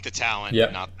talent,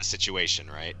 not the situation,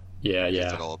 right? Yeah.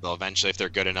 They'll eventually, if they're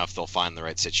good enough, they'll find the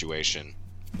right situation.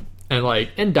 And like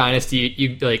in Dynasty,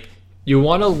 you don't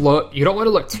want to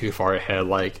look too far ahead,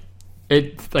 like.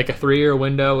 It's like a 3-year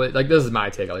window. Like this is my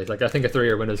take at least. Like I think a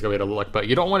 3-year window is a good way to look, but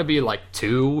you don't want to be like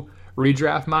too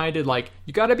redraft minded. Like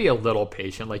you got to be a little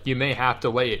patient. Like you may have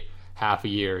to wait half a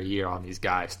year on these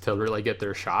guys to really get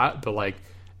their shot. But like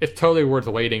it's totally worth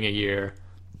waiting a year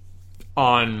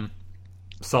on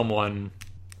someone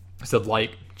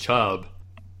like Chubb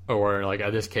or like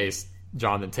in this case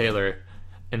Jonathan Taylor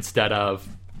instead of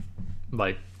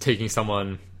like taking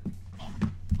someone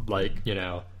like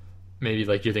maybe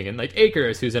like you're thinking like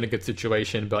Akers, who's in a good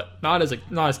situation, but not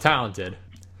as talented.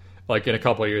 Like in a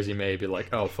couple of years, you may be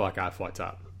like, oh fuck, I fucked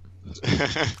up.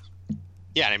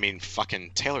 Yeah, I mean,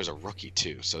 fucking Taylor's a rookie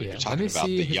too, so you're talking about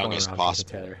the youngest possible.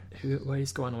 Taylor.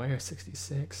 He's going where?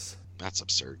 66. That's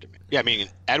absurd to me. Yeah, I mean,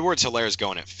 Edwards-Helaire is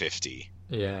going at 50.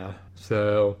 Yeah,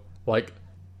 so like,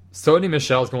 Sony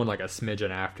Michel's going like a smidgen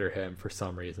after him for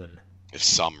some reason.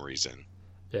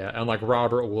 Yeah, and like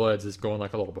Robert Woods is going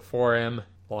like a little before him.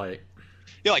 Like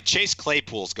Chase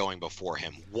Claypool's going before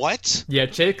him. What? Yeah,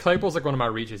 Chase Claypool's like one of my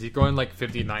reaches. He's going like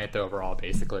 59th overall,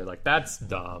 basically. Like that's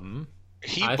dumb.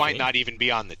 He might not even be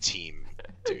on the team,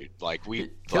 dude. Like he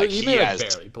has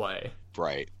barely play.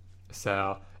 Right.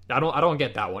 So I don't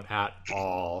get that one at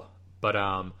all. But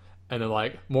and then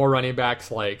like more running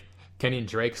backs like Kenyon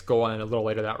Drake's going a little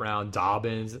later that round.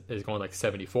 Dobbins is going like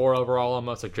 74 overall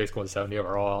almost. Like Drake's going 70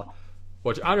 overall.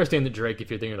 Which I understand that Drake,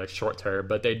 if you're thinking like short term,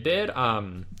 but they did.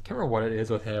 Can't remember what it is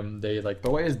with him. They like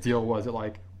the way his deal was. It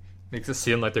like makes it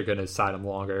seem like they're going to sign him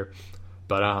longer.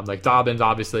 But like Dobbins,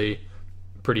 obviously,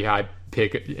 pretty high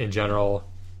pick in general.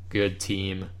 Good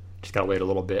team. Just gotta wait a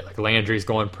little bit. Like Landry's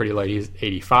going pretty late. He's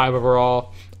 85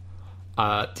 overall.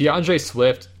 DeAndre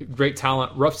Swift, great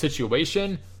talent, rough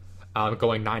situation.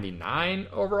 Going 99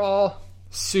 overall.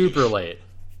 Super late.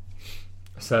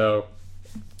 So.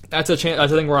 That's a chance.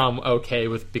 That's a thing where I'm okay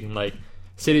with being like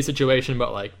city situation,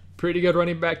 but like pretty good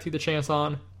running back to the chance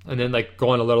on. And then like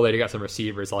going a little later, you got some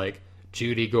receivers like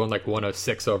Judy going like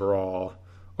 106 overall,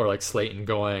 or like Slayton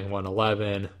going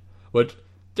 111. Which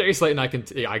Jerry Slayton, I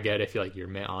get if you're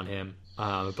mint on him,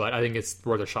 but I think it's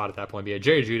worth a shot at that point. But yeah,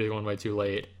 Jerry Judy going way too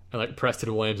late, and like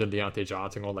Preston Williams and Deontay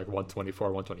Johnson going like 124,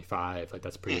 125. Like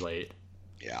that's pretty late.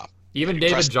 Yeah. Even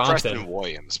David Johnson. Preston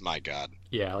Williams, my God.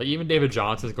 Yeah, like even David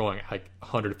Johnson's going like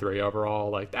 103 overall.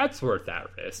 Like that's worth that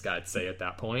risk, I'd say at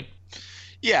that point.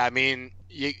 Yeah, I mean,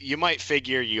 you might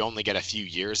figure you only get a few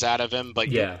years out of him, but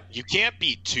Yeah. you can't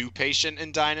be too patient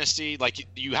in Dynasty. Like,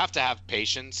 you have to have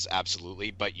patience,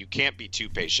 absolutely, but you can't be too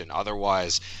patient.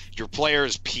 Otherwise, your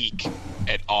players peak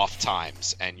at off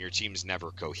times, and your team's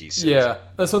never cohesive. Yeah,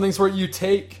 that's one of the things where you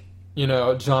take,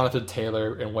 Jonathan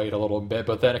Taylor and wait a little bit,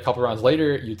 but then a couple rounds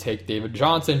later, you take David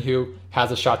Johnson, who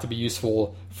has a shot to be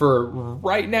useful for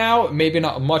right now, maybe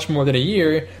not much more than a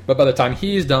year, but by the time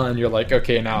he's done, you're like,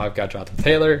 okay, now I've got Jonathan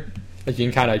Taylor. Like, you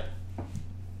can kind of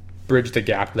bridge the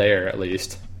gap there, at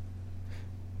least.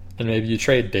 And maybe you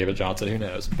trade David Johnson, who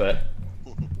knows, but...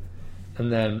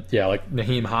 And then, yeah, like,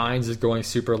 Naheem Hines is going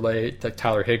super late, like,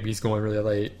 Tyler Higbee's going really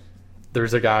late.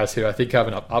 There's the guys who I think have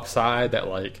an upside that,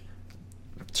 like,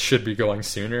 should be going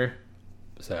sooner.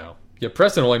 So, yeah,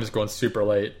 Preston Williams is going super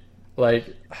late.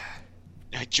 Like,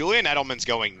 Julian Edelman's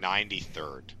going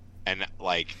 93rd, and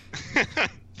like,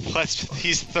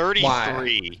 he's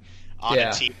 33 on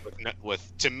a team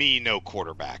with, to me, no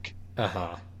quarterback.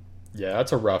 Yeah,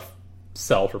 that's a rough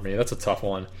sell for me. That's a tough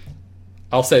one.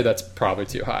 I'll say that's probably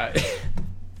too high.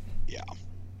 Yeah.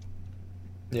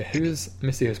 Yeah, let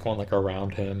me see who's going like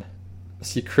around him. I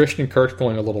see Christian Kirk's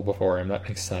going a little before him. That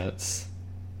makes sense.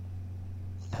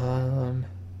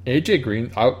 AJ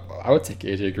Green. I would take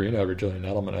AJ Green over Julian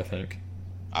Edelman, I think.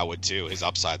 I would too. His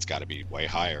upside's got to be way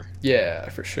higher. Yeah,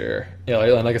 for sure. Yeah,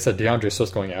 and like I said, DeAndre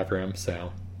Swift's going after him,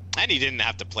 so. And he didn't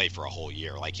have to play for a whole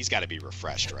year. Like, he's got to be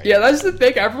refreshed, right? Yeah, that's the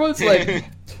thing. Everyone's like,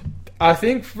 I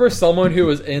think for someone who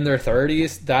was in their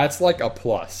 30s, that's like a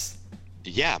plus.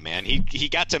 Yeah, man. He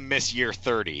got to miss year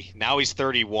 30. Now he's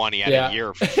 31. He had a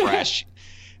year fresh.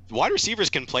 Wide receivers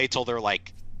can play till they're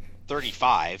like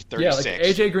 35, 36. Yeah, like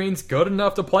AJ Green's good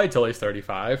enough to play till he's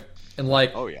 35. And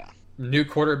like, oh yeah, new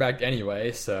quarterback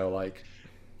anyway, so like.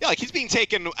 Yeah, like he's being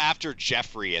taken after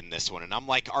Jeffrey in this one, and I'm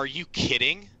like, are you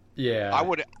kidding? Yeah. I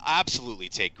would absolutely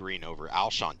take Green over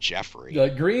Alshon Jeffrey.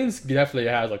 Like, Green's definitely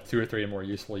has like 2 or 3 more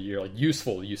useful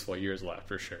years left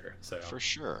for sure. So. For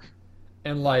sure.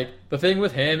 And like the thing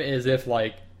with him is if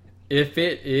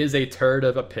it is a turd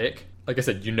of a pick, like I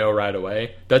said, right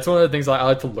away. That's one of the things I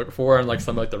like to look for in like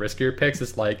some of like the riskier picks.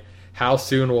 Is like, how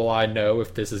soon will I know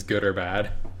if this is good or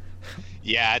bad?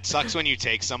 Yeah, it sucks when you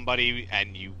take somebody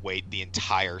and you wait the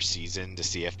entire season to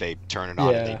see if they turn it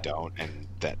on and they don't, and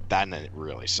then it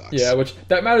really sucks. Yeah, which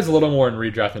that matters a little more in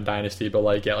redraft and dynasty, but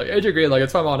like like AJ Green, like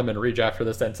it's fine on him in redraft for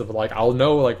the sense of like I'll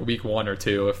know like week 1 or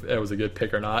 2 if it was a good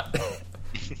pick or not.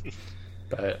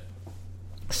 But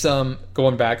some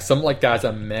like guys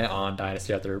I met on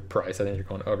dynasty at their price, I think they're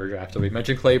going overdraft. So we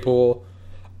mentioned Claypool,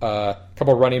 a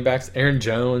couple running backs, Aaron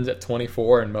Jones at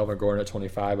 24 and Melvin Gordon at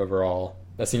 25 overall.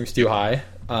 That seems too high.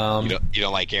 You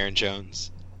don't like Aaron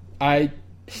Jones?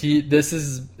 This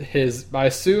is his, I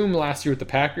assume, last year with the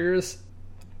Packers,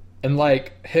 and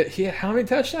like he how many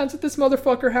touchdowns did this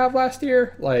motherfucker have last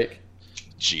year? Like,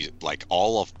 geez, like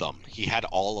all of them. He had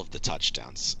all of the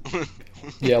touchdowns.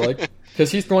 Yeah, like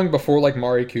because he's going before like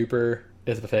Mari Cooper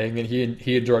is the thing, and he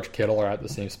and George Kittle are at the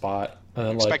same spot. And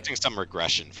then, expecting some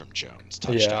regression from Jones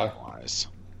touchdown wise.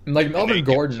 And like Melvin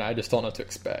Gordon, I just don't know what to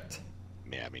expect.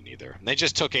 Yeah, me neither. They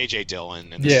just took AJ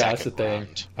Dillon in the second round. That's the thing.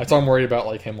 That's why I'm worried about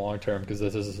like him long term, because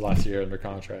this is his last year under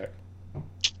contract.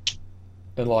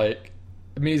 And like,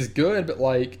 I mean, he's good, but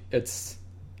like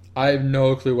I have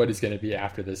no clue what he's going to be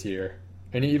after this year,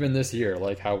 and even this year,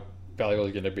 like how valuable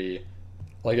he's going to be.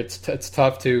 Like it's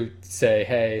tough to say,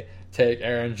 hey, take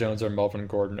Aaron Jones or Melvin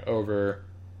Gordon over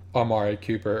Amari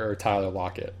Cooper or Tyler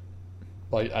Lockett.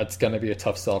 Like that's going to be a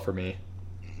tough sell for me.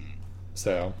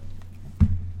 So.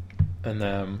 And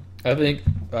then I think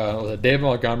David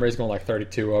Montgomery is going like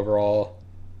 32 overall.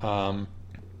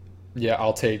 Yeah,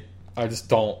 I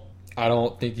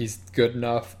don't think he's good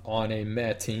enough on a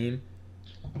meh team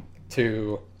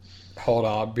to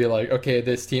be like, okay,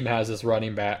 this team has this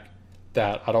running back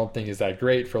that I don't think is that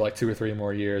great for like 2 or 3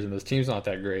 more years, and this team's not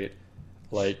that great.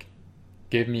 Like,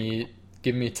 give me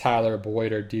Tyler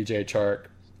Boyd or DJ Chark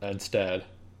instead.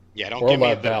 Yeah, don't or give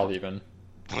Lev me Bell even.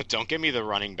 Don't give me the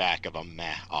running back of a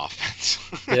meh offense.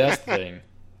 Yeah, that's the thing.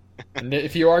 And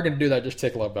if you are going to do that, just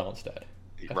take Lev Bell instead.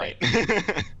 Right.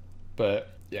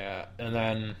 But, yeah. And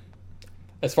then,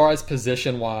 as far as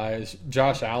position-wise,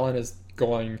 Josh Allen is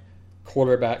going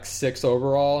quarterback 6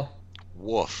 overall.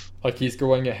 Woof. Like, he's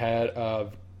going ahead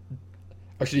of...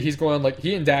 Actually, he's going, like...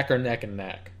 He and Dak are neck and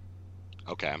neck.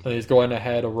 Okay. And he's going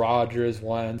ahead of Rodgers,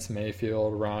 Wentz,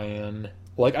 Mayfield, Ryan...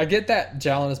 Like, I get that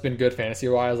Jalen has been good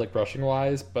fantasy-wise, like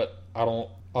rushing-wise, but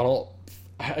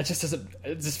it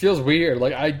just feels weird.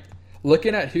 Like,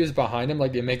 looking at who's behind him,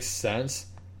 like, it makes sense,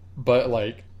 but,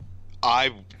 like...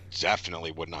 I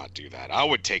definitely would not do that. I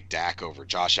would take Dak over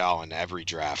Josh Allen every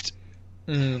draft.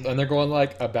 And they're going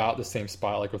like about the same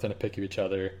spot, like within a pick of each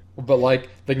other. But like,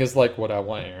 thing is like, would I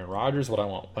want Aaron Rodgers? Would I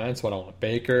want Wentz? Would I want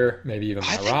Baker? Maybe even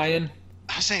Ryan?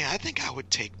 I was saying, I think I would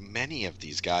take many of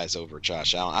these guys over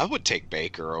Josh Allen. I would take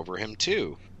Baker over him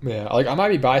too. Yeah, like I might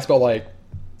be biased, but like,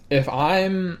 if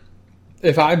I'm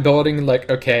building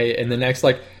like, okay, in the next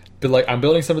like, but like I'm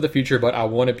building some of the future, but I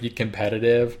want to be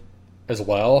competitive as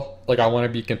well. Like I want to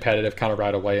be competitive kind of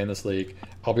right away in this league.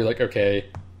 I'll be like, okay,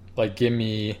 like give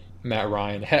me Matt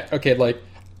Ryan. Heck, okay, like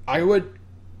I would.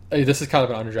 This is kind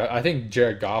of an underdraft. I think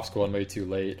Jared Goff's going way too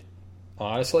late.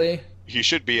 Honestly, he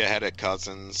should be ahead of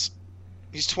Cousins.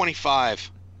 He's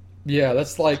 25. Yeah,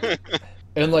 that's like,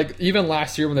 and like even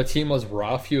last year when the team was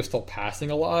rough, he was still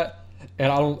passing a lot.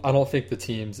 And I don't think the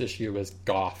team's issue is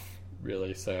Goff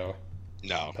really. So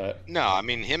no. I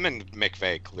mean, him and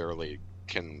McVay clearly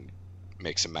can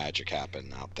make some magic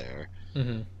happen out there.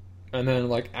 Mm-hmm. And then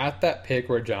like at that pick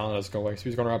where Jalen is going, so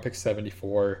he's going around pick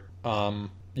 74.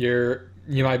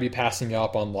 You might be passing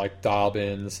up on like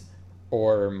Dobbins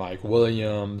or Mike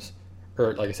Williams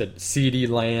or like I said, CeeDee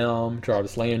Lamb,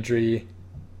 Jarvis Landry,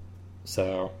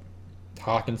 so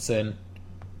Hawkinson.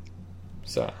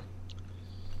 So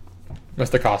that's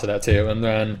the cost of that too. And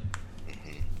then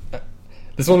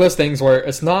this is one of those things where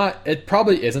it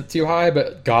probably isn't too high,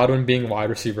 but Godwin being wide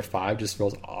receiver 5 just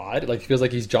feels odd. Like it feels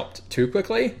like he's jumped too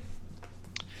quickly.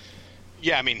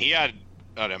 Yeah, I mean he had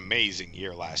an amazing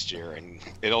year last year, and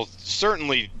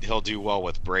he'll do well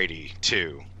with Brady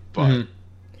too. But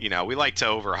you know, we like to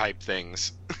overhype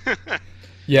things.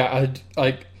 Yeah,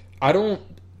 I don't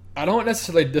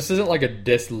necessarily. This isn't like a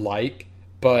dislike,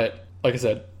 but like I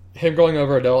said, him going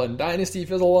over Odell in Dynasty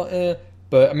feels a lot.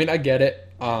 But I mean, I get it.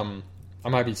 I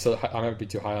might be too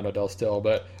high on Odell still,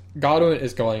 but Godwin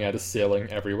is going at his ceiling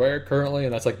everywhere currently,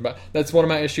 and that's one of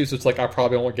my issues. It's like I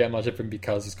probably won't get much of him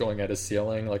because he's going at his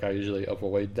ceiling. Like I usually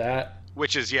avoid that.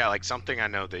 Which is like something I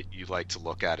know that you like to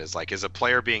look at is like, is a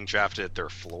player being drafted at their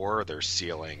floor or their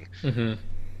ceiling? Mm-hmm.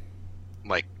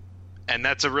 Like, and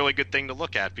that's a really good thing to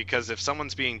look at, because if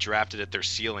someone's being drafted at their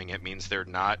ceiling, it means they're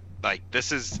not like,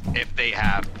 this is, if they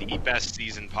have the best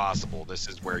season possible, this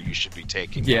is where you should be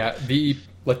taking them.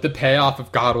 The payoff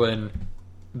of Godwin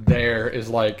there is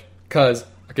like, because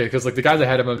like the guys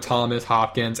ahead of him, Thomas,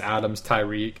 Hopkins, Adams,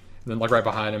 Tyreek, and then like right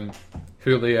behind him,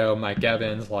 Julio, Mike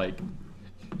Evans, like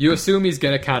you assume he's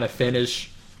gonna kind of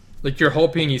finish, like you're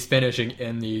hoping he's finishing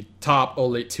in the top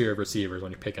elite tier of receivers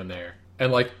when you pick him there,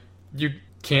 and like you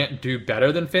can't do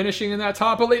better than finishing in that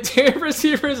top elite tier of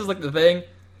receivers is like the thing.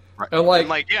 Right. And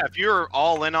like if you're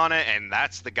all in on it and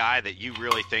that's the guy that you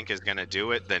really think is going to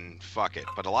do it, then fuck it.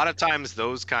 But a lot of times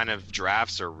those kind of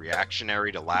drafts are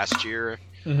reactionary to last year.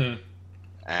 Mm-hmm.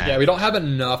 Yeah, we don't have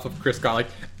enough of Chris Godwin.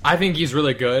 Like, I think he's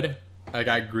really good. Like,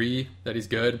 I agree that he's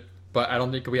good, but I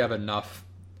don't think we have enough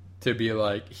to be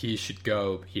like, he should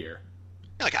go here.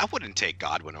 Like, I wouldn't take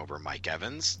Godwin over Mike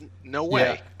Evans. No way.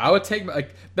 Yeah, I would take,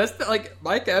 like,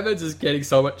 Mike Evans is getting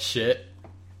so much shit.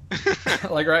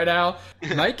 Like right now,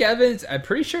 Mike Evans, I'm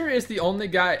pretty sure is the only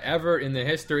guy ever in the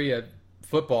history of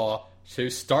football to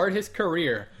start his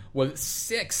career with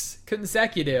 6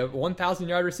 consecutive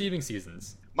 1,000-yard receiving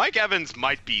seasons. Mike Evans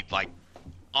might be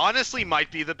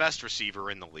might be the best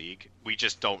receiver in the league. We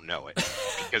just don't know it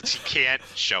because he can't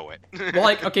show it. Well,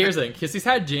 like, okay, here's the thing, because he's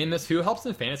had Jameis, who helps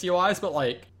him fantasy-wise, but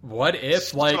like, what if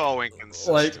so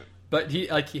inconsistent. Like. But he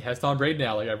has Tom Brady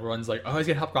now. Like everyone's like, oh, he's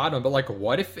gonna help Godwin. But like,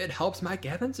 what if it helps Mike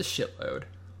Evans a shitload?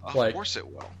 Of course it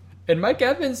will. And Mike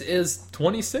Evans is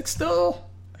 26 still.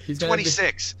 He's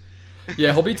 26.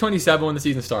 Yeah, he'll be 27 when the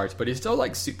season starts. But he's still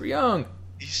like super young.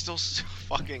 He's still so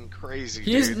fucking crazy.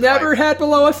 He's never had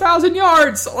below 1,000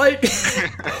 yards. Like,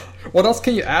 what else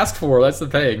can you ask for? That's the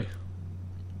thing.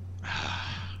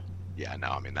 Yeah, no,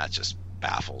 I mean that just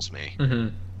baffles me. Mm-hmm.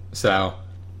 So.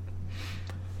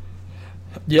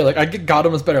 Yeah, like I get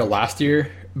Godwin was better last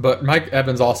year, but Mike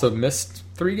Evans also missed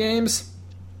 3 games.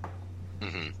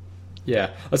 Mm-hmm.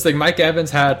 Yeah, let's think. Mike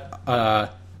Evans had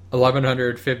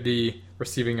 1,150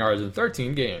 receiving yards in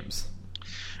 13 games.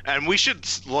 And we should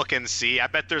look and see. I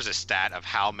bet there's a stat of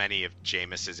how many of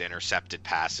Jameis's intercepted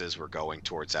passes were going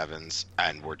towards Evans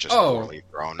and were just poorly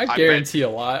thrown. I guarantee a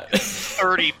lot.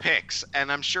 30 picks,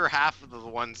 and I'm sure half of the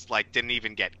ones like didn't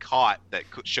even get caught that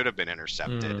should have been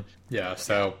intercepted. Yeah,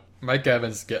 so Mike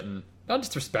Evans getting not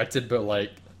just respected, but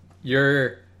like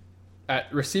you're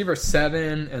at receiver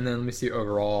 7, and then let me see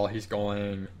overall. He's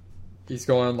going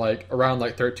like around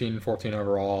like 13, 14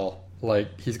 overall.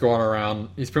 Like he's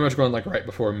pretty much going like right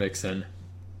before Mixon.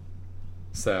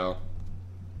 So,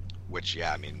 which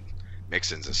I mean,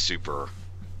 Mixon's a super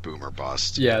boomer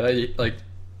bust. Yeah, like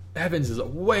Evans is a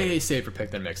way safer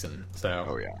pick than Mixon. So,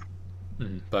 oh yeah.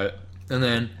 But And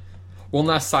then one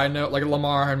last side note, like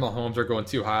Lamar and Mahomes are going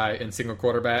too high in single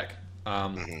quarterback.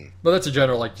 But that's a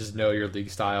general, like, just know your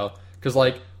league style. Because,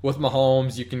 like, with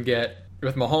Mahomes, you'd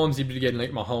be getting,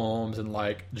 like, Mahomes and,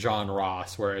 like, John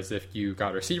Ross. Whereas if you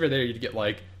got a receiver there, you'd get,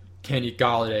 like, Kenny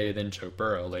Galladay, then Joe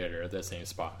Burrow later at the same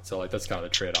spot. So, like, that's kind of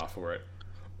the trade-off for it.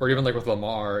 Or even, like, with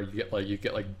Lamar, you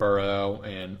get Burrow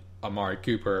and Amari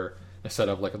Cooper instead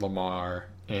of, like, Lamar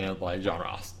and, like, John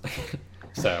Ross.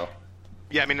 So...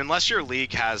 Yeah, I mean, unless your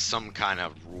league has some kind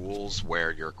of rules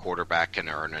where your quarterback can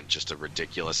earn just a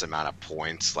ridiculous amount of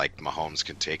points like Mahomes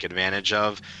can take advantage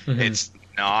of, it's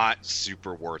not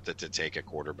super worth it to take a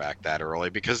quarterback that early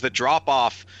because the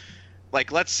drop-off,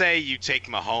 like, let's say you take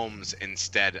Mahomes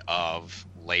instead of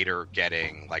later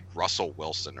getting, like, Russell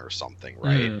Wilson or something,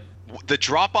 right? The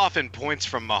drop-off in points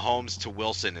from Mahomes to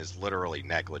Wilson is literally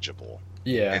negligible.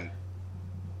 Yeah. And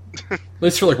at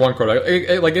least for, like, one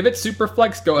quarterback. Like, if it's super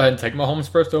flex, go ahead and take Mahomes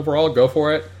first overall. Go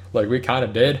for it. Like, we kind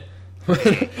of did.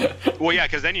 Well, yeah,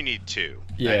 because then you need two.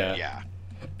 Yeah. Yeah.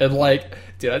 And, like,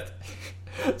 dude,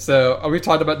 so we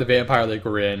talked about the Vampire League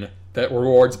we're in that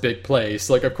rewards big plays.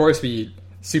 So, like, of course, we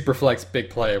super flex big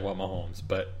play with Mahomes.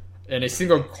 But in a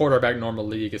single quarterback normal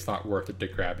league, it's not worth it to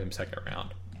grab him second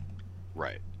round.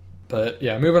 Right. But,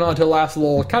 yeah, moving on to the last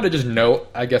little kind of just note,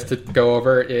 I guess, to go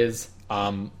over is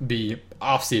the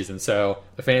offseason. So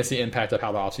the fantasy impact of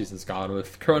how the offseason's gone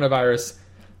with coronavirus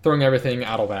throwing everything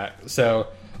out of whack. So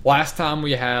last time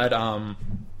we had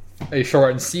a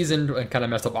shortened season and kind of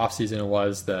messed up offseason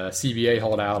was the CBA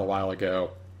holdout a while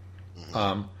ago.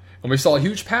 And we saw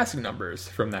huge passing numbers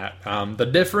from that. The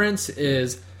difference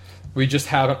is we just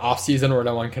have an offseason where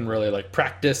no one can really, like,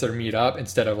 practice or meet up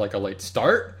instead of, like, a late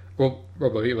start. Well,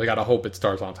 we got to hope it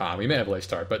starts on time. We may have a late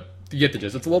start, but you get the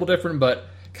gist. It's a little different, but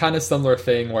kind of similar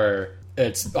thing where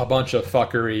it's a bunch of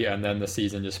fuckery and then the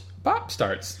season just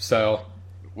starts. So,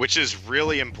 which is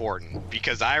really important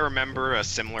because I remember a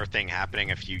similar thing happening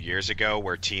a few years ago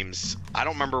where teams, I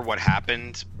don't remember what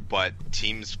happened, but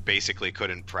teams basically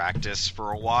couldn't practice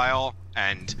for a while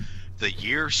and the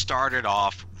year started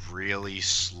off really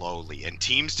slowly and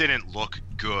teams didn't look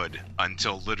good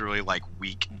until literally like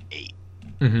week 8.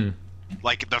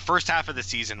 Like the first half of the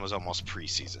season was almost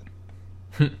preseason.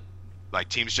 Like,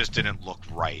 teams just didn't look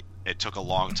right. It took a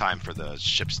long time for the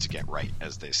ships to get right,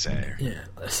 as they say. Yeah,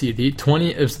 let's see. It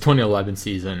was 2011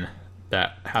 season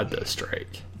that had the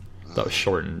strike. That was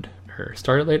shortened. Or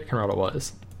started late? I can't remember what it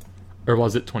was. Or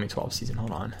was it 2012 season?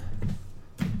 Hold on.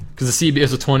 Because the CBA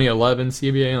is a 2011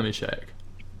 CBA. Let me check.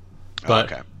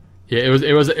 But, okay. Yeah, it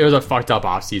was a fucked up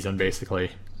off season,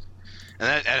 basically. And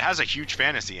it has a huge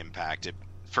fantasy impact.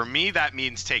 For me, that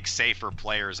means take safer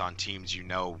players on teams you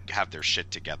know have their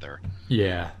shit together.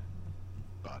 Yeah.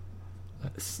 But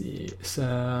let's see.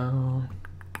 So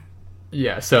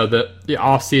yeah, so the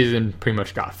off season pretty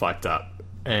much got fucked up,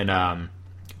 and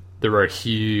there were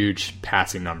huge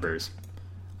passing numbers.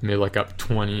 Let me look up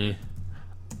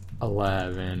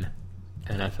 2011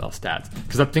 NFL stats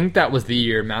because I think that was the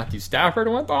year Matthew Stafford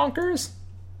went bonkers.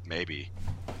 Maybe.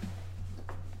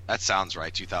 That sounds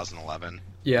right. 2011.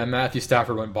 Yeah, Matthew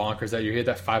Stafford went bonkers that year. He had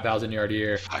that 5,000-yard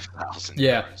year. 5,000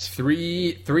 Yeah,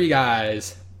 three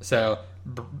guys. So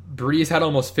Breeze had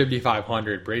almost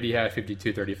 5,500. Brady had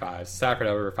 5,235. Stafford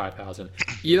had over 5,000.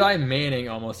 Eli Manning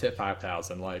almost hit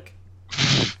 5,000. Like,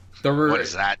 there were. What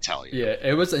does that tell you? Yeah,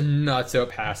 it was a nutso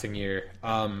passing year.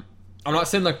 I'm not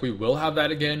saying like we will have that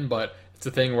again, but it's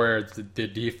a thing where the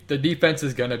defense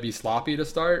is gonna be sloppy to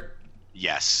start.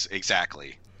 Yes,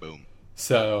 exactly. Boom.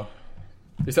 So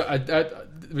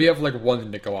we have like one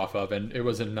thing to go off of, and it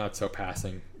was a not so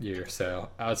passing year. So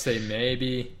I would say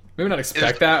maybe not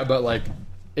expect that, but like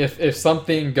if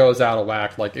something goes out of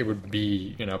whack, like it would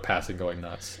be passing going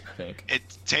nuts. I think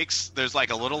there's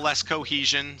like a little less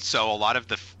cohesion, so a lot of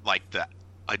the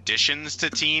additions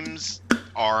to teams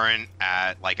aren't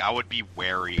at like I would be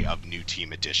wary of new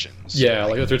team additions. Yeah,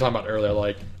 like as we were talking about earlier,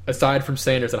 like aside from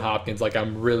Sanders and Hopkins, like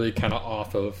I'm really kind of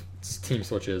off of team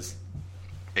switches.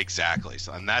 Exactly.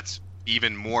 So, and that's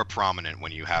even more prominent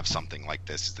when you have something like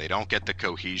this. They don't get the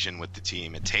cohesion with the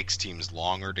team. It takes teams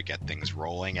longer to get things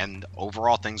rolling, and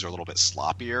overall things are a little bit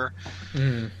sloppier.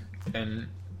 And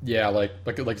yeah, like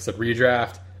I said,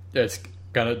 redraft. It's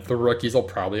the rookies will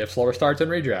probably have slower starts in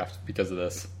redraft because of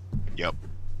this. Yep.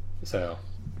 So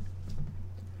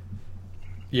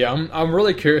yeah, I'm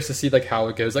really curious to see like how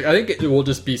it goes. Like I think it will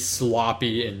just be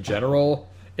sloppy in general.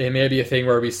 It may be a thing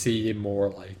where we see more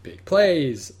like big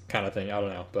plays kind of thing. I don't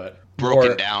know, but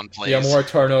broken down plays. Yeah, more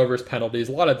turnovers, penalties,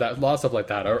 a lot of stuff like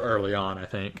that early on, I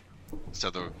think. So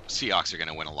the Seahawks are going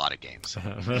to win a lot of games.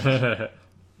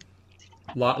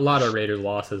 Lot of Raiders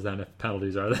losses then if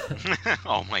penalties are there.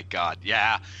 Oh my God,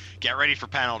 yeah. Get ready for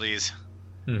penalties.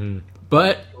 Mm-hmm.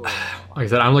 But like I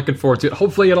said, I'm looking forward to it.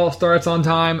 Hopefully, it all starts on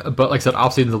time. But like I said,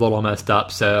 offseason's a little messed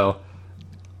up, so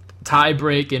tie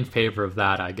break in favor of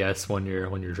that, I guess, when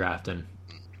you're drafting.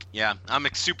 Yeah, I'm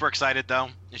super excited though.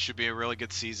 It should be a really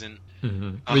good season.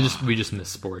 Mm-hmm. We just miss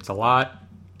sports a lot.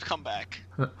 Come back,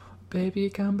 baby,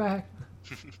 come back.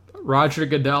 Roger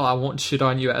Goodell, I won't shit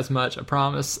on you as much, I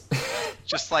promise.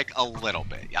 Just like a little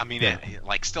bit. I mean,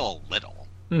 like still a little.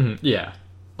 Mm-hmm. Yeah,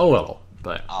 a little,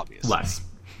 but obviously less.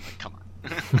 Like, come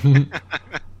on.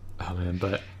 Oh man,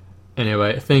 but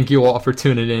anyway, thank you all for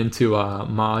tuning in to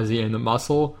Mozzie and the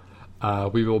Muscle.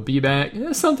 We will be back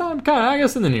sometime, kind of, I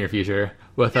guess, in the near future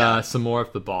with some more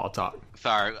of the ball talk. With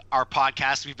our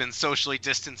podcast, we've been socially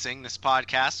distancing this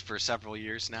podcast for several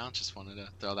years now. Just wanted to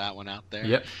throw that one out there.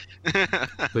 Yep.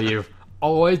 But you've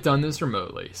always done this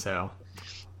remotely, so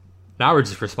now we're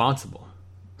just responsible.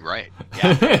 Right.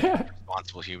 Yeah.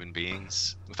 Responsible human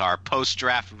beings with our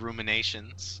post-draft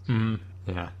ruminations. Mm-hmm.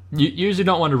 Yeah. You usually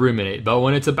don't want to ruminate, but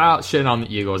when it's about shitting on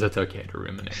the Eagles, it's okay to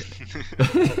ruminate.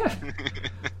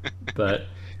 But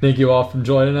thank you all for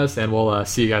joining us, and we'll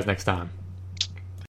see you guys next time.